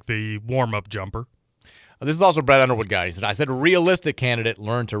do the warm-up jumper. This is also Brad Underwood guy. He said, I said realistic candidate,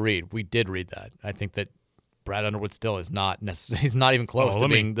 learn to read. We did read that. I think that Brad Underwood still is not necessarily. He's not even close to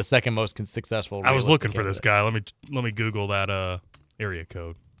being the second most successful. I was looking for this guy. Let me Google that area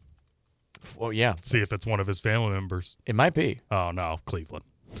code. Oh yeah, see if it's one of his family members. It might be. Oh no, Cleveland.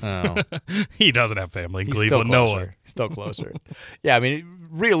 Oh, he doesn't have family in He's Cleveland. Still no way. Still closer. Yeah, I mean,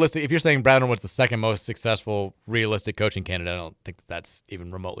 realistic. If you're saying Brad Underwood's the second most successful realistic coaching candidate, I don't think that's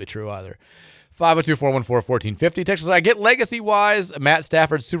even remotely true either. 502-414-1450. Texas, I get legacy-wise, Matt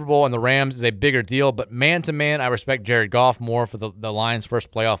Stafford's Super Bowl and the Rams is a bigger deal, but man-to-man, I respect Jared Goff more for the Lions'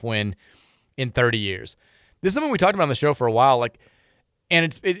 first playoff win in 30 years. This is something we talked about on the show for a while, and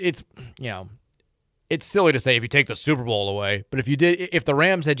it's it's silly to say if you take the Super Bowl away, but if the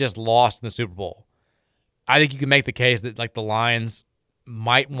Rams had just lost in the Super Bowl, I think you can make the case that the Lions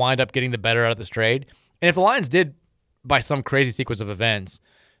might wind up getting the better out of this trade. And if the Lions did, by some crazy sequence of events,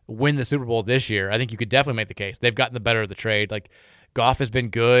 win the Super Bowl this year, I think you could definitely make the case. They've gotten the better of the trade. Goff has been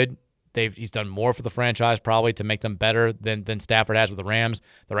good. He's done more for the franchise probably to make them better than Stafford has with the Rams.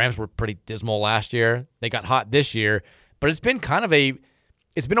 The Rams were pretty dismal last year. They got hot this year, but it's been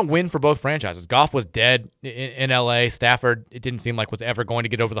a win for both franchises. Goff was dead in L.A. Stafford, it didn't seem like was ever going to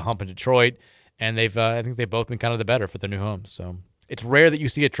get over the hump in Detroit, and I think they've both been kind of the better for their new homes. So it's rare that you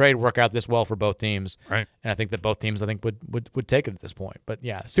see a trade work out this well for both teams, right? And I think that both teams would take it at this point. But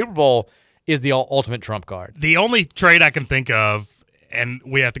yeah, Super Bowl is the ultimate trump card. The only trade I can think of, and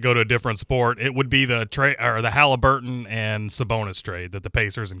we have to go to a different sport, it would be the trade or the Halliburton and Sabonis trade that the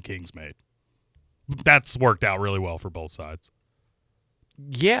Pacers and Kings made. That's worked out really well for both sides.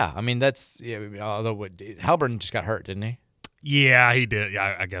 Yeah, I mean although Halliburton just got hurt, didn't he? Yeah, he did.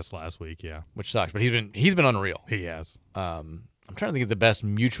 Yeah, I guess last week. Yeah, which sucks. But he's been unreal. He has. I'm trying to think of the best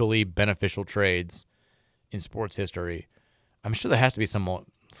mutually beneficial trades in sports history. I'm sure there has to be some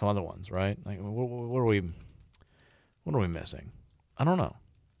other ones, right? What are we missing? I don't know.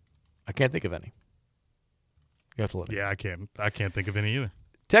 I can't think of any. You have to let me. Yeah, I can't think of any either.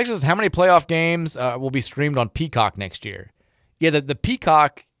 Texas, how many playoff games will be streamed on Peacock next year? Yeah, the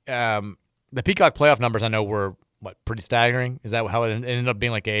Peacock playoff numbers I know were pretty staggering. Is that how it ended up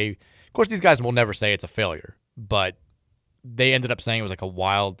being? Of course, these guys will never say it's a failure, but they ended up saying it was a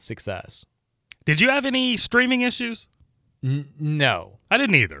wild success. Did you have any streaming issues? No, I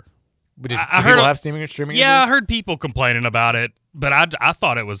didn't either. Did people have streaming issues? Yeah, I heard people complaining about it, but I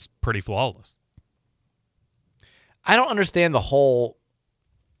thought it was pretty flawless. I don't understand the whole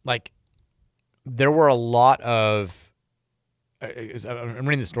there were a lot of. I'm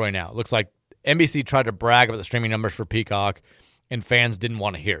reading the story now. It looks like NBC tried to brag about the streaming numbers for Peacock, and fans didn't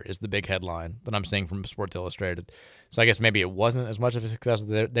want to hear it, is the big headline that I'm seeing from Sports Illustrated. So I guess maybe it wasn't as much of a success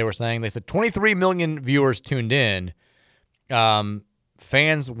as they were saying. They said 23 million viewers tuned in.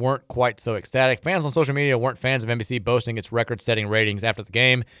 Fans weren't quite so ecstatic. Fans on social media weren't fans of NBC boasting its record-setting ratings after the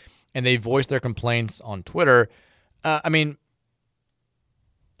game, and they voiced their complaints on Twitter. I mean,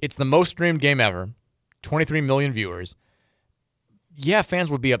 it's the most streamed game ever, 23 million viewers. Yeah, fans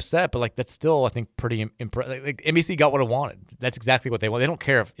would be upset, but that's still, I think, pretty impressive. NBC got what it wanted. That's exactly what they want. They don't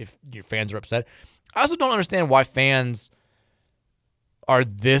care if your fans are upset. I also don't understand why fans are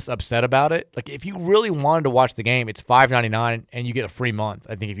this upset about it. If you really wanted to watch the game, it's $5.99 and you get a free month.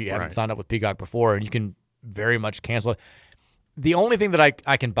 I think if you haven't signed up with Peacock before, and you can very much cancel it. The only thing that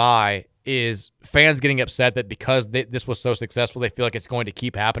I can buy is fans getting upset that because this was so successful, they feel like it's going to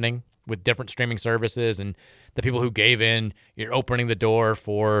keep happening with different streaming services, and the people who gave in, you're opening the door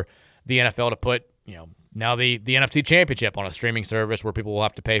for the NFL to put, now the NFC Championship on a streaming service where people will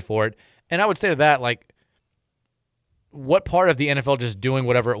have to pay for it. And I would say to that, what part of the NFL just doing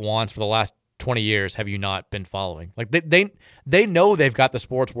whatever it wants for the last 20 years have you not been following? They know they've got the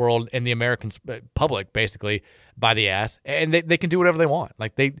sports world and the American public basically by the ass, and they can do whatever they want.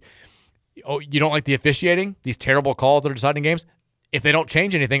 You don't like the officiating, these terrible calls that are deciding games? If they don't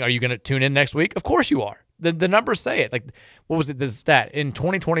change anything, are you going to tune in next week? Of course you are. The numbers say it. What was it? The stat in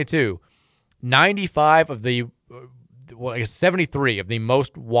 2022, 95 of the, 73 of the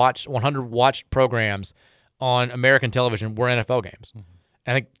most watched, 100 watched programs on American television were NFL games. Mm-hmm.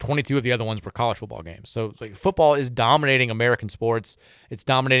 I think 22 of the other ones were college football games. So football is dominating American sports. It's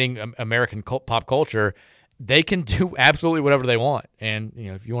dominating American pop culture. They can do absolutely whatever they want. And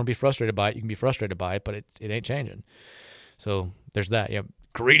if you want to be frustrated by it, you can be frustrated by it, but it ain't changing. So there's that. Yeah,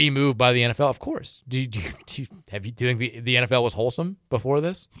 greedy move by the NFL, of course. Do you think the NFL was wholesome before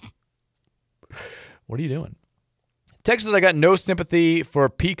this? What are you doing? Texas, I got no sympathy for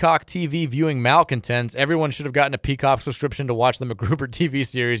Peacock TV viewing malcontents. Everyone should have gotten a Peacock subscription to watch the MacGruber TV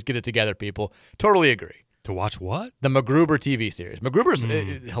series. Get it together, people. Totally agree. To watch what? The MacGruber TV series. MacGruber's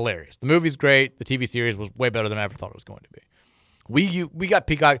hilarious. The movie's great. The TV series was way better than I ever thought it was going to be. We got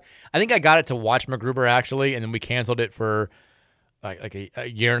Peacock. I think I got it to watch MacGruber actually, and then we canceled it for like a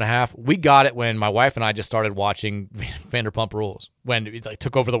year and a half. We got it when my wife and I just started watching Vanderpump Rules when it like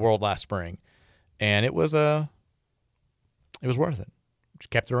took over the world last spring, and it was worth it. Just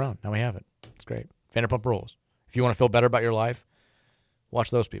kept it around. Now we have it. It's great. Vanderpump Rules. If you want to feel better about your life,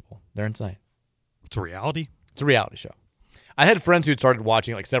 watch those people. They're insane. It's a reality? It's a reality show. I had friends who had started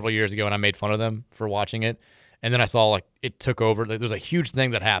watching it like several years ago, and I made fun of them for watching it. And then I saw like it took over. Like, there was a huge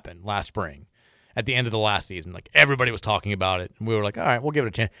thing that happened last spring at the end of the last season. Like everybody was talking about it, and we were like, all right, we'll give it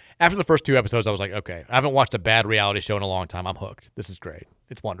a chance. After the first 2 episodes, I was like, okay, I haven't watched a bad reality show in a long time. I'm hooked. This is great.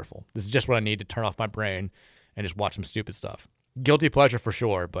 It's wonderful. This is just what I need to turn off my brain and just watch some stupid stuff. Guilty pleasure for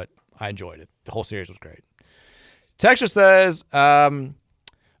sure, but I enjoyed it. The whole series was great. Texture says,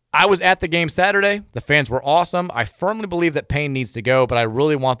 I was at the game Saturday. The fans were awesome. I firmly believe that Payne needs to go, but I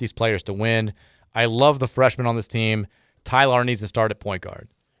really want these players to win. I love the freshmen on this team. Tyler needs to start at point guard.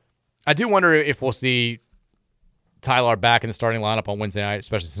 I do wonder if we'll see Tyler back in the starting lineup on Wednesday night,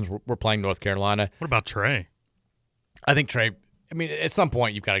 especially since we're playing North Carolina. What about Trey? I think Trey, I mean, at some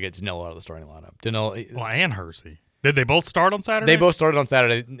point you've got to get Danilo out of the starting lineup. Well, and Hersey. Did they both start on Saturday? They both started on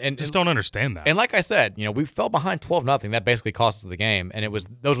Saturday. And just don't understand that. And like I said, we fell behind 12-0. That basically cost us the game. And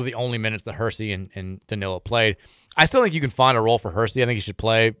those were the only minutes that Hersey and Danilo played. I still think you can find a role for Hersey. I think he should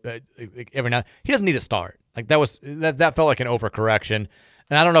play every now. He doesn't need to start. Like that felt like an overcorrection.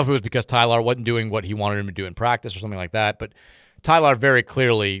 And I don't know if it was because Tyler wasn't doing what he wanted him to do in practice or something like that. But Tyler very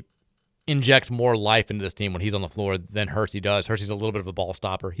clearly injects more life into this team when he's on the floor than Hersey does. Hersey's a little bit of a ball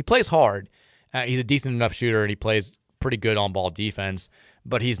stopper. He plays hard. He's a decent enough shooter, and he plays pretty good on-ball defense,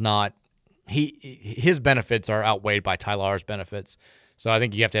 but he's not. His benefits are outweighed by Tyler's benefits. So I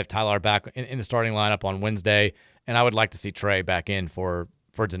think you have to have Tyler back in the starting lineup on Wednesday, and I would like to see Trey back in for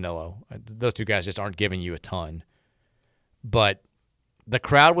Danilo. Those two guys just aren't giving you a ton. But the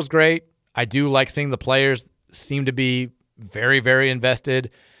crowd was great. I do like seeing the players seem to be very, very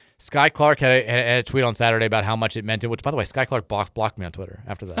invested. Sky Clark had a tweet on Saturday about how much it meant to him, which, by the way, Sky Clark blocked me on Twitter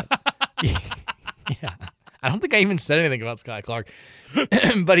after that. Yeah. I don't think I even said anything about Sky Clark.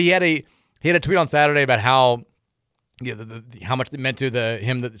 But he had a tweet on Saturday about how how much it meant to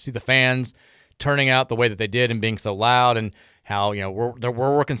him to see the fans turning out the way that they did and being so loud, and how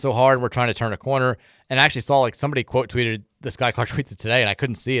we're working so hard and we're trying to turn a corner. And I actually saw somebody quote tweeted the Sky Clark tweet today, and I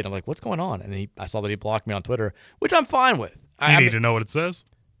couldn't see it. I'm like, what's going on? And I saw that he blocked me on Twitter, which I'm fine with. You need to know what it says?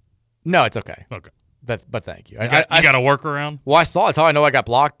 No, it's okay. Okay. But thank you. You got a workaround? Well, I saw it. That's how I know I got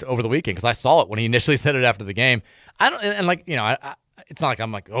blocked over the weekend, because I saw it when he initially said it after the game. It's not like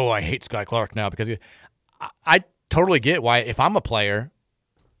I'm like, oh, I hate Sky Clark now, because I totally get why, if I'm a player,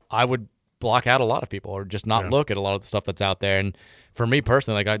 I would block out a lot of people or just not look at a lot of the stuff that's out there. And for me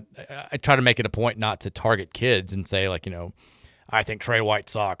personally, I try to make it a point not to target kids and say I think Trey White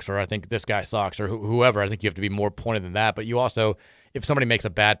sucks, or I think this guy sucks, or whoever. I think you have to be more pointed than that. But you also, if somebody makes a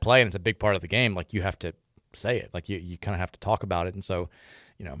bad play and it's a big part of the game, you have to say it. You kind of have to talk about it. And so,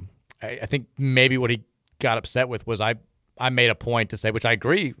 I think maybe what he got upset with was I made a point to say, which I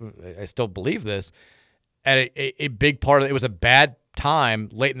agree, I still believe this, at a big part of it was a bad time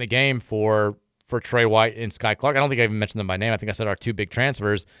late in the game for Trey White and Sky Clark. I don't think I even mentioned them by name. I think I said our two big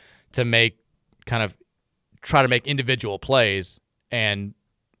transfers to try to make individual plays and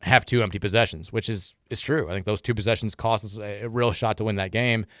have two empty possessions, which is true. I think those two possessions cost us a real shot to win that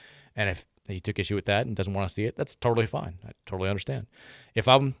game. And if he took issue with that and doesn't want to see it, that's totally fine. I totally understand. If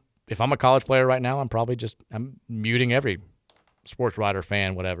I'm a college player right now, I'm muting every sports writer,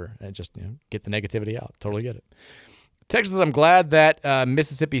 fan, whatever, and just get the negativity out. Totally get it. Texas, I'm glad that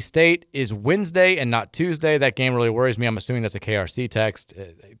Mississippi State is Wednesday and not Tuesday. That game really worries me. I'm assuming that's a KRC text.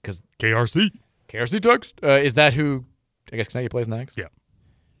 KRC text? Is that who, I guess, Kentucky plays next? Yeah.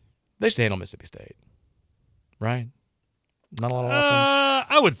 They should handle Mississippi State, right? Not a lot of offense?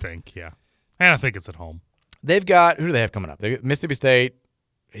 I would think, yeah. And I think it's at home. They've got, who do they have coming up? Mississippi State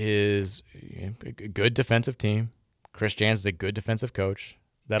is a good defensive team. Chris Jans is a good defensive coach.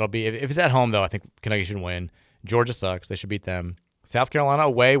 That'll be, if it's at home, though, I think Kentucky should win. Georgia sucks. They should beat them. South Carolina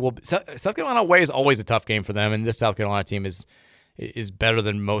away is always a tough game for them, and this South Carolina team is better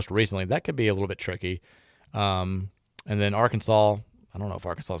than most recently. That could be a little bit tricky. And then Arkansas, I don't know if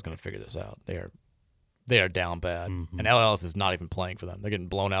Arkansas is going to figure this out. They are down bad. Mm-hmm. And LLS is not even playing for them. They're getting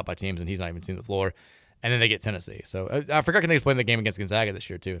blown out by teams, and he's not even seen the floor. And then they get Tennessee. So I forgot Kentucky's playing the game against Gonzaga this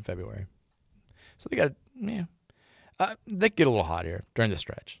year, too, in February. So they could get a little hot here during the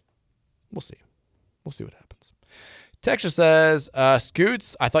stretch. We'll see. We'll see what happens. Texture says,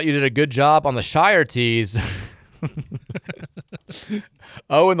 Scoots, I thought you did a good job on the Shire tease.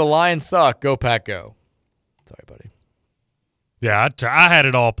 Oh, and the Lions suck. Go, Pack, go. Sorry, buddy. Yeah, I had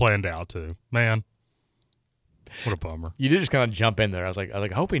it all planned out too. Man, what a bummer. You did just kind of jump in there. I was like, I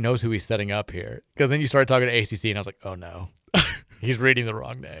hope he knows who he's setting up here. Because then you started talking to ACC, and I was like, oh no, he's reading the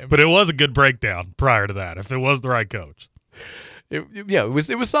wrong name. But it was a good breakdown prior to that. If it was the right coach, it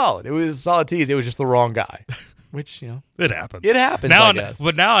was solid. It was a solid tease. It was just the wrong guy, which it happens. It happens. Now, I guess.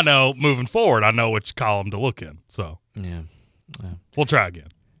 But now I know moving forward, I know which column to look in. So yeah. We'll try again.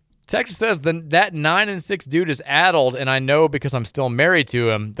 Texas says that 9-6 dude is addled, and I know because I'm still married to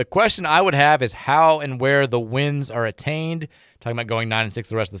him. The question I would have is how and where the wins are attained. Talking about going 9-6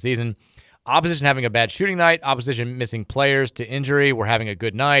 the rest of the season. Opposition having a bad shooting night. Opposition missing players to injury. We're having a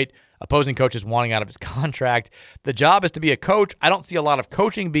good night. Opposing coaches wanting out of his contract. The job is to be a coach. I don't see a lot of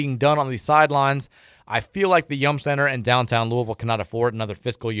coaching being done on these sidelines. I feel like the Yum Center and downtown Louisville cannot afford another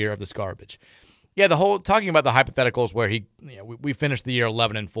fiscal year of this garbage. Yeah, the whole talking about the hypotheticals where we finished the year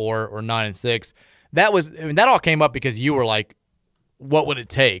 11-4 or 9-6. That all came up because you were like, what would it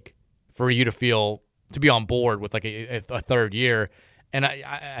take for you to be on board with like a third year? And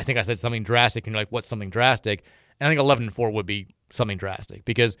I think I said something drastic, and you're like, what's something drastic? And I think 11-4 would be something drastic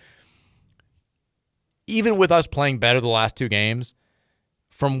because even with us playing better the last two games,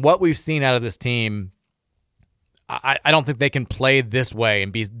 from what we've seen out of this team, I don't think they can play this way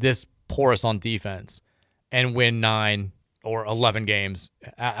and be this porous on defense and win 9 or 11 games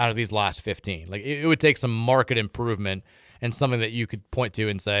out of these last 15. Like it would take some market improvement and something that you could point to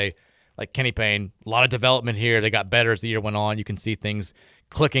and say, like Kenny Payne, a lot of development here. They got better as the year went on. You can see things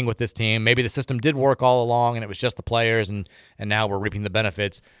clicking with this team. Maybe the system did work all along and it was just the players and now we're reaping the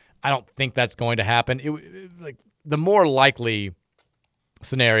benefits. I don't think that's going to happen. Like the more likely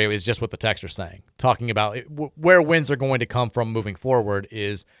scenario is just what the texts are saying. Talking about where wins are going to come from moving forward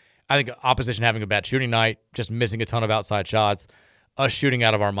is I think opposition having a bad shooting night, just missing a ton of outside shots, us shooting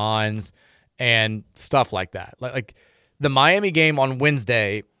out of our minds, and stuff like that. Like the Miami game on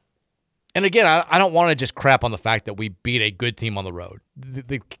Wednesday, and again, I don't want to just crap on the fact that we beat a good team on the road.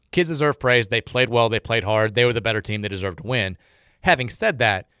 The kids deserve praise. They played well. They played hard. They were the better team. They deserved to win. Having said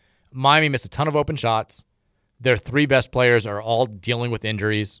that, Miami missed a ton of open shots. Their three best players are all dealing with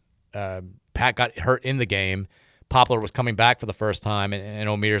injuries. Pat got hurt in the game. Poplar was coming back for the first time, and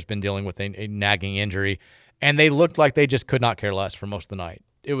Omir's been dealing with a nagging injury. And they looked like they just could not care less for most of the night.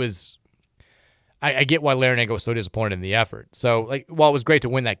 It was I get why Larinaga was so disappointed in the effort. So, like, while it was great to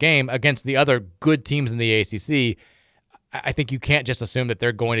win that game against the other good teams in the ACC, I think you can't just assume that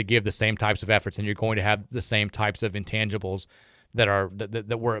they're going to give the same types of efforts and you're going to have the same types of intangibles that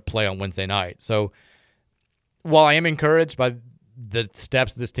were at play on Wednesday night. So, while I am encouraged by the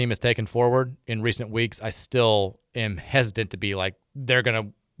steps this team has taken forward in recent weeks, I still am hesitant to be like they're going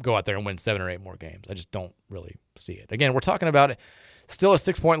to go out there and win 7 or 8 more games. I just don't really see it. Again, we're talking about still a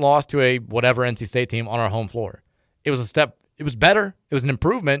 6-point loss to a whatever NC State team on our home floor. It was a step. It was better. It was an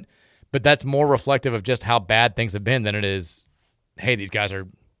improvement, but that's more reflective of just how bad things have been than it is, hey, these guys are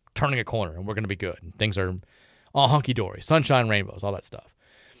turning a corner and we're going to be good. And things are all hunky-dory, sunshine, rainbows, all that stuff.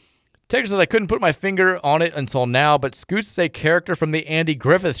 Texas says, I couldn't put my finger on it until now, but Scoots is a character from the Andy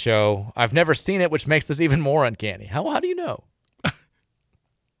Griffith Show. I've never seen it, which makes this even more uncanny. How do you know?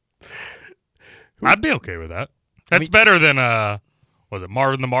 I'd be okay with that. That's better than, was it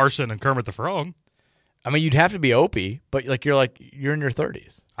Marvin the Martian and Kermit the Frog? I mean, you'd have to be Opie, but you're in your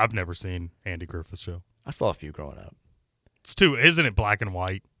 30s. I've never seen Andy Griffith Show. I saw a few growing up. It's too, isn't it black and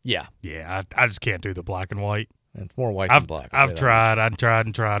white? Yeah. Yeah, I just can't do the black and white. It's more white than black. I've tried,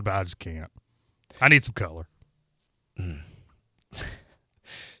 but I just can't. I need some color.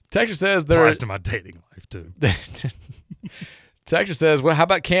 Texture says applies to my dating life too. Texture says, well, how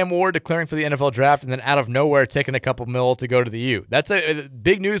about Cam Ward declaring for the NFL draft and then out of nowhere taking a couple mil to go to the U? That's a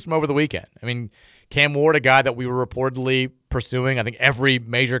big news from over the weekend. I mean, Cam Ward, a guy that we were reportedly pursuing. I think every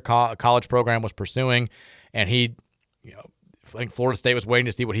major college program was pursuing, and he, I think Florida State was waiting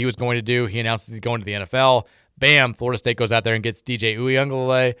to see what he was going to do. He announces he's going to the NFL. Bam, Florida State goes out there and gets DJ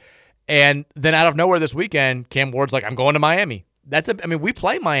Uiagalelei. And then out of nowhere this weekend, Cam Ward's like, I'm going to Miami. We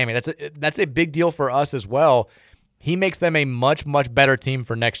play Miami. That's a big deal for us as well. He makes them a much, much better team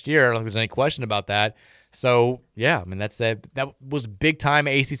for next year. I don't think there's any question about that. So, yeah, I mean, that was big-time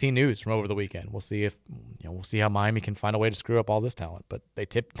ACC news from over the weekend. We'll see we'll see how Miami can find a way to screw up all this talent. But they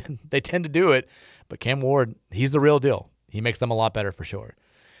tend to do it. But Cam Ward, he's the real deal. He makes them a lot better for sure.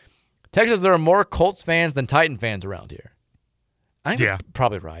 Texas, there are more Colts fans than Titan fans around here. I think that's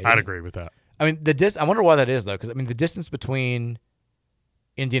probably right. I'd agree with that. I mean, I wonder why that is, though, because, I mean, the distance between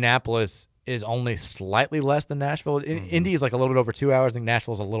Indianapolis is only slightly less than Nashville. Indy is like a little bit over 2 hours. I think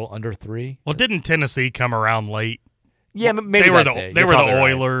Nashville's a little under 3. Well, didn't Tennessee come around late? Yeah, maybe they were the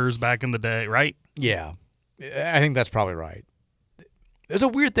Oilers back in the day, right? Yeah, I think that's probably right. There's a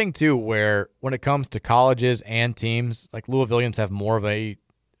weird thing, too, where when it comes to colleges and teams, like Louisvillians have more of an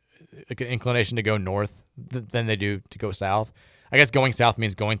inclination to go north than they do to go south. I guess going south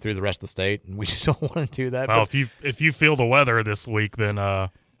means going through the rest of the state, and we just don't want to do that. Well, if you feel the weather this week, then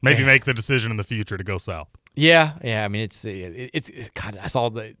maybe make the decision in the future to go south. Yeah. I mean, it's God. I saw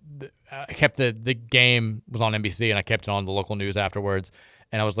I kept the game was on NBC, and I kept it on the local news afterwards.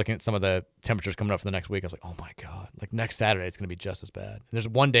 And I was looking at some of the temperatures coming up for the next week. I was like, oh my God! Like next Saturday, it's going to be just as bad. And there's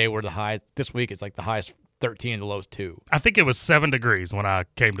one day where the high this week is like the highest 13 and the lowest 2. I think it was 7 degrees when I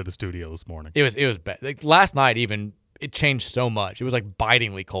came to the studio this morning. It was bad. Like last night even. It changed so much. It was like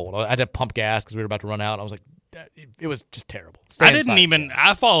bitingly cold. I had to pump gas because we were about to run out. I was like, it was just terrible.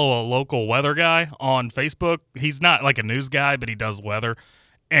 I follow a local weather guy on Facebook. He's not like a news guy, but he does weather.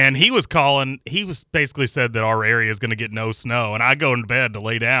 And he was basically said that our area is going to get no snow. And I go into bed to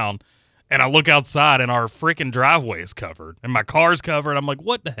lay down and I look outside and our freaking driveway is covered and my car's covered. I'm like,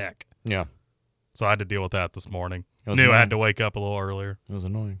 what the heck? Yeah. So I had to deal with that this morning. Annoying. I had to wake up a little earlier. It was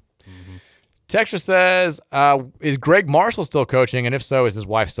annoying. Mm-hmm. Texture says, is Greg Marshall still coaching? And if so, is his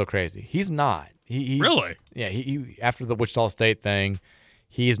wife still crazy? He's not. He's, really? Yeah. He after the Wichita State thing,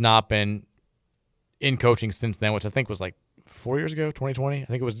 he has not been in coaching since then, which I think was like 4 years ago, 2020. I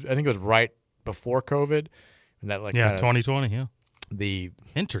think it was right before COVID. And that 2020. Yeah.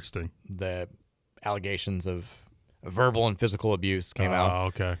 Interesting. The allegations of verbal and physical abuse came out. Oh,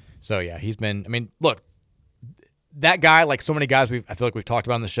 okay. So yeah, he's been. I mean, look, that guy, like so many guys I feel like we've talked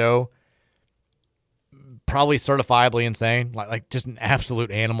about on the show. Probably certifiably insane, like just an absolute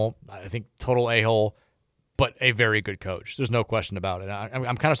animal. I think total a-hole, but a very good coach. There's no question about it.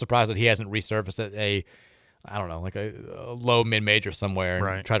 I'm kind of surprised that he hasn't resurfaced at a low mid-major somewhere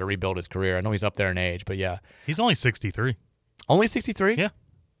and try to rebuild his career. I know he's up there in age, but yeah. He's only 63. Only 63? Yeah.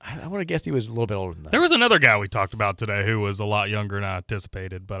 I would have guessed he was a little bit older than that. There was another guy we talked about today who was a lot younger than I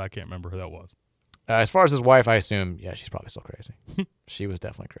anticipated, but I can't remember who that was. As far as his wife, I assume, yeah, she's probably still crazy. She was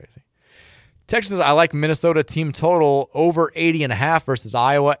definitely crazy. Texas says, I like Minnesota team total over 80.5 versus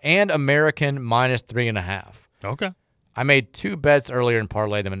Iowa and American -3.5. Okay. I made 2 bets earlier and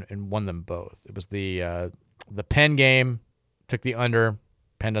parlayed them and won them both. It was the Penn game, took the under.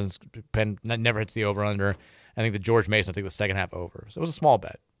 Penn never hits the over-under. I think the George Mason took the second half over. So it was a small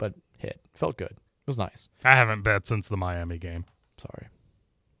bet, but hit. Felt good. It was nice. I haven't bet since the Miami game. Sorry.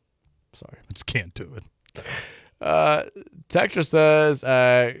 I just can't do it. Texture says...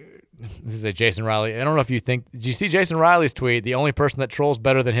 this is a Jason Riley. I don't know if you think... Did you see Jason Riley's tweet? The only person that trolls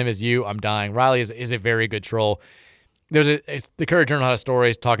better than him is you. I'm dying. Riley is a very good troll. There's the Courier Journal had a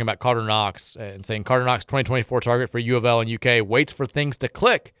story talking about Carter Knox and saying Carter Knox 2024 target for U of L and UK waits for things to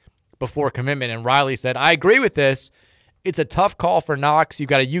click before commitment. And Riley said, I agree with this. It's a tough call for Knox. You've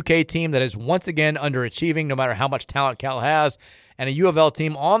got a UK team that is once again underachieving no matter how much talent Cal has, and a U of L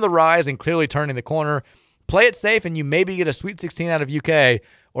team on the rise and clearly turning the corner. Play it safe and you maybe get a Sweet 16 out of UK,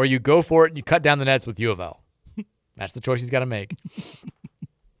 or you go for it and you cut down the nets with U of L. That's the choice he's got to make.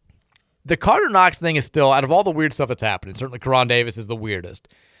 The Carter Knox thing is still, out of all the weird stuff that's happening, certainly Karan Davis is the weirdest.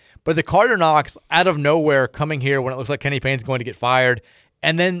 But the Carter Knox out of nowhere coming here when it looks like Kenny Payne's going to get fired,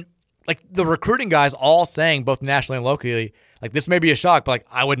 and then like the recruiting guys all saying, both nationally and locally, like this may be a shock, but like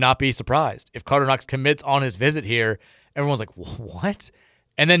I would not be surprised if Carter Knox commits on his visit here. Everyone's like, what?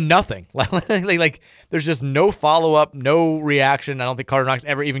 And then nothing. like there's just no follow-up, no reaction. I don't think Carter Knox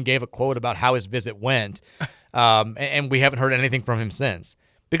ever even gave a quote about how his visit went. And we haven't heard anything from him since.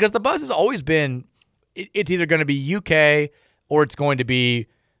 Because the buzz has always been, it's either going to be UK or it's going to be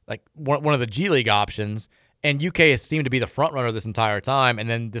like one of the G League options. And UK has seemed to be the front runner this entire time. And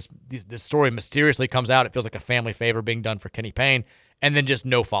then this story mysteriously comes out. It feels like a family favor being done for Kenny Payne. And then just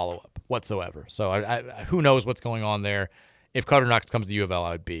no follow-up whatsoever. So who knows what's going on there. If Carter Knox comes to U of L,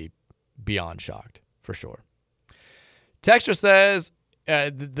 I would be beyond shocked, for sure. Texture says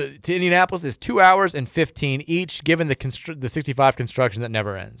to Indianapolis is 2 hours and 15 each, given the 65 construction that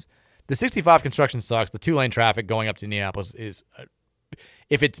never ends. The 65 construction sucks. The 2-lane traffic going up to Indianapolis is,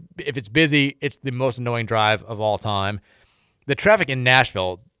 if it's busy, it's the most annoying drive of all time. The traffic in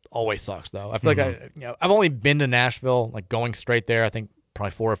Nashville always sucks, though. I feel like I've only been to Nashville, like going straight there, I think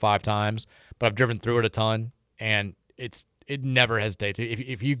probably 4 or 5 times, but I've driven through it a ton, and it never hesitates.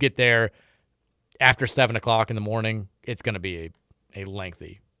 If you get there after 7 o'clock in the morning, it's going to be a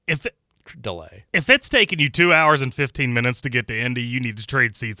lengthy delay. If it's taking you 2 hours and 15 minutes to get to Indy, you need to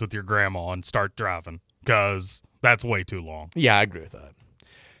trade seats with your grandma and start driving because that's way too long. Yeah, I agree with that.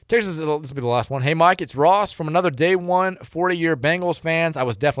 Texas, this will be the last one. Hey, Mike, it's Ross from another day one 40-year Bengals fans. I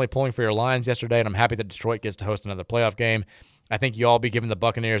was definitely pulling for your Lions yesterday, and I'm happy that Detroit gets to host another playoff game. I think you all be giving the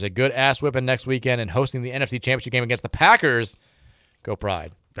Buccaneers a good ass whipping next weekend and hosting the NFC Championship game against the Packers Go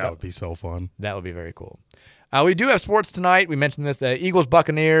Pride. That would be so fun. That would be very cool. We do have sports tonight. We mentioned this. Eagles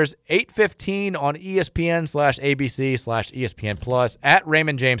Buccaneers, 8:15 on ESPN/ABC/ESPN Plus at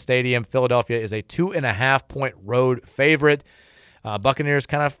Raymond James Stadium. Philadelphia is a 2.5-point road favorite. Buccaneers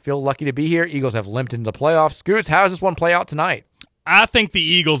kind of feel lucky to be here. Eagles have limped into the playoffs. Scoots, how does this one play out tonight? I think the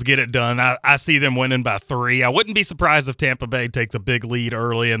Eagles get it done. I see them winning by 3. I wouldn't be surprised if Tampa Bay takes a big lead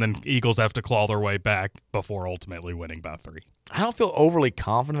early and then Eagles have to claw their way back before ultimately winning by 3. I don't feel overly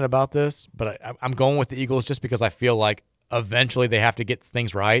confident about this, but I'm going with the Eagles just because I feel like eventually they have to get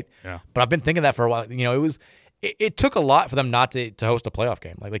things right. Yeah. But I've been thinking that for a while. It took a lot for them not to host a playoff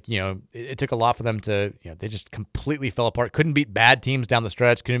game. It took a lot for them to, they just completely fell apart. Couldn't beat bad teams down the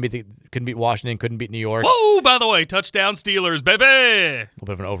stretch. Couldn't beat Washington. Couldn't beat New York. Whoa, by the way, touchdown Steelers, baby. A little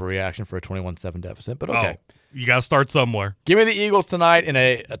bit of an overreaction for a 21-7 deficit, but okay. Oh, you got to start somewhere. Give me the Eagles tonight in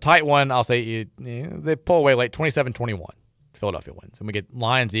a tight one. I'll say they pull away late, 27-21. Philadelphia wins. And we get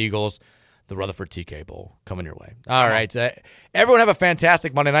Lions-Eagles, the Rutherford TK Bowl coming your way. All right. Everyone have a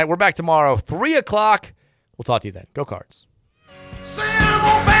fantastic Monday night. We're back tomorrow, 3 o'clock. We'll talk to you then. Go Cards. Say I'm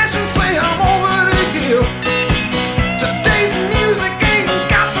on fashion, say I'm over the hill.